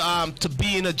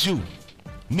being a Jew.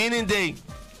 Meaning they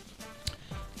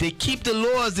keep the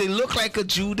laws. They look like a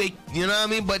Jew. You know what I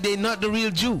mean? But they're not the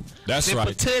real Jew. That's right. They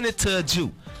right. pretend to a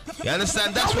Jew. You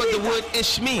understand? That's what the word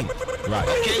ish mean. Right.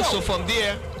 Okay. So from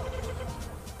there,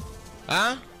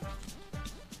 all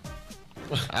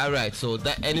right. So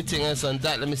that anything else on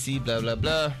that? Let me see. Blah blah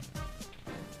blah.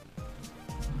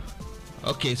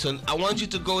 Okay. So I want you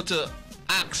to go to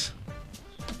Acts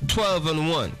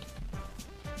 12:1.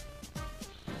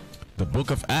 The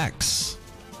book of Acts,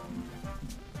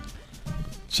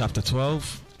 chapter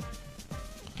 12,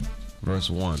 verse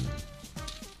 1.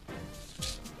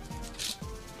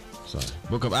 Sorry.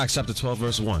 Book of Acts, chapter 12,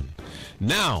 verse 1.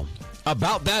 Now,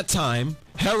 about that time,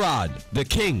 Herod the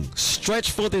king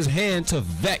stretched forth his hand to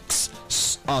vex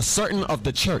certain of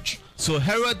the church. So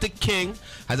Herod the king,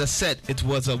 as I said, it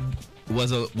was a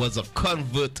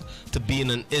convert to being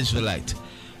an Israelite.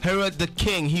 Herod the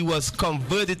king, he was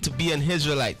converted to be an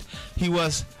Israelite. He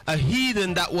was a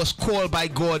heathen that was called by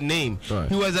God's name. Right.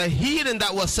 He was a heathen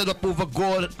that was set up over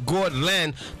God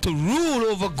land to rule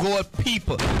over God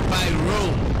people by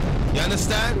Rome. You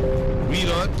understand? Read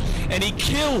on. And he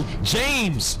killed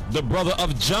James, the brother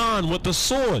of John, with the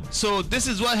sword. So this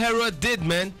is what Herod did,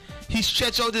 man. He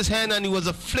stretched out his hand and he was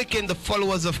afflicting the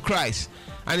followers of Christ.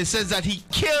 And it says that he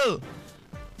killed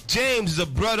James, the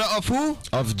brother of who?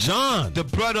 Of John. The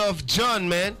brother of John,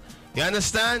 man. You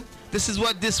understand? This is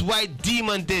what this white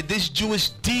demon did, this Jewish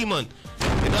demon.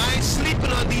 You know, I ain't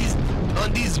sleeping on these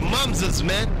mumsers,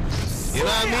 man. You know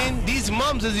what I mean? These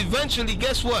mumsers eventually,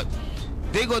 guess what?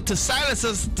 They go to silence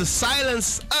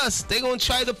us. They gonna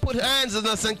try to put hands on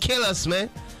us and kill us, man.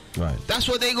 Right. That's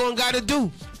what they gonna gotta do.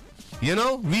 You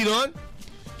know? Read on.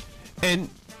 And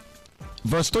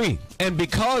verse 3. And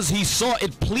because he saw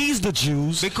it pleased the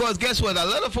Jews. Because guess what? A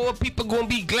lot of our people gonna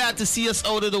be glad to see us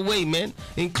out of the way, man.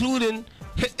 Including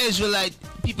Israelite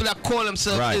people that call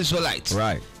themselves Israelites.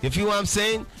 Right. You feel what I'm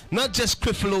saying? Not just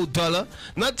Creflo Dollar,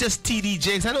 not just TD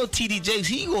Jakes. I know TD Jakes,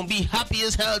 he gonna be happy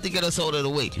as hell to get us out of the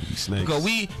way. Because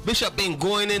Bishop been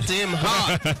going into him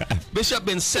hard. Bishop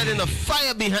been setting a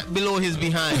fire below his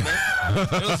behind, man.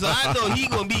 You know, so I know he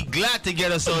gonna be glad to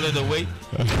get us out of the way.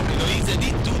 You know, he said,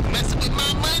 these dudes messing with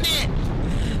my money.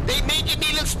 They making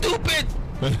me look stupid.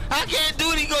 I can't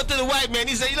do it. He go to the white man.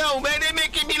 He said, yo, man, they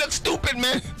making me look stupid,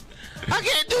 man. I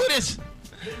can't do this.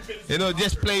 You know,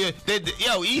 just play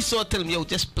your Esau tell him, yo,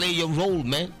 just play your role,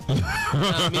 man. You know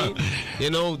what I mean? You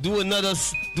know, do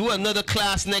another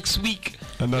class next week.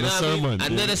 Another sermon. I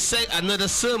mean? Another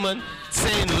sermon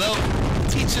saying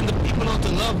love, teaching the people how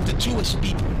to love the Jewish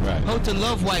people. Right. How to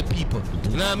love white people.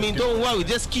 You know what I mean? Don't worry,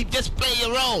 just play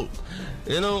your role.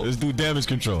 You know, let's do damage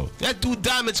control. Let's do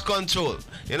damage control.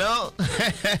 You know,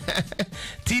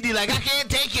 TD like I can't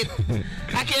take it.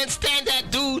 I can't stand that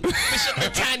dude, Bishop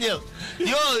Nathaniel. Yo,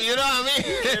 you know what I mean?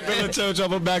 Can't build a church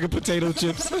off a bag of potato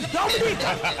chips. Yo,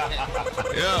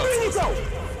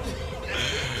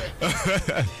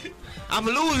 I'm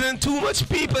losing too much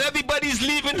people. Everybody's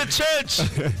leaving the church.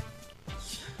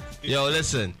 Yo,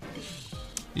 listen.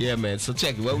 Yeah, man. So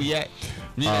check it. Where we at?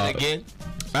 Read it again.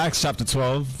 Acts chapter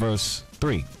 12, verse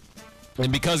 3.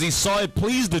 And because he saw it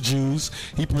pleased the Jews,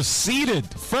 he proceeded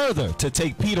further to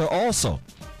take Peter also.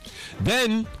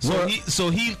 Then, so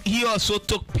he also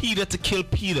took Peter to kill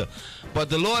Peter. But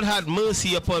the Lord had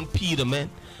mercy upon Peter, man.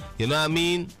 You know what I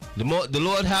mean? The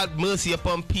Lord had mercy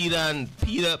upon Peter, and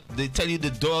Peter, they tell you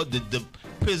the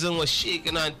prison was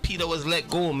shaking and Peter was let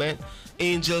go, man.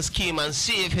 Angels came and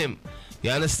saved him.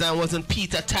 You understand? Wasn't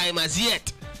Peter time as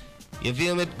yet. You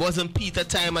feel me? It wasn't Peter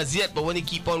time as yet, but when you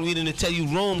keep on reading, they tell you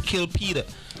Rome killed Peter.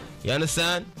 You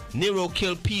understand? Nero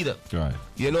killed Peter. Right.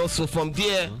 You know, so from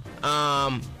there,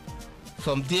 I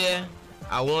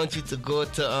want you to go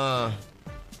to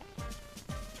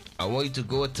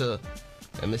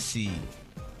let me see.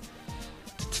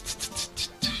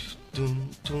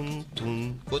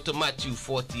 Go to Matthew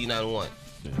 14:1.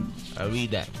 Yeah. I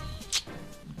read that.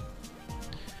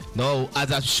 Now,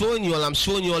 as I'm showing you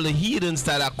all the heathens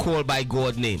that are called by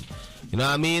God's name. You know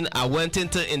what I mean? I went in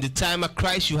the time of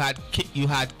Christ. You had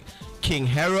King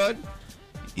Herod.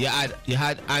 You had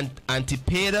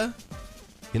Antipater.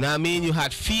 You know what I mean? You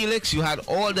had Felix. You had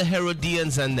all the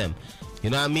Herodians and them.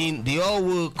 You know what I mean? They all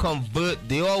were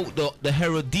the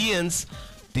Herodians.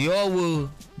 They all were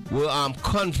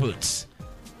converts.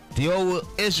 They all were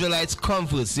Israelites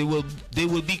converts. They will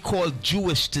be called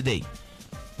Jewish today.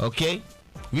 Okay?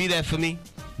 Read that for me.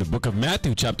 The book of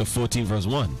Matthew, chapter 14, verse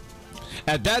 1.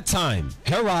 At that time,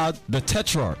 Herod the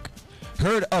Tetrarch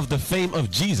heard of the fame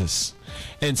of Jesus,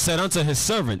 and said unto his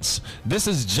servants, This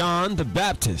is John the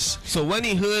Baptist. So when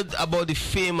he heard about the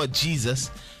fame of Jesus,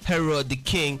 Herod the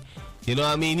king, you know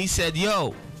what I mean? He said,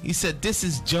 this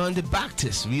is John the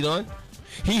Baptist. Read on.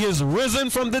 He is risen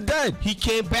from the dead. He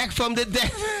came back from the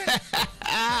dead.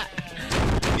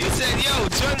 He said,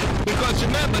 John, because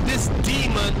remember, this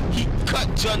demon, he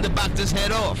cut John the Baptist's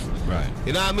head off. Right.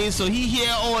 You know what I mean? So he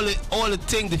hear all the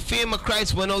thing. The fame of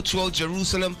Christ went out throughout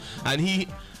Jerusalem, and he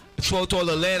throughout all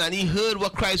the land, and he heard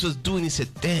what Christ was doing. He said,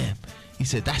 damn. He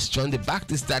said, that's John the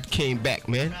Baptist that came back,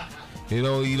 man. You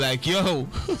know, he like, yo.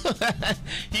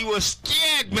 He was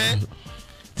scared, man.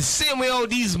 The same way all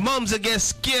these moms get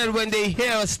scared when they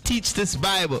hear us teach this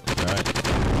Bible. Right.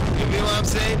 You know what I'm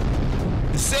saying?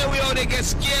 The same way all they get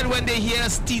scared when they hear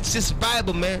us teach this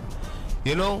Bible, man.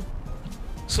 You know?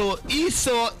 So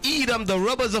Esau, Edom, the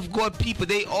robbers of God people,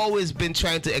 they always been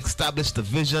trying to establish the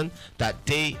vision that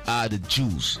they are the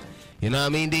Jews. You know what I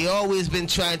mean? They always been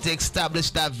trying to establish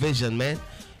that vision, man.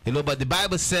 You know, but the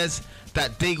Bible says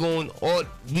that we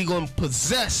gonna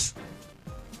possess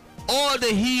all the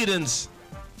heathens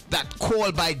that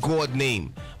call by God's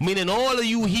name. Meaning all of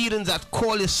you heathens that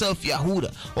call yourself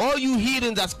Yahudah, all you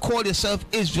heathens that call yourself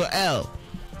Israel,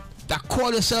 that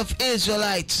call yourself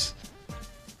Israelites,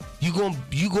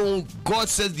 God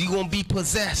says you're gonna be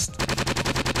possessed.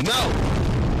 No.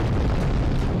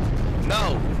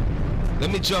 Let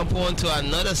me jump on to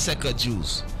another set of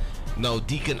Jews. Now,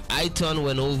 Deacon Aiton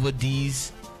went over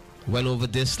this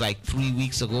like 3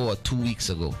 weeks ago or 2 weeks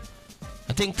ago.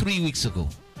 I think 3 weeks ago.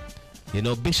 You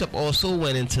know, Bishop also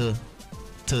went into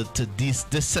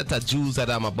this set of Jews that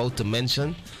I'm about to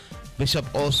mention. Bishop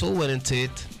also went into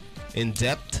it in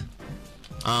depth.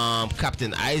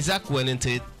 Captain Isaac went into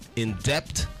it in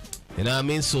depth. You know what I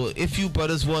mean? So if you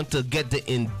brothers want to get the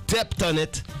in depth on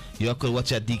it, you could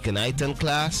watch a Deacon Aiton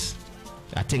class,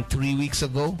 I think 3 weeks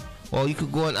ago. Or you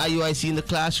could go on IUIC in the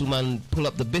classroom and pull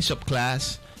up the Bishop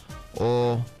class.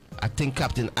 Or I think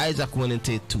Captain Isaac went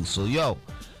into it too. So you know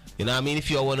what I mean?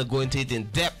 If you want to go into it in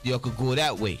depth, you could go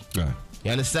that way. Right.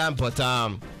 You understand? But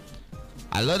a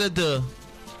lot of the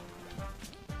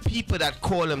people that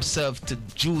call themselves the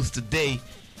Jews today,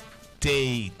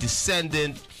 they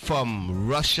descended from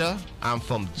Russia and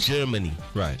from Germany.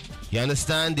 Right. You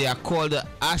understand? They are called the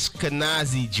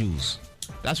Ashkenazi Jews.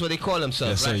 That's what they call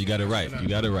themselves. Yes, sir. Right? You got it right. You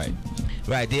got it right.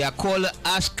 Right. They are called the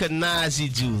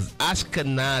Ashkenazi Jews.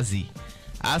 Ashkenazi.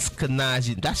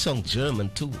 That sounds German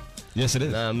too. Yes, it is.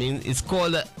 You know what I mean? It's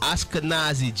called the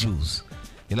Ashkenazi Jews.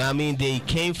 You know what I mean? They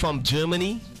came from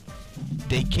Germany.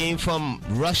 They came from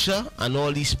Russia and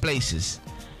all these places.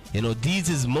 You know, these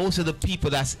is most of the people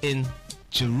that's in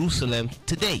Jerusalem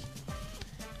today.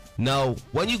 Now,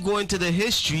 when you go into the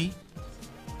history,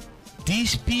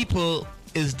 these people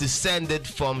is descended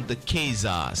from the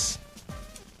Khazars.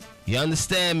 You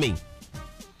understand me?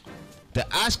 The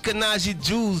Ashkenazi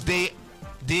Jews, they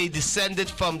descended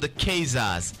from the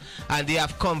Khazars, and they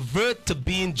have converted to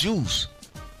being Jews.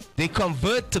 They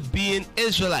convert to being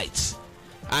Israelites.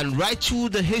 And right through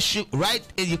the history,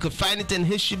 you can find it in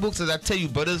history books, as I tell you,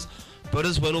 brothers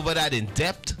went over that in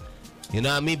depth. You know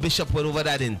what I mean? Bishop went over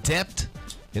that in depth.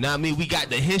 You know what I mean? We got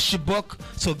the history book.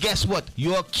 So guess what?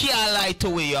 You can't lie to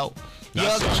me, yo. You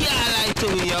can't lie to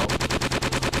me, yo.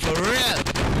 For real.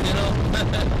 You know?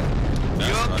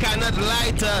 You cannot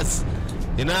lie to us.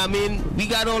 You know what I mean? We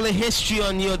got all the history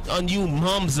on you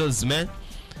momsers, man.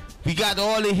 We got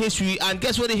all the history. And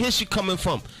guess where the history coming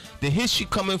from? The history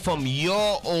coming from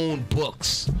your own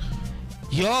books.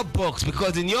 Your books.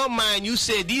 Because in your mind, you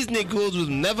say these Negroes will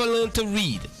never learn to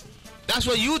read. That's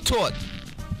what you taught.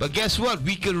 But guess what?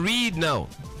 We can read now.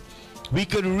 We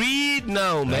can read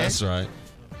now, man. That's right.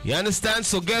 You understand?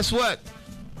 So guess what?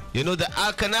 You know, the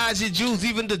Ashkenazi Jews,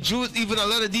 even a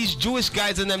lot of these Jewish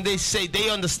guys and them, they say they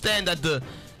understand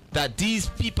that these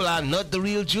people are not the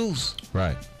real Jews.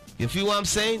 Right. You feel what I'm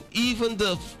saying? Even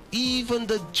the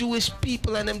Jewish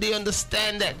people and them, they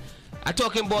understand that. I'm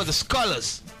talking about the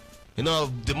scholars. You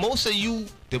know, the most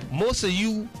of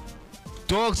you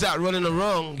dogs that running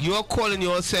around, you're calling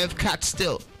yourself cat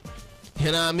still.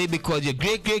 You know what I mean? Because your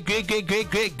great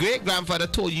grandfather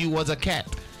told you was a cat.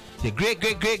 Your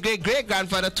great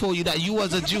grandfather told you that you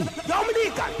was a Jew.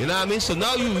 You know what I mean? So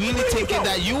now you really thinking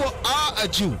that you are a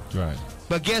Jew. Right.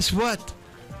 But guess what?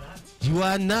 You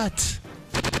are not.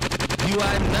 You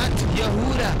are not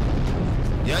Yahudah.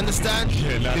 You understand?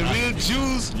 Yeah, the real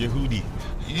Jews. Yehudi.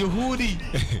 Yehudi,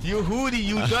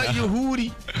 you not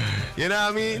Yehudi. You know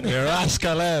what I mean? Ras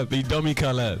Caleb, he dummy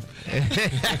Caleb.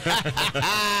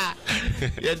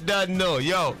 You don't know,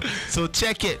 yo. So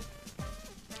check it.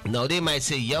 Now they might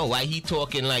say, yo, why he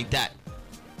talking like that?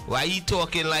 Why he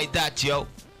talking like that, yo?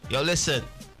 Yo, listen.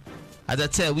 As I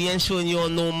tell, we ain't showing you all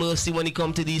no mercy when it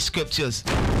come to these scriptures.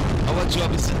 Our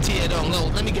job is to tear down. No,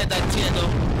 let me get that tear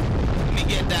down. Let me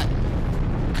get that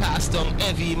cast down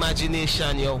every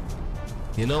imagination, yo.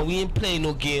 You know, we ain't playing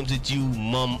no games with you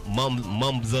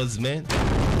mumsers, man.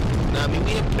 Nah, I mean,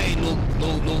 we ain't playing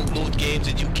no games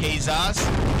with you Kazars.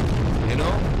 You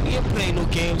know, we ain't playing no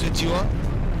games with you all.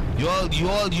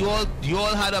 You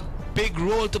all had a big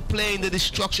role to play in the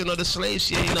destruction of the slaves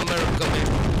here in America,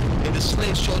 man. In the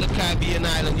slave show, the Caribbean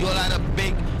island, you all had a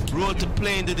big role to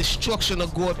play in the destruction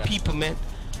of God people, man.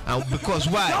 And because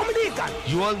why?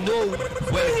 You all know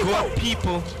when God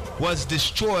people was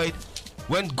destroyed.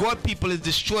 When God people is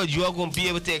destroyed, you are going to be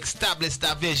able to establish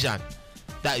that vision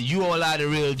that you all are the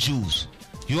real Jews.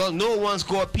 You all know once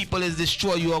God people is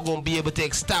destroyed, you are going to be able to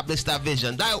establish that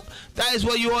vision. That is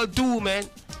what you all do, man.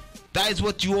 That is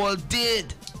what you all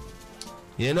did.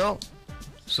 You know?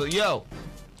 So, yo.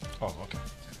 Oh, okay.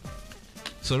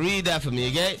 So read that for me,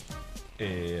 okay?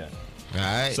 Yeah. All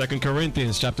right. 2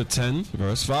 Corinthians chapter 10,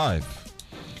 verse 5.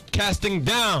 Casting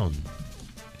down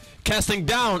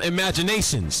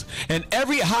imaginations and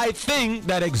every high thing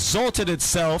that exalted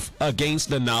itself against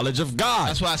the knowledge of God.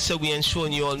 That's why I said we ain't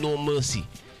showing you all no mercy.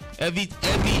 Every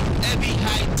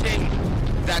high thing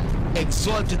that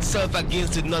exalts itself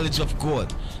against the knowledge of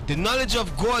God. The knowledge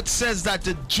of God says that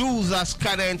the Jews are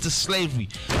scattered into slavery.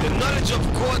 The knowledge of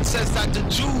God says that the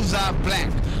Jews are black.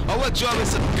 Our job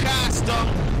is to cast down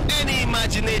any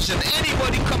imagination.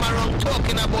 Anybody come around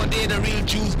talking about they're the real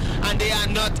Jews and they are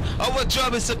not. Our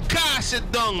job is to cast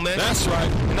it down, man. That's right.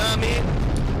 You know what I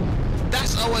mean?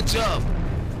 That's our job.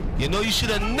 You know, you should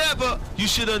have never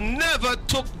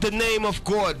took the name of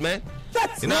God, man.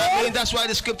 You know what I mean? That's why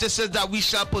the scripture says that we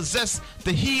shall possess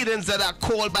the heathens that are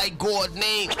called by God's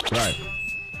name. Right.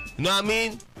 You know what I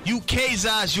mean? You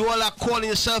Khazars, you all are calling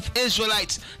yourself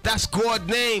Israelites. That's God's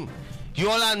name. You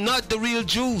all are not the real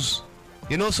Jews.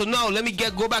 You know, so now let me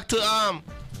go back to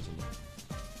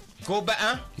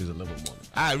Here's a little more.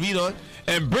 Alright, read on.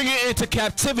 And bringing into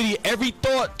captivity every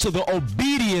thought to the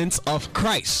obedience of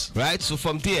Christ. Right, so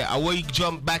from there, I want you to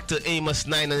jump back to Amos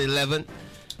 9 and 11.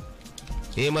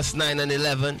 Amos 9 and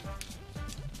 11.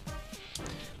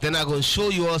 Then I'm going to show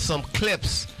you all some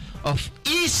clips of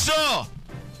Esau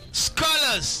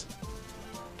scholars,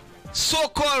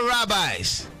 so-called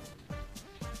rabbis.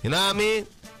 You know what I mean?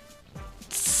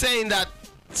 Saying that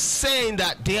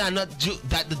they are not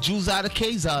that the Jews are the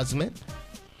Khazars, man.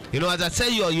 You know, as I tell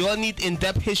you all need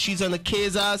in-depth histories on the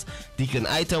Khazars. Deacon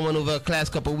Aitan went over a class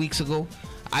a couple weeks ago.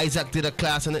 Isaac did a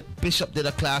class on it. Bishop did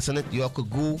a class on it. You all could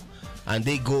go. And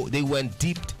they went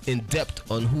deep in depth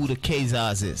on who the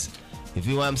Khazars is. You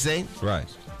feel what I'm saying? Right.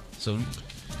 So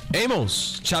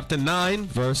Amos chapter 9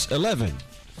 verse 11.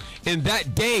 In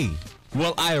that day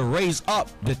will I raise up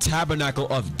the tabernacle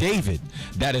of David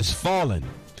that is fallen,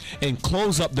 and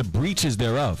close up the breaches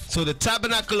thereof. So the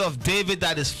tabernacle of David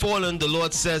that is fallen, the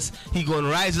Lord says he gonna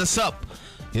rise us up.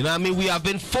 You know what I mean? We have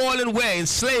been fallen where? In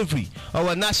slavery.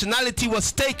 Our nationality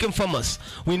was taken from us.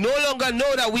 We no longer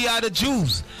know that we are the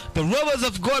Jews. The robbers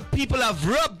of God people have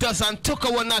robbed us and took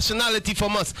our nationality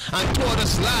from us and taught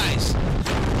us lies.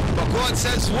 But God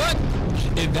says what?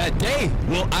 In that day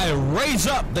will I raise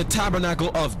up the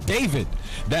tabernacle of David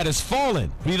that is fallen.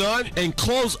 Read on. And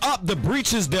close up the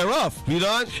breaches thereof. Read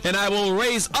on. And I will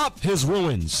raise up his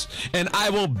ruins, and I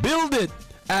will build it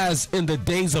as in the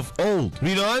days of old.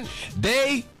 Read on.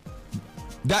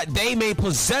 That they may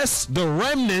possess the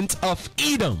remnant of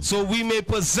Edom. So we may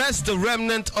possess the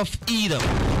remnant of Edom.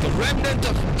 The remnant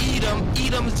of Edom.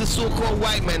 Edom is the so-called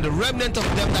white man. The remnant of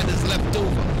them that is left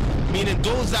over. Meaning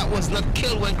those that was not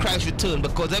killed when Christ returned.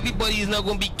 Because everybody is not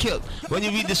going to be killed. When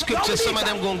you read the scripture, some of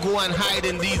them going to go and hide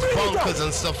in these bunkers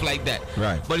and stuff like that.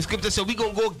 Right. But the scripture said we're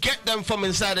going to go get them from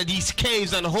inside of these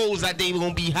caves and holes that they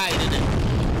going to be hiding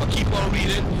in. But keep on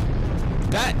reading.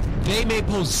 That they may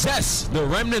possess the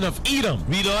remnant of Edom.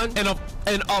 Read on.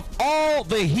 And of all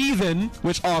the heathen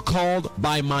which are called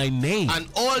by my name. And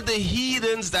all the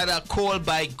heathens that are called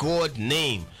by God's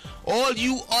name. All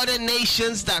you other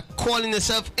nations that calling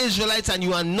yourself Israelites and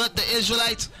you are not the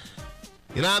Israelites.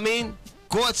 You know what I mean?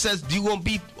 God says you gonna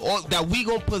be that we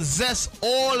gonna possess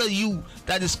all of you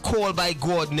that is called by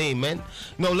God's name, man.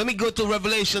 Now let me go to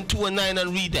Revelation 2 and 9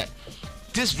 and read that.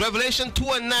 This Revelation 2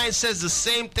 and 9 says the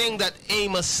same thing that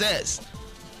Amos says.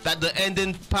 That the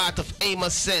ending part of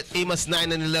Amos said, Amos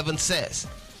 9 and 11 says.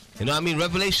 You know what I mean?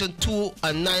 Revelation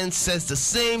 2:9 says the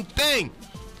same thing.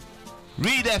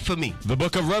 Read that for me. The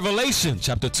book of Revelation,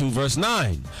 chapter 2, verse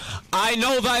 9. I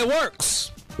know thy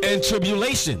works, and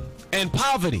tribulation, and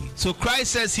poverty. So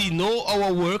Christ says he know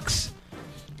our works,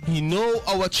 he know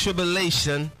our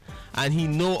tribulation, and he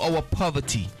know our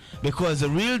poverty. Because the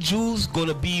real Jews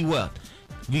gonna be what?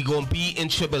 We gonna be in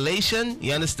tribulation.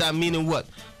 You understand? Meaning what?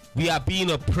 We are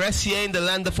being oppressed here in the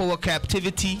land of our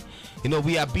captivity. You know,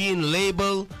 we are being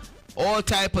labeled all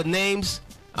type of names.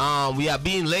 We are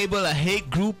being labeled a hate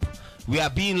group. We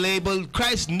are being labeled.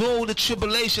 Christ know the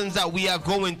tribulations that we are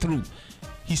going through.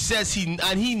 He says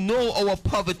he know our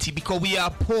poverty because we are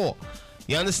poor.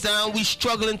 You understand? We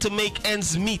struggling to make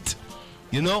ends meet.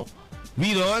 You know?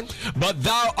 Read on. But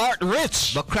thou art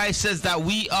rich. But Christ says that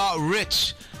we are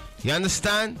rich. You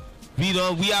understand? Read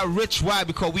on. We are rich. Why?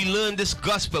 Because we learned this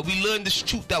gospel. We learned this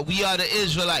truth that we are the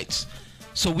Israelites.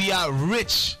 So we are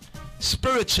rich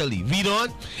spiritually. Read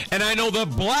on. And I know the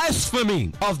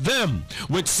blasphemy of them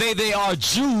which say they are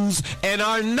Jews and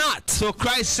are not. So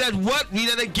Christ said what? Read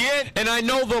it again. And I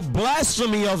know the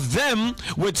blasphemy of them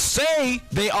which say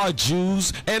they are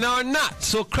Jews and are not.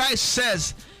 So Christ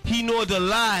says he know the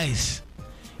lies.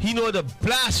 He know the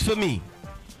blasphemy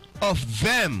of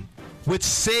them which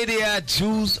say they are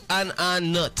Jews and are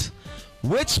not.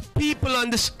 Which people on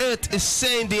this earth is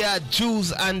saying they are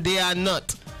Jews and they are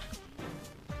not?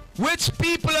 Which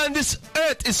people on this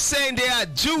earth is saying they are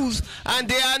Jews and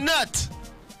they are not?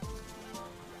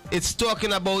 It's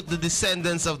talking about the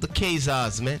descendants of the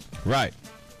Khazars, man. Right.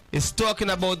 It's talking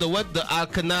about the what? The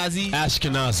Ashkenazi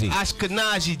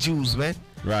Jews, man.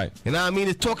 Right. You know what I mean?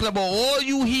 It's talking about all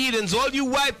you heathens, all you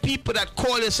white people that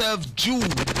call yourselves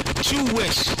Jewish.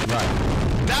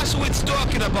 Right. That's what it's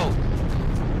talking about.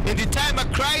 In the time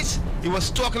of Christ, it was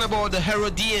talking about the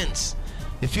Herodians.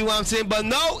 You feel what I'm saying? But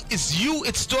now it's you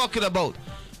it's talking about.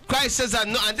 Christ says that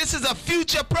no, and this is a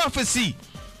future prophecy.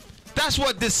 That's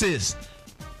what this is.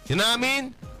 You know what I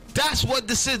mean? That's what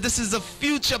this is. This is a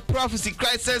future prophecy.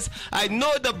 Christ says, I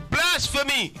know the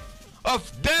blasphemy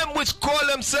of them which call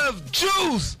themselves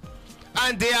Jews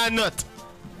and they are not.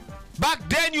 Back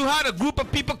then you had a group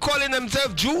of people calling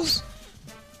themselves Jews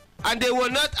and they were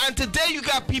not, and today you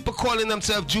got people calling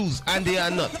themselves Jews and they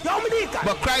are not.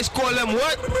 But Christ called them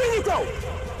what?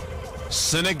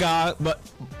 Synagogue. But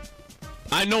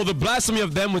I know the blasphemy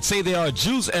of them would say they are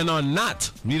Jews and are not.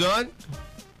 Read on.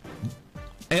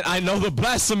 And I know the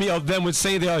blasphemy of them would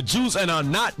say they are Jews and are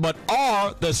not, but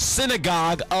are the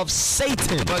synagogue of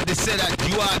Satan. But they say that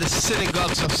you are the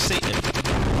synagogues of Satan.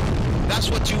 That's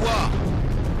what you are.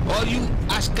 All you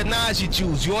Ashkenazi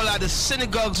Jews, you all are the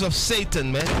synagogues of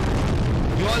Satan, man.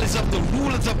 You all is of the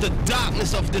rulers of the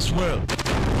darkness of this world.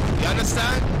 You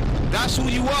understand? That's who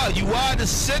you are. You are the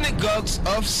synagogues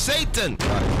of Satan.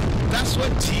 That's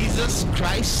what Jesus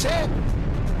Christ said.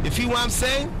 You feel what I'm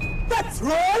saying? That's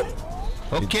right.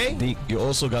 Okay. You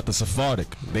also got the Sephardic.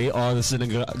 They are the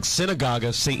synagogue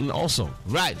of Satan also.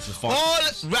 Right.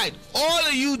 All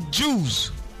of you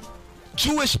Jews,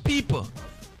 Jewish people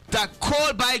that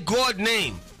call by God's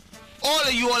name, all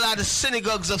of you all are the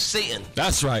synagogues of Satan.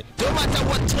 That's right. No matter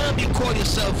what term you call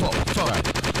yourself from. Right.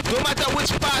 No matter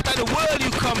which part of the world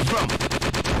you come from.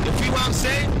 You feel what I'm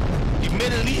saying? You're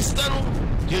Middle Eastern,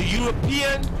 you're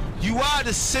European, you are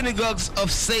the synagogues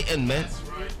of Satan, man.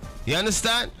 You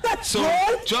understand? So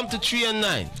jump to 3 and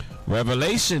 9.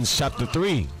 Revelation chapter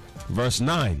 3, verse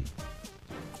 9.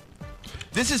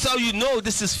 This is how you know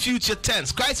this is future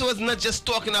tense. Christ was not just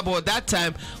talking about that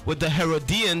time with the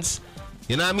Herodians.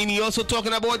 You know what I mean? He also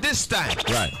talking about this time.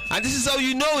 Right. And this is how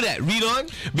you know that. Read on.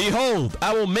 Behold,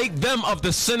 I will make them of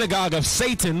the synagogue of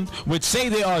Satan, which say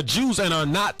they are Jews and are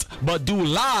not, but do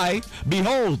lie.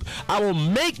 Behold, I will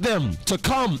make them to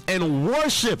come and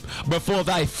worship before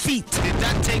thy feet. Did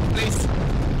that take place?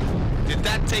 Did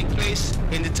that take place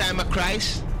in the time of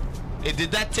Christ?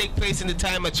 Did that take place in the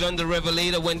time of John the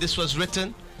Revelator when this was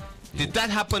written? Did that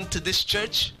happen to this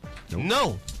church? Nope.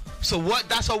 No. So what?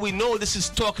 That's how we know this is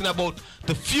talking about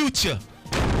the future.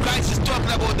 Christ is talking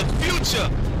about the future.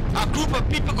 A group of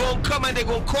people gonna come and they're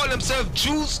gonna call themselves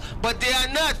Jews, but they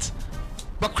are not.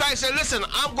 But Christ said, listen,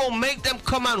 I'm gonna make them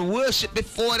come and worship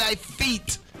before thy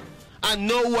feet. And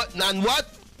know what and what?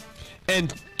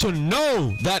 And to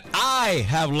know that I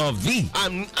have loved thee.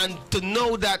 And to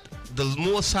know that the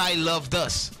Most High loved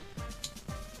us.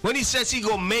 When he says he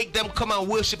gonna make them come and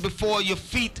worship before your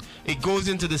feet, it goes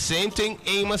into the same thing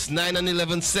Amos 9 and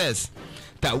 11 says,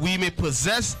 that we may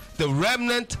possess the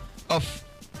remnant of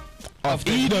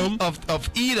Edom, of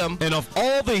Edom, and of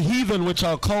all the heathen which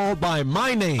are called by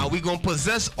my name. And we gonna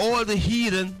possess all the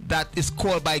heathen that is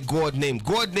called by God's name.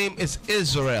 God's name is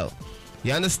Israel.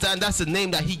 You understand? That's the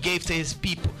name that he gave to his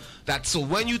people. That so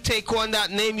when you take on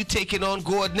that name, you take it on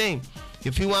God's name.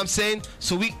 You feel what I'm saying?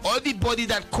 So we, everybody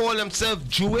that call themselves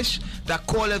Jewish, that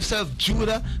call themselves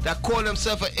Judah, that call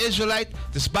themselves an Israelite,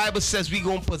 this Bible says we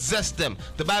gonna possess them.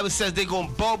 The Bible says they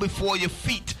gonna bow before your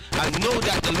feet and know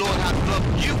that the Lord has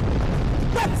loved you.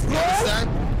 You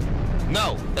understand?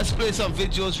 Now, let's play some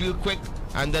videos real quick,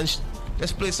 and then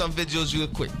let's play some videos real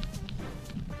quick.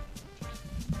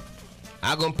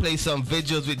 I'm gonna play some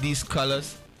videos with these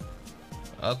colors.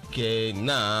 Okay,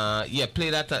 nah, yeah, play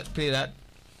that, play that.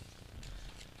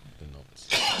 The notes.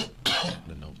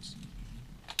 The notes.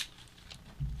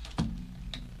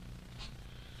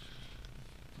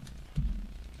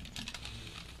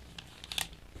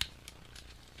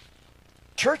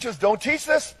 Churches don't teach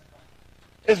this.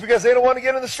 It's because they don't want to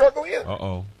get in the struggle either.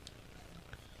 Uh-oh.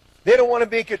 They don't want to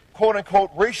make it, quote unquote,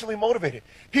 racially motivated.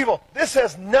 People, this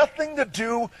has nothing to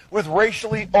do with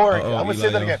racially oriented. I'm going to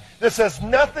say that again. This has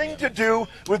nothing to do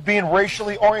with being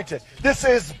racially oriented. This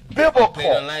is biblical.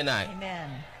 Amen.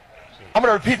 I'm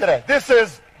going to repeat that. This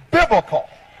is biblical.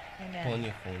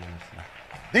 Amen.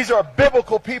 These are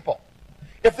biblical people.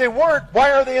 If they weren't,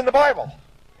 why are they in the Bible?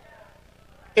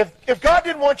 If God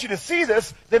didn't want you to see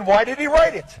this, then why did he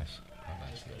write it?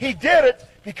 He did it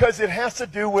because it has to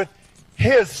do with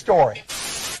his story.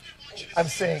 I'm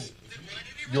saying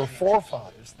your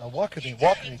forefathers, now walk with me,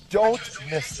 don't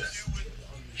miss this.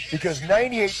 Because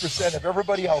 98% of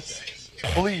everybody out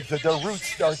there believes that their root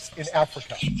starts in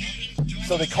Africa.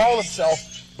 So they call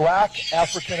themselves Black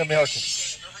African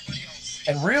Americans.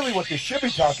 And really what they should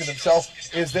be talking to themselves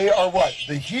is they are what?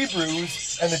 The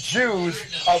Hebrews and the Jews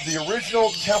of the original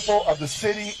temple of the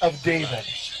city of David.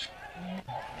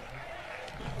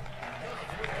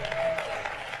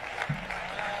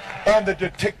 And the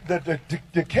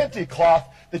Kente cloth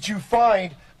that you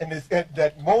find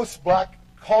that most black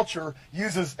culture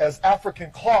uses as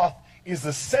African cloth is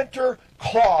the center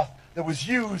cloth that was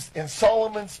used in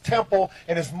Solomon's temple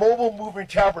and his mobile moving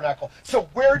tabernacle. So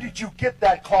where did you get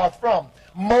that cloth from?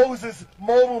 Moses'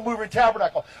 mobile moving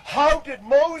tabernacle. How did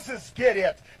Moses get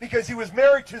it? Because he was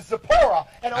married to Zipporah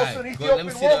and also an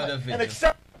Ethiopian woman. And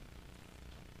except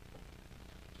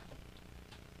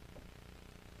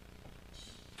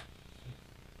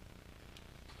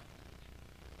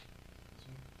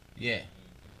yeah.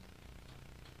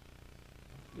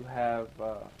 You have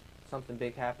something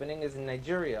big happening is in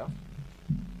Nigeria.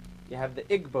 You have the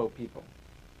Igbo people,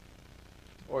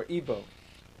 or Igbo,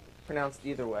 pronounced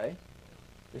either way.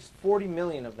 There's 40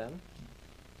 million of them.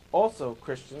 Also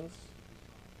Christians,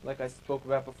 like I spoke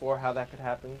about before, how that could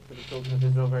happen to the children of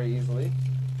Israel very easily.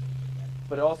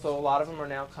 But also a lot of them are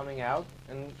now coming out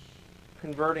and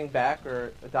converting back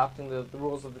or adopting the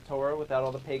rules of the Torah without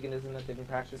all the paganism that they've been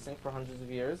practicing for hundreds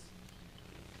of years.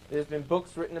 There's been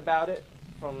books written about it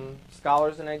from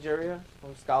scholars in Nigeria,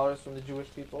 from scholars from the Jewish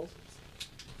people.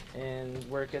 And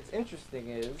where it gets interesting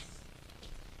is,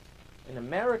 in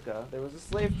America, there was a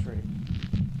slave trade.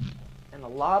 And a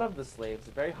lot of the slaves,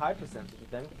 a very high percentage of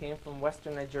them, came from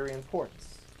Western Nigerian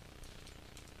ports.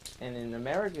 And in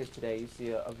America today, you see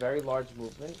a very large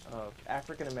movement of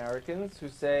African Americans who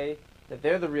say that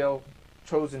they're the real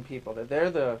chosen people, that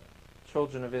they're the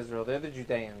children of Israel, they're the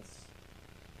Judeans.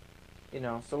 You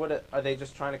know, so what are they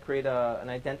just trying to create an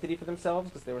identity for themselves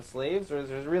because they were slaves, or is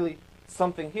there really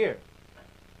something here?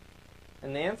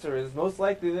 And the answer is most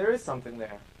likely there is something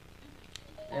there.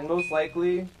 And most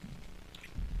likely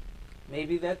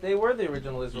maybe that they were the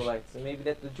original Israelites, and maybe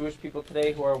that the Jewish people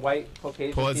today who are white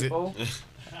Caucasian people.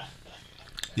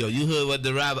 Yo, you heard what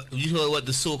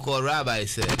the so-called rabbi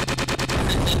said.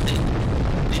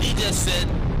 Did he just said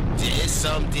there is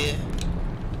something,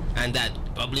 and that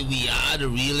probably we are the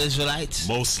real Israelites?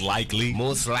 Most likely.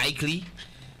 Most likely.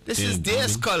 This is their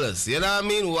scholars. You know what I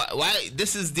mean? Why?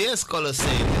 This is their scholars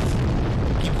saying this.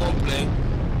 Keep on playing.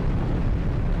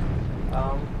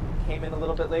 Came in a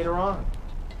little bit later on.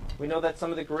 We know that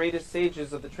some of the greatest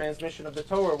sages of the transmission of the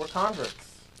Torah were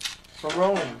converts from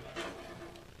Rome.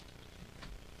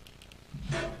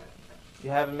 You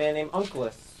have a man named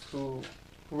Unclus who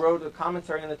wrote a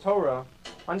commentary on the Torah,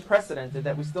 unprecedented,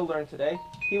 that we still learn today.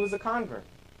 He was a convert.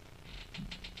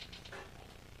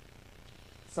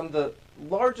 Some of the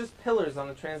largest pillars on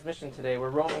the transmission today were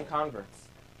Roman converts.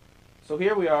 So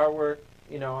here we are, we're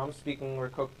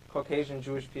Caucasian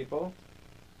Jewish people,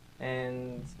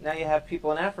 and now you have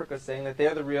people in Africa saying that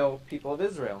they're the real people of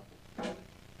Israel.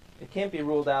 It can't be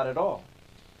ruled out at all.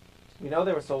 We know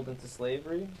they were sold into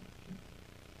slavery.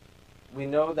 We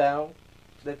know now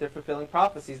that they're fulfilling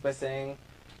prophecies by saying,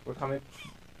 we're coming.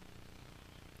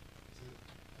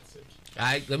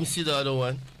 Alright, let me see the other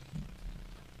one.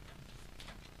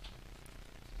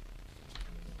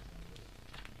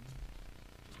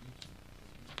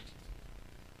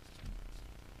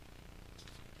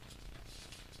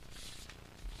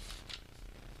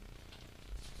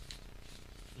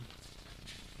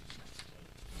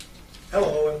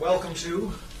 Hello and welcome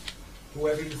to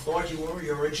Whoever You Thought You Were,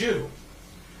 You're a Jew,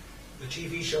 the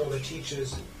TV show that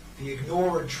teaches the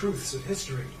ignored truths of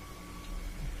history.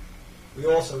 We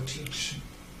also teach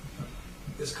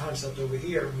this concept over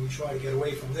here, and we try to get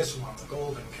away from this one, the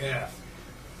golden calf.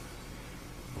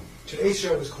 Today's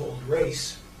show is called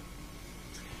Race,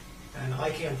 and I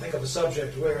can't think of a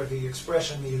subject where the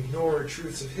expression the ignored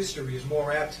truths of history is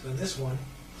more apt than this one.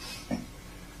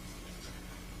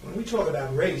 When we talk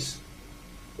about race,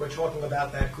 we're talking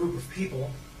about that group of people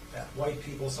that white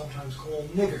people sometimes call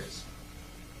niggers.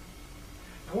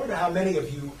 I wonder how many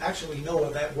of you actually know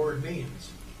what that word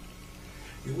means.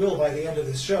 You will by the end of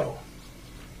this show.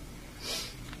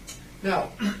 Now,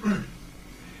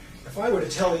 if I were to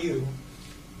tell you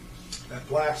that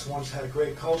blacks once had a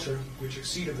great culture which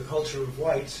exceeded the culture of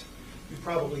whites, you'd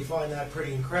probably find that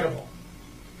pretty incredible.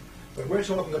 But we're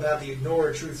talking about the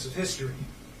ignored truths of history.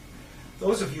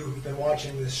 Those of you who've been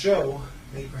watching this show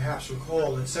may perhaps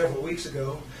recall that several weeks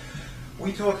ago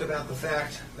we talked about the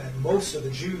fact that most of the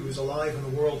Jews alive in the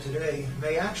world today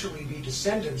may actually be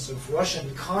descendants of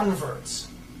Russian converts.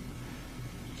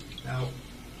 Now,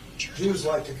 Jews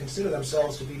like to consider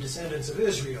themselves to be descendants of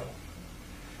Israel.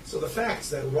 So the facts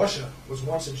that Russia was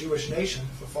once a Jewish nation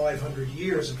for 500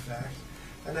 years, in fact,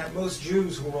 and that most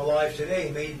Jews who are alive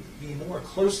today may be more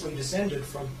closely descended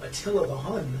from Attila the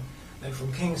Hun than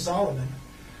from King Solomon.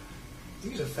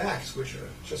 These are facts which are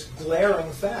just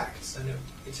glaring facts, and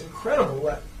it's incredible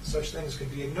that such things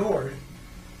could be ignored.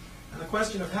 And the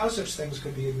question of how such things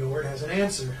could be ignored has an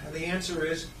answer, and the answer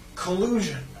is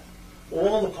collusion.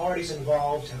 All the parties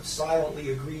involved have silently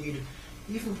agreed,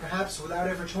 even perhaps without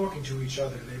ever talking to each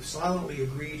other, they've silently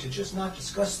agreed to just not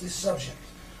discuss this subject.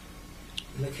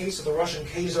 In the case of the Russian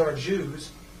Khazar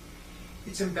Jews,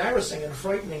 it's embarrassing and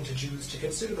frightening to Jews to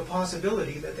consider the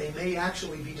possibility that they may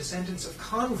actually be descendants of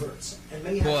converts and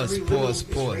may have very little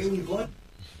Israeli blood.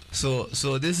 So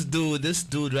this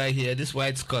dude right here, this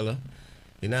white scholar,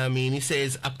 you know what I mean? He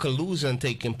says a collusion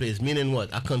taking place, meaning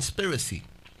what? A conspiracy.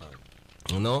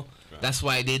 You know? That's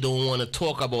why they don't want to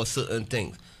talk about certain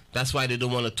things. That's why they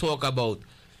don't want to talk about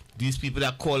these people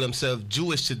that call themselves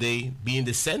Jewish today being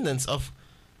descendants of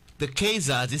the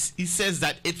Khazars. He says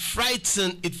that it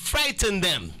frightened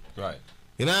them. Right.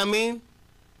 You know what I mean?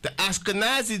 The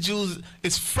Ashkenazi Jews,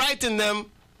 it's frightened them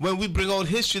when we bring out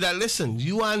history that, listen,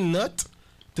 you are not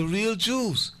the real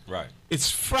Jews. Right.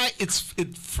 It's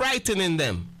frightening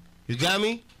them. You got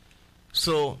me?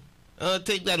 So,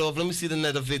 take that off. Let me see the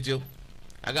another video.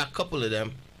 I got a couple of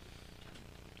them.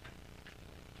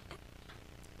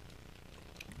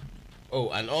 Oh,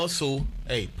 and also,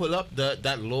 hey, pull up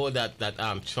that law that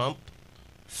Trump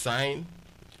signed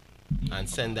and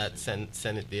send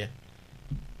it there.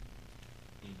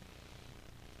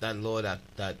 That law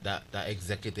that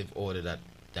executive order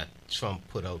that Trump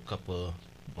put out a couple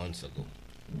months ago.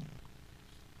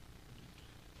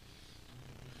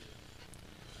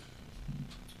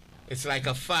 It's like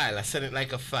a file. I sent it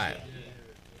like a file.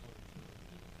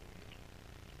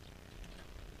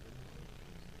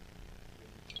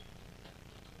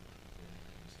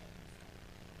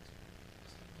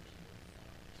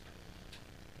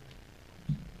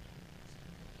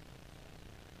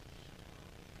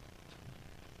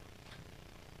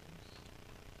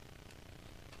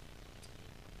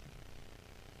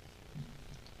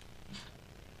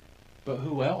 But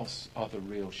who else are the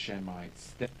real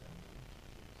Shemites?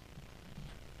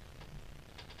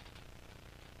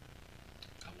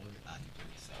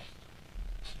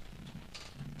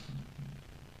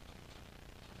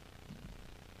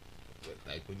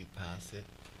 Like when you pass it.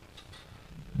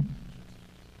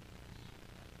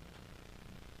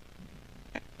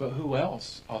 But who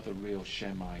else are the real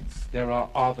Shemites? There are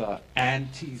other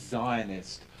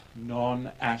anti-Zionist,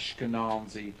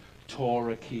 non-Ashkenazi,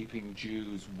 Torah-keeping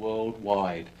Jews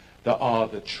worldwide that are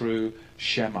the true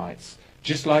Shemites.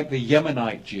 Just like the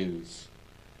Yemenite Jews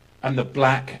and the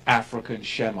black African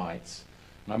Shemites.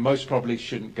 And I most probably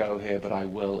shouldn't go here, but I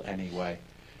will anyway.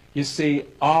 You see,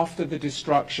 after the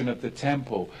destruction of the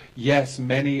temple, yes,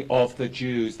 many of the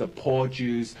Jews, the poor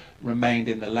Jews, remained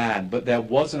in the land, but there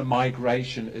was a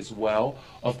migration as well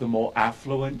of the more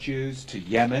affluent Jews to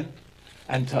Yemen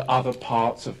and to other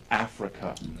parts of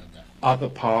Africa.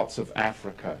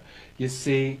 You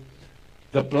see,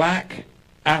 the black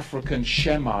African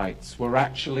Shemites were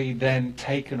actually then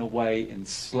taken away in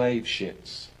slave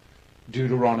ships.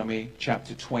 Deuteronomy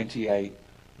chapter 28,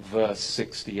 verse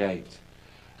 68.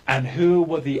 And who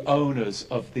were the owners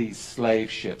of these slave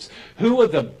ships? Who were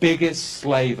the biggest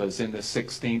slavers in the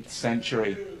 16th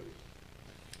century?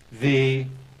 The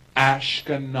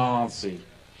Ashkenazi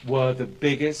were the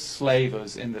biggest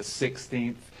slavers in the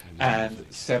 16th and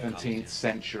 17th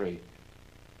century,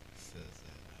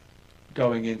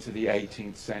 going into the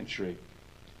 18th century.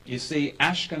 You see,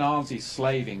 Ashkenazi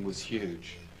slaving was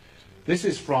huge. This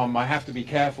is from, I have to be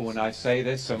careful when I say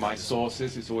this, so my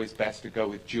sources, it's always best to go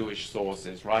with Jewish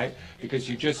sources, right? Because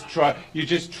you just trod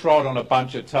on a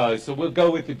bunch of toes, so we'll go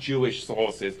with the Jewish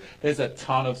sources. There's a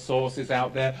ton of sources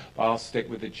out there, but I'll stick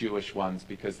with the Jewish ones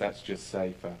because that's just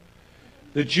safer.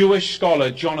 The Jewish scholar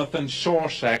Jonathan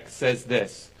Shorshak says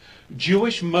this: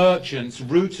 Jewish merchants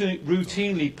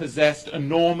routinely possessed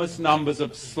enormous numbers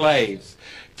of slaves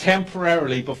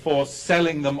temporarily before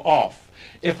selling them off.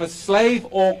 If a slave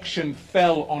auction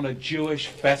fell on a Jewish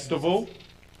festival,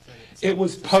 it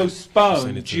was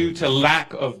postponed due to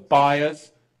lack of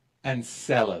buyers and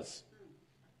sellers.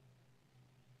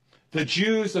 The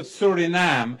Jews of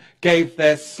Suriname gave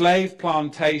their slave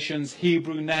plantations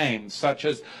Hebrew names such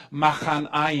as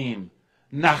Machanaim,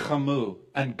 Nachamu,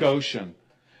 and Goshen.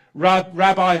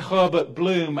 Rabbi Herbert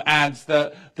Bloom adds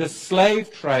that the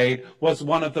slave trade was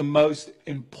one of the most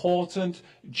important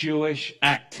Jewish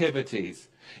activities.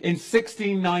 In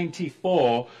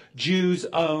 1694, Jews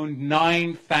owned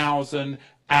 9,000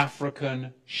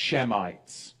 African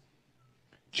Shemites.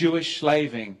 Jewish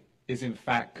slaving is in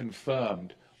fact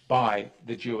confirmed by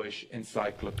the Jewish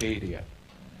Encyclopedia.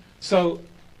 So,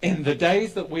 in the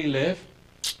days that we live,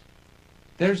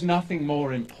 there's nothing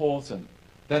more important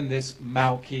than this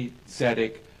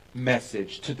Melchizedek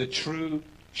message to the true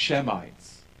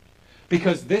Shemites.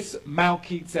 Because this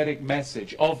Melchizedek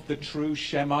message of the true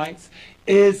Shemites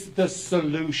is the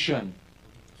solution.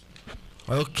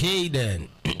 Okay then.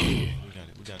 We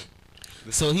got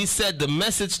it. So he said the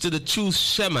message to the true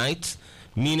Shemites,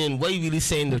 meaning what he really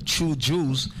saying, the true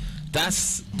Jews,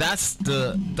 that's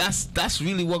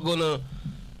really what gonna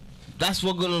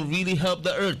really help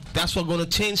the earth. That's what gonna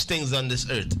change things on this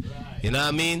earth. You know what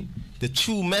I mean? The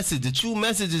true message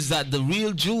is that the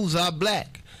real Jews are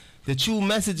black. The true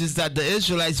message is that the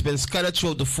Israelites been scattered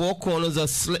throughout the four corners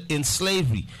in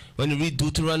slavery. When you read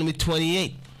Deuteronomy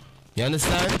 28, you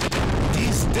understand?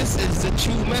 This is the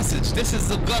true message. This is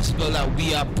the gospel that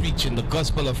we are preaching, the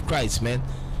gospel of Christ, man.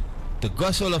 The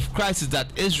gospel of Christ is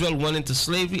that Israel went into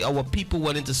slavery, our people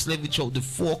went into slavery throughout the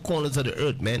four corners of the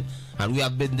earth, man. And we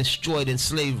have been destroyed in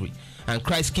slavery. And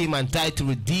Christ came and died to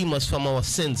redeem us from our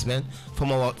sins, man. From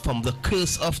the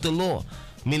curse of the law.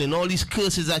 Meaning all these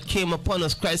curses that came upon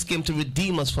us, Christ came to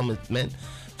redeem us from it, man.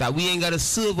 That we ain't got to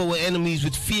serve our enemies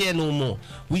with fear no more.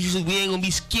 We ain't going to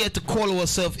be scared to call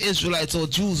ourselves Israelites or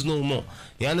Jews no more.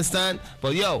 You understand?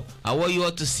 But yo, I want you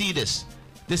all to see this.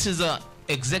 This is a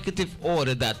executive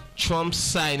order that Trump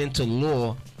signed into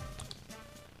law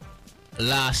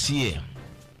last year.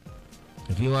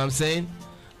 You know what I'm saying?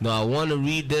 Now I want to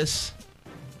read this.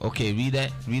 Okay, read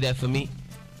that for me.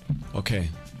 Okay.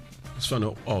 This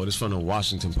from the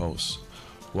Washington Post.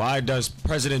 Why does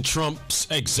President Trump's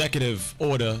executive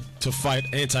order to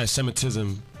fight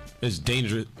anti-Semitism is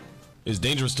dangerous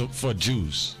for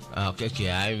Jews? Okay,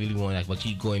 I really want that, but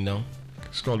keep going now.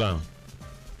 Scroll down.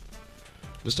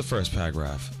 This is the first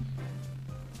paragraph.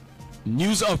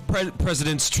 News of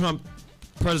President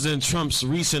Trump's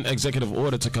recent executive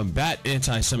order to combat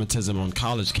anti-Semitism on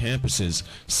college campuses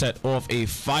set off a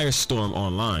firestorm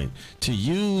online. To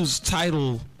use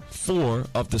Title 4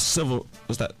 of the Civil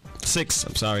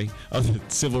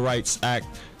Rights Act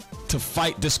to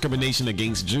fight discrimination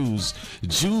against Jews,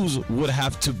 Jews would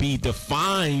have to be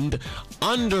defined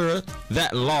under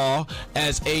that law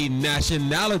as a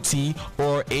nationality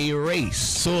or a race.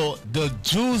 So the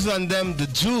Jews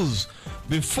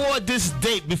before this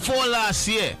date, before last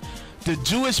year, the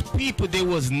Jewish people, they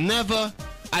was never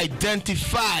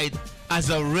identified as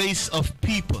a race of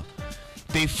people.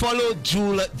 They followed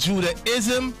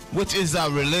Judaism, which is a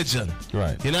religion.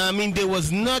 Right. You know what I mean? They was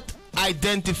not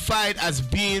identified as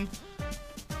being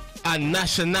a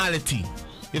nationality.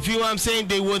 You feel what I'm saying?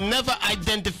 They were never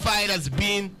identified as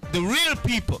being the real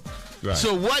people. Right.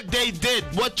 So what they did,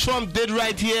 what Trump did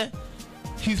right here,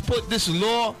 he's put this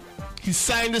law, he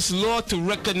signed this law to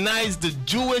recognize the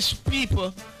Jewish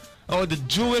people or the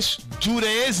Jewish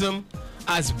Judaism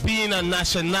as being a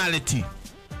nationality.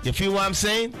 You feel what I'm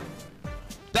saying?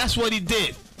 That's what he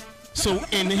did. So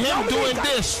in him doing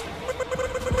this,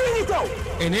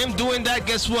 in him doing that,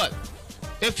 guess what?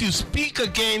 If you speak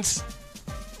against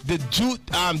the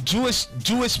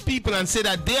Jewish people and say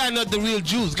that they are not the real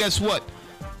Jews, guess what?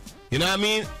 You know what I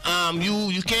mean?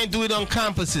 You can't do it on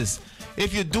campuses.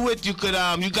 If you do it, you could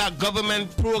you got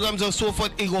government programs or so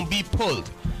forth, it's gonna be pulled.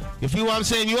 You feel what I'm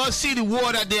saying? You all see the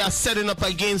war that they are setting up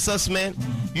against us, man.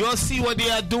 You all see what they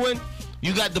are doing?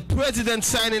 You got the president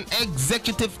signing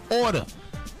executive order,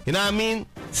 you know what I mean,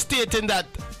 stating that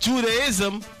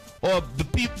Judaism or the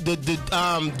people, the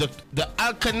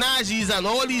Al-Kanajis and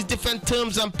all these different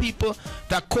terms and people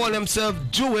that call themselves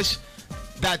Jewish,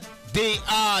 that they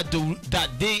are the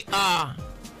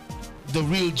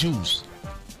real Jews.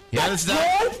 You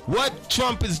understand? What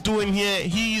Trump is doing here,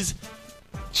 he's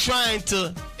trying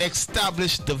to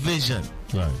establish the vision.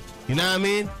 Right. You know what I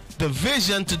mean? The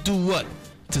vision to do what?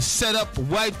 To set up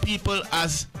white people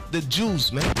as the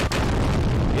Jews, man.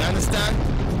 You understand?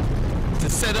 To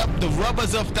set up the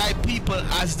robbers of thy people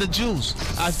as the Jews,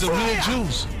 as the real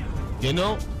Jews. You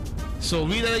know? So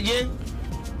read it again.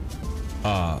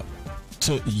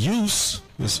 To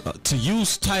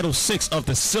use Title 6 of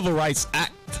the Civil Rights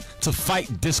Act to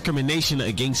fight discrimination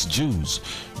against Jews.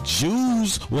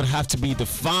 Jews would have to be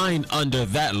defined under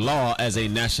that law as a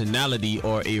nationality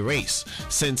or a race,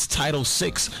 since Title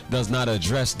 6 does not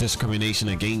address discrimination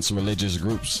against religious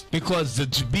groups. Because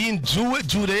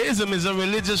Judaism is a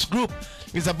religious group.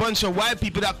 It's a bunch of white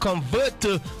people that convert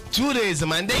to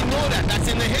Judaism, and they know that. That's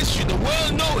in the history. The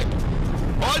world know it.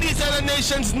 All these other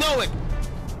nations know it.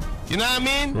 You know what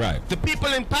I mean? Right. The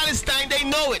people in Palestine, they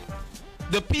know it.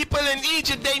 The people in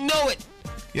Egypt, they know it.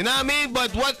 You know what I mean?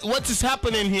 But what is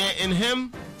happening here in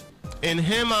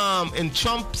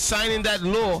Trump signing that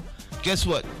law, guess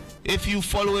what? If you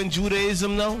follow in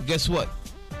Judaism now, guess what?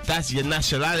 That's your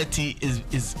nationality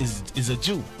is a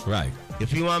Jew. Right. You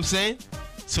feel what I'm saying?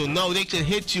 So now they could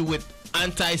hit you with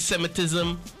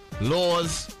anti-Semitism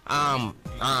laws,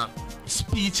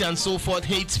 speech and so forth,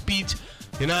 hate speech.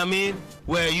 You know what I mean?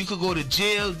 Where you could go to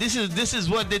jail. This is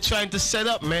what they're trying to set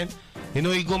up, man. You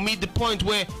know, you're gonna meet the point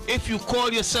where if you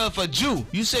call yourself a Jew,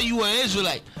 you say you are an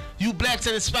Israelite, you blacks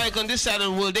and Hispanic on this side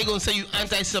of the world, they're gonna say you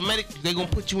anti-Semitic, they're gonna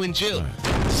put you in jail.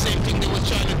 Right. Same thing they were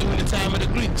trying to do in the time of the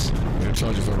Greeks. They're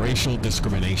charged for racial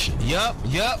discrimination. Yup.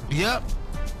 You know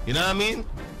what I mean?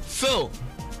 So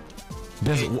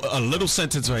there's a little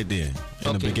sentence right there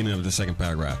in the beginning of the second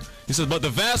paragraph. He says, but the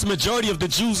vast majority of the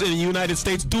Jews in the United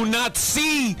States do not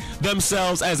see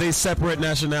themselves as a separate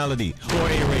nationality or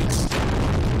a race.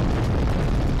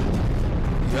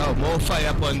 Yo, more fire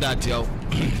up on that, yo.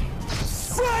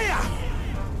 Fire!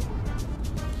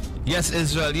 Yes,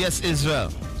 Israel. Yes,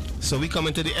 Israel. So we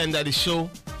coming to the end of the show.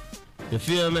 You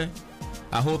feel me?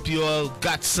 I hope you all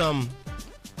got some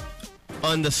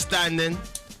understanding,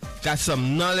 got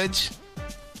some knowledge.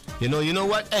 You know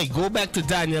what? Hey, go back to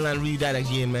Daniel and read that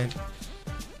again, man.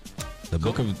 The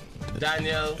book of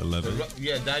Daniel 11.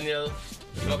 Daniel.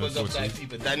 Robbers of thy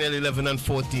people. Daniel 11 and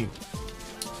 14.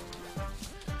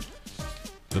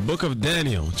 The book of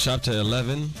Daniel, chapter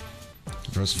 11,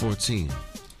 verse 14.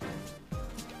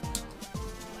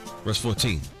 Verse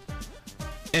 14.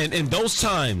 And in those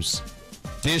times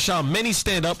there shall many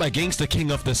stand up against the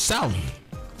king of the south.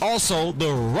 Also the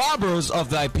robbers of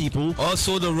thy people.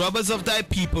 Also the robbers of thy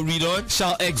people, read on.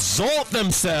 Shall exalt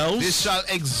themselves. They shall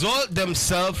exalt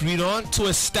themselves, read on. To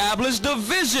establish the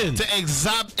vision. To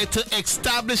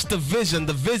establish the vision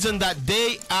that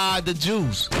they are the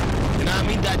Jews. You know what I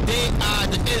mean? That they are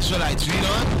the Israelites, read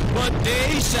on. But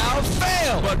they shall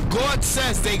fail. But God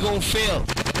says they gonna fail.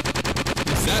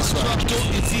 That's right.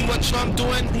 You see what Trump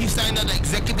doing? He signed an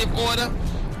executive order.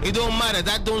 It don't matter.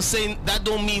 That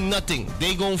don't mean nothing.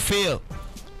 They gonna fail.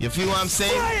 You feel what I'm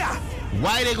saying?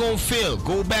 Why they gonna fail?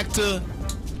 Go back to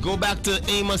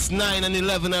Amos 9 and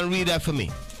 11 and read that for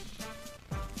me.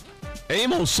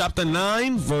 Amos chapter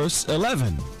 9 verse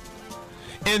 11.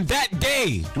 In that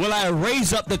day will I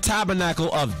raise up the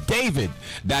tabernacle of David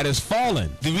that is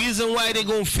fallen. The reason why they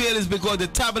gonna fail is because the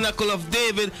tabernacle of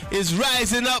David is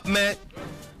rising up, man.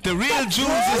 The real Jews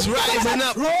is rising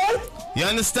up. You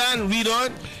understand? Read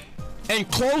on. And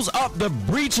close up the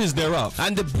breaches thereof.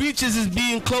 And the breaches is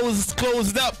being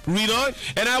closed up. Read on.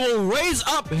 And I will raise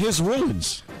up his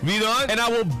ruins. Read on. And I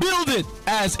will build it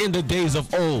as in the days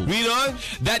of old. Read on.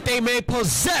 That they may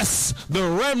possess the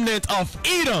remnant of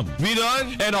Edom. Read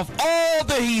on. And of all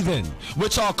the heathen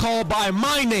which are called by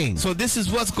my name. So this is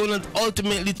what's going to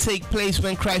ultimately take place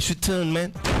when Christ returns,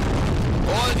 man.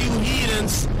 All you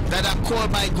heathens that are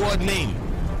called by God's name.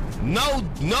 No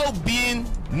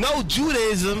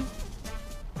Judaism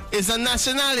is a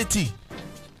nationality.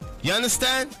 You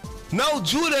understand? No,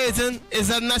 Judaism is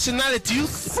a nationality. You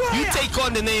take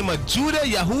on the name of Judah,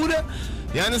 Yehuda.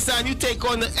 You understand? You take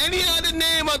on any other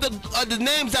name of the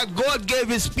names that God gave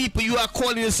his people. You are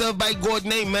calling yourself by God's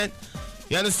name, man.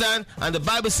 You understand? And the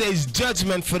Bible says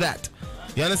judgment for that.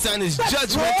 You understand? There's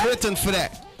judgment written for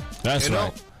that. That's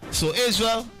right. So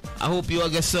Israel, I hope you all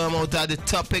get some out of the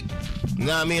topic. You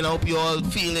know what I mean? I hope you all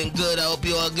feeling good. I hope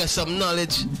you all get some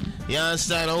knowledge. You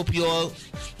understand? I hope you all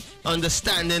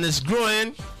understanding is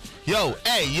growing. Yo,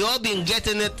 hey, you all been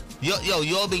getting it. You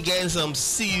all been getting some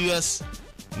serious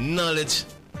knowledge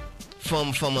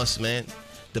from us, man.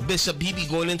 The bishop, he be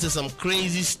going into some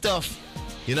crazy stuff.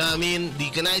 You know what I mean?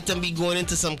 Deacon Item be going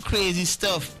into some crazy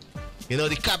stuff. You know,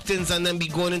 the captains and them be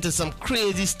going into some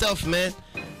crazy stuff, man.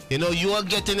 You know, you are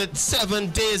getting it 7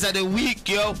 days of the week,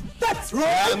 yo. That's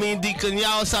right. You know I mean, Deacon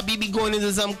Yao Sabi be going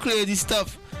into some crazy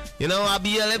stuff. You know, I be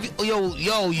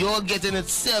you're getting it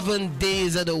 7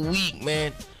 days of the week,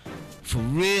 man. For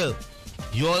real.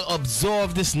 You'll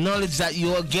absorb this knowledge that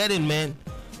you're getting, man.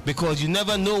 Because you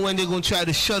never know when they're going to try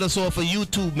to shut us off of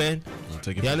YouTube, man.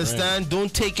 You understand?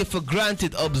 Don't take it for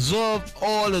granted. Absorb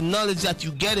all the knowledge that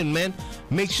you're getting, man.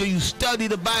 Make sure you study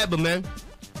the Bible, man.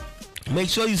 Make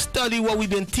sure you study what we've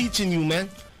been teaching you, man.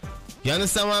 You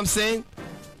understand what I'm saying?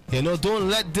 You know, don't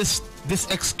let this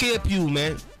escape you,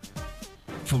 man.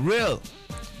 For real.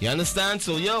 You understand?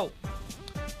 So, yo,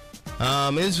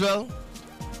 Israel,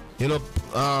 you know,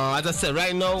 as I said,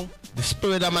 right now, the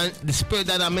spirit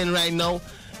that I'm in right now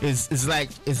is like,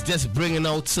 it's just bringing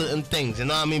out certain things. You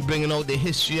know what I mean? Bringing out the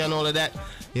history and all of that.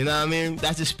 You know what I mean?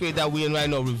 That's the spirit that we're in right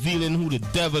now, revealing who the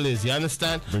devil is. You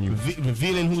understand?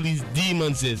 Revealing who these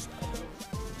demons is.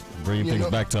 Bringing things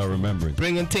back to our remembrance.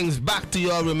 Bringing things back to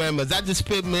your remembrance. That's the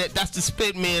spirit, man. That's the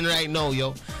spirit man right now,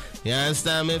 yo. You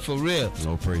understand, man? For real.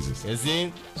 No praises. You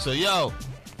see? So, yo,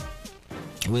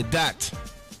 with that,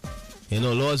 you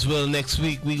know, Lord's will, next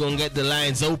week we gonna get the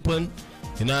lines open.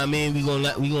 You know what I mean? We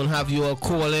gonna have you all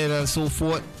call in and so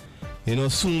forth. You know,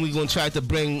 soon we gonna try to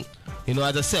bring. You know,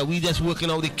 as I said, we just working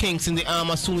out the kinks in the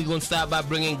armor. Soon we gonna start by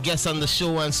bringing guests on the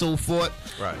show and so forth.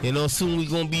 Right. You know, soon we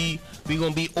gonna be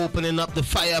opening up the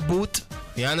fire booth.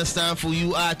 You understand? For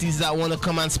you artists that wanna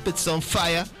come and spit some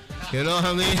fire. You know what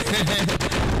I mean?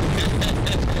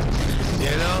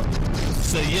 You know?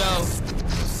 So yo,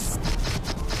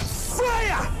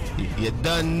 fire! You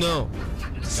done know.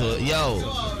 So yo.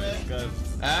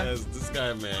 This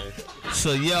guy, man.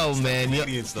 So yo, man,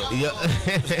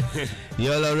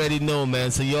 y'all already know,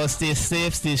 man. So y'all stay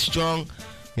safe, stay strong.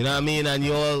 You know what I mean? And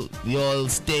y'all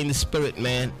stay in the spirit,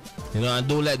 man. You know, and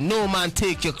don't let no man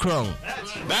take your crown.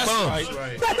 That's right.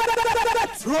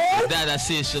 That's right. That I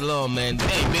say shalom, man.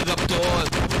 Hey, big up to all.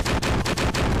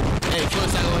 Hey,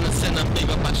 first I want to send a big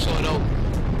up a shout out.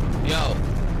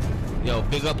 Yo,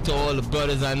 big up to all the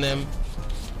brothers and them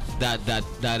that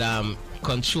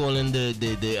controlling the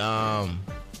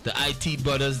IT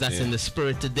brothers that's in the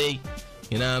spirit today.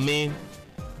 You know what I mean?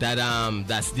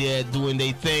 That's there doing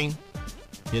their thing.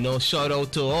 You know, shout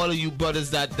out to all of you brothers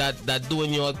that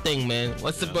doing your thing, man.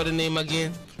 What's the brother name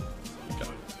again?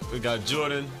 We got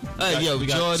Jordan. We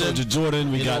got Soldier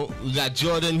Jordan. We got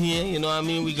Jordan here. You know what I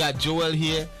mean? We got Joel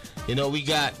here. You know, we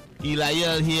got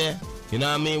Eliel here. You know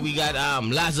what I mean? We got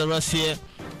Lazarus here.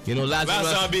 You know,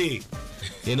 Lazarus.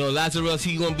 You know, Lazarus,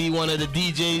 he gonna be one of the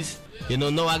DJs. You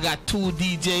know, I got 2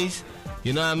 DJs.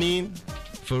 You know what I mean?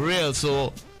 For real.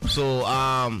 So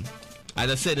as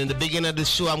I said in the beginning of the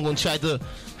show, I'm gonna try to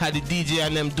have the DJ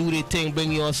and them do their thing,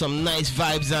 bring you on some nice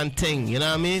vibes and thing. You know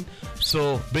what I mean?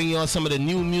 So bring you on some of the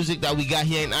new music that we got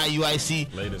here in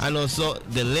IUIC, and also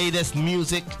the latest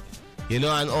music. You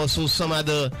know, and also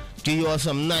give you all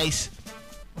some nice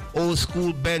old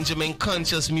school Benjamin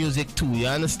conscious music too. You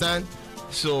understand?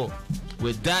 So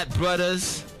with that,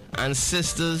 brothers and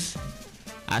sisters,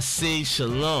 I say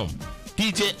shalom.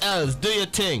 DJ Els, do your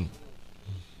thing.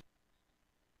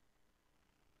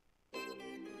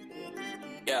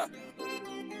 Yeah.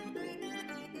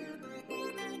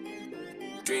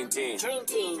 Dream team.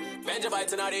 Benjamin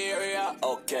out the area.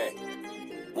 Okay.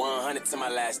 100 to my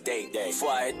last day.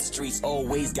 Before I hit the streets,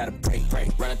 always gotta pray.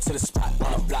 Run to the spot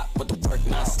on the block with the work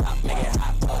non-stop. Make it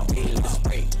hot all day, let it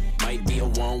spray. Might be a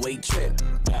one-way trip.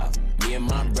 Yeah. Me and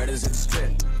my brothers at the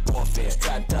strip. Warfare,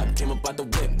 strapped up, came up out the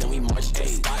whip. Then we marched to the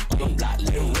spot on the block,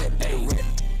 let it rip.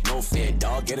 No fear,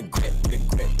 dog, get a grip.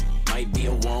 Might be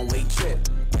a one-way trip.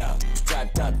 Yeah.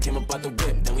 Strapped up, came up out the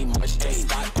whip. Then we marched to the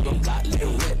spot on the block,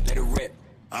 let it rip.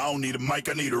 I don't need a mic,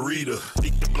 I need a reader.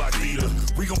 Think the block leader.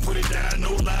 We gon' put it down,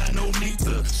 no line, no need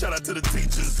to. Shout out to the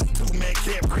teachers. 2-man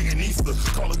camp bringing Easter.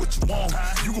 Call it what you want,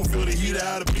 you gon' feel the heat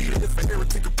out of beater. If a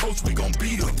heretic approach, we gon'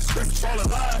 beat him. That's fall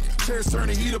alive. Chairs turn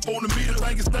the heat up on the meter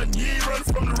like it's nothing. You ain't running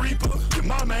from the reaper. Your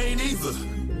mama ain't either.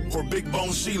 Or Big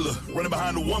Bone Sheila. Running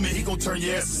behind a woman, he gon' turn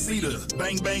your ass to cedar.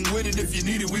 Bang, bang with it if you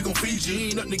need it, we gon' feed you.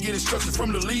 Ain't nothing to get instructions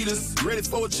from the leaders. Ready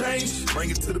for a change?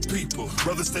 Bring it to the people.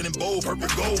 Brothers standing bold, purple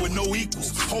gold with no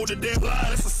equals. Hold the damn line,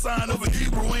 that's a sign of a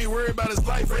Hebrew. Ain't worried about his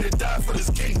life, ready to die for this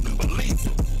kingdom. Believe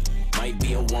it. Might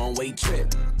be a one-way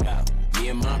trip. Yeah. Me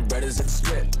and my brothers at the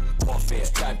strip. Warfare,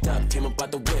 strapped up, came up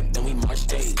out the whip. Then we marched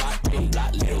days, block lit,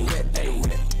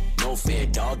 rip. No fear,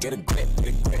 dog, get a grip.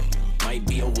 Might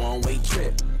be a one-way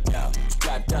trip. Yeah,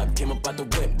 strapped up, came up out the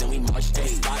whip. Then we marched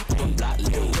days, block lit,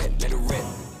 let it rip.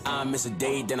 I miss a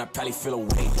day, then I probably feel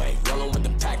away. Rollin' with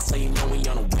the pack, so you know we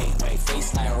on the way.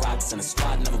 Face like rocks and the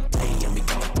squad never play. And we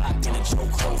got a block in a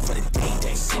chokehold for the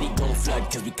day. City gon'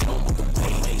 flood, cause we come with the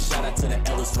way. Shout out to the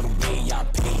elders for the way y'all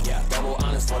pay. Yeah, double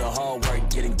honors for the hard work,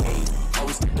 getting paid.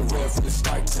 Always keep the real from the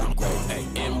start to the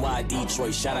grave. NY,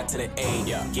 Detroit, shout out to the A.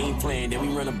 Yeah, game plan, then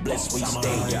we run a blitz where you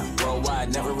stay. Yeah,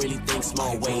 worldwide, never really think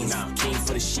small ways. Came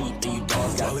for the sheep, and you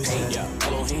dogs gotta pay. Yeah,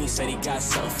 Elohim said he got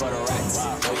something for the rats.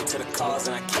 Loyal to the cause,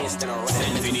 and I can't stand a rat.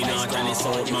 Send Vinny North and his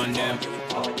old man them.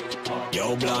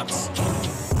 Yo, blocks.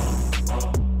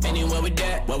 Anywhere with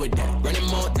that, running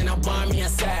more than I want me a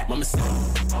set. Mama said,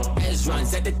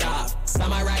 Ezra's at the top.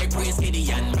 Samurai praise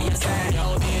Gideon, me a set.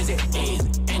 Yo, easy.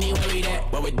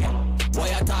 Anywhere with that, boy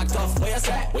I talk tough, where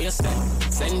you set?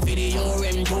 Send video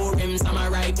rim, 2 rims,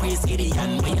 Samurai praise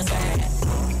Gideon, where you set?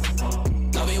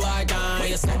 Love you I can, where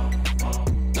you set?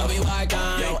 Love you I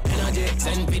can, yo, energy.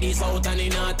 Send video south and the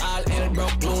north, all hell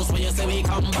broke close when you say we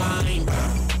combine.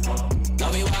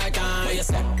 Love you I can, where you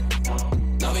set?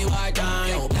 Love you I can,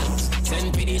 yo,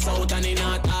 send PD south and the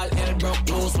north, all hell broke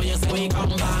loose when you say we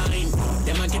combine.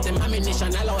 Them a get them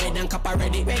ammunition, alloy and copper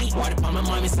ready. Water for my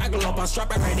mommy, snuggle up and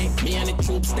strap ready. Me and the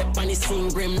troops step on the scene,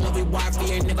 grim, love it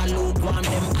warfare, never loot one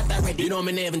them at the ready. You know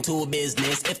me never to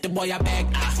business, if the boy a bag,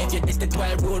 if you diss the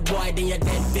 12 road boy, then you're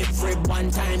dead. Fifth rib one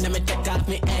time, then me take off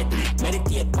me head.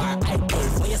 Meditate bar, I pull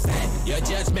for your set. Your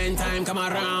judgment time come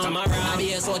around. I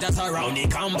be a soldier surround the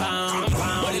compound.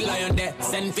 But the lion there,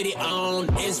 send for the own.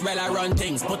 Israel I run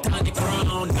things, put on the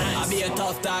crown. I be a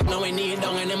tough talk, now we need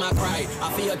down and them I cry.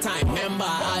 I feel time, remember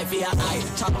I feel I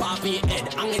chop off me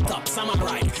head, hang it up,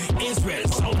 samurai. Israel,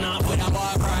 so now with a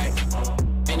war cry.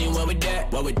 Anywhere with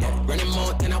that, running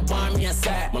more than I want me a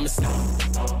set. Mama said,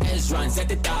 Ezra's at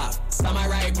the top.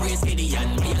 Samurai praise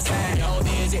Gideon, me a set. Yo,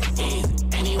 easy.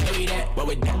 Anywhere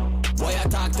with that, boy I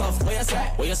talk tough, where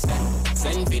you set?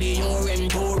 Send video rim,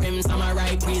 2 rims,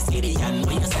 Samurai praise Gideon,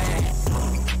 where you set?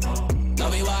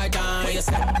 Love you I can, where you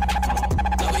set?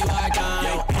 Love you I can,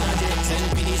 yo, energy.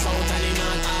 Send video south and the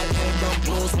north, all hell broke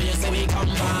close when you say we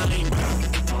combine.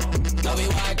 Love you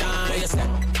I can, where you set?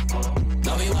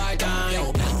 Love you I can, yo,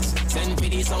 send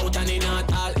video south and the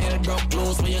north, all hell broke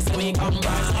close when you say we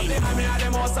combine. Behind me are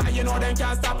the most high, you know them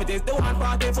can't stop it. It's the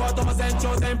 144,000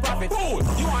 chosen prophet.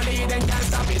 You want to eat them can't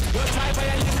stop it. You try for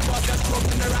your living, but just throw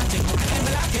in the ratchet. I'm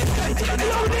like it.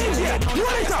 You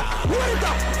want it up,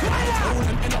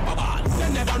 fire! They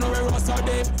never know where us are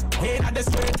deep. Ain't at the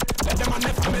street. Let them and the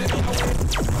family away.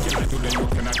 Kill me today, you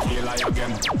cannot kill I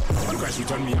again. When Christ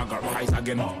return me, I got rise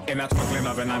again. In a twinkling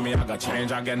of an eye, I got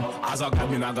change again. As a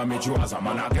God, me I got meet you as a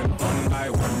man again. One by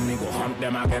one, me go hunt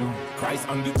them again. Christ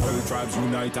and the 12 tribes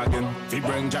unite again. We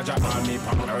bring Jaja army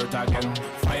from earth again.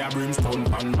 Fire, brimstone,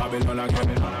 pan Babylon again.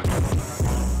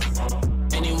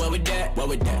 Anywhere with that,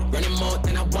 running more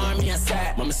than I want me a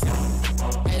set. Mama said,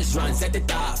 Ezra's at the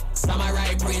top.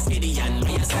 Samurai praise Gideon,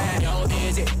 me a set. Yo,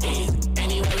 easy.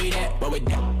 Anywhere with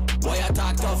that, boy I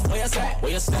talk tough, where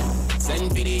you set?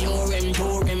 Send video rim,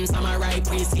 2 rims, Samurai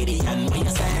praise Gideon, where you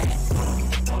set?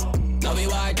 Love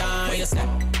you I can, where you set?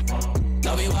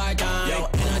 Love you I can, yo,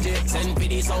 energy. Send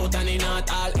video south and the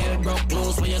north, all hell broke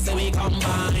close when you say we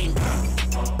combine.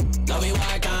 Love you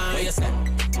I can, where you set?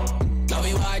 Love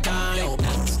you I can, yo,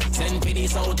 send PD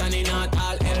south and the north,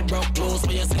 all hell broke close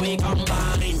when you say we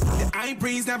combine. The high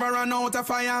priest never run out of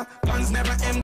fire, guns never empty.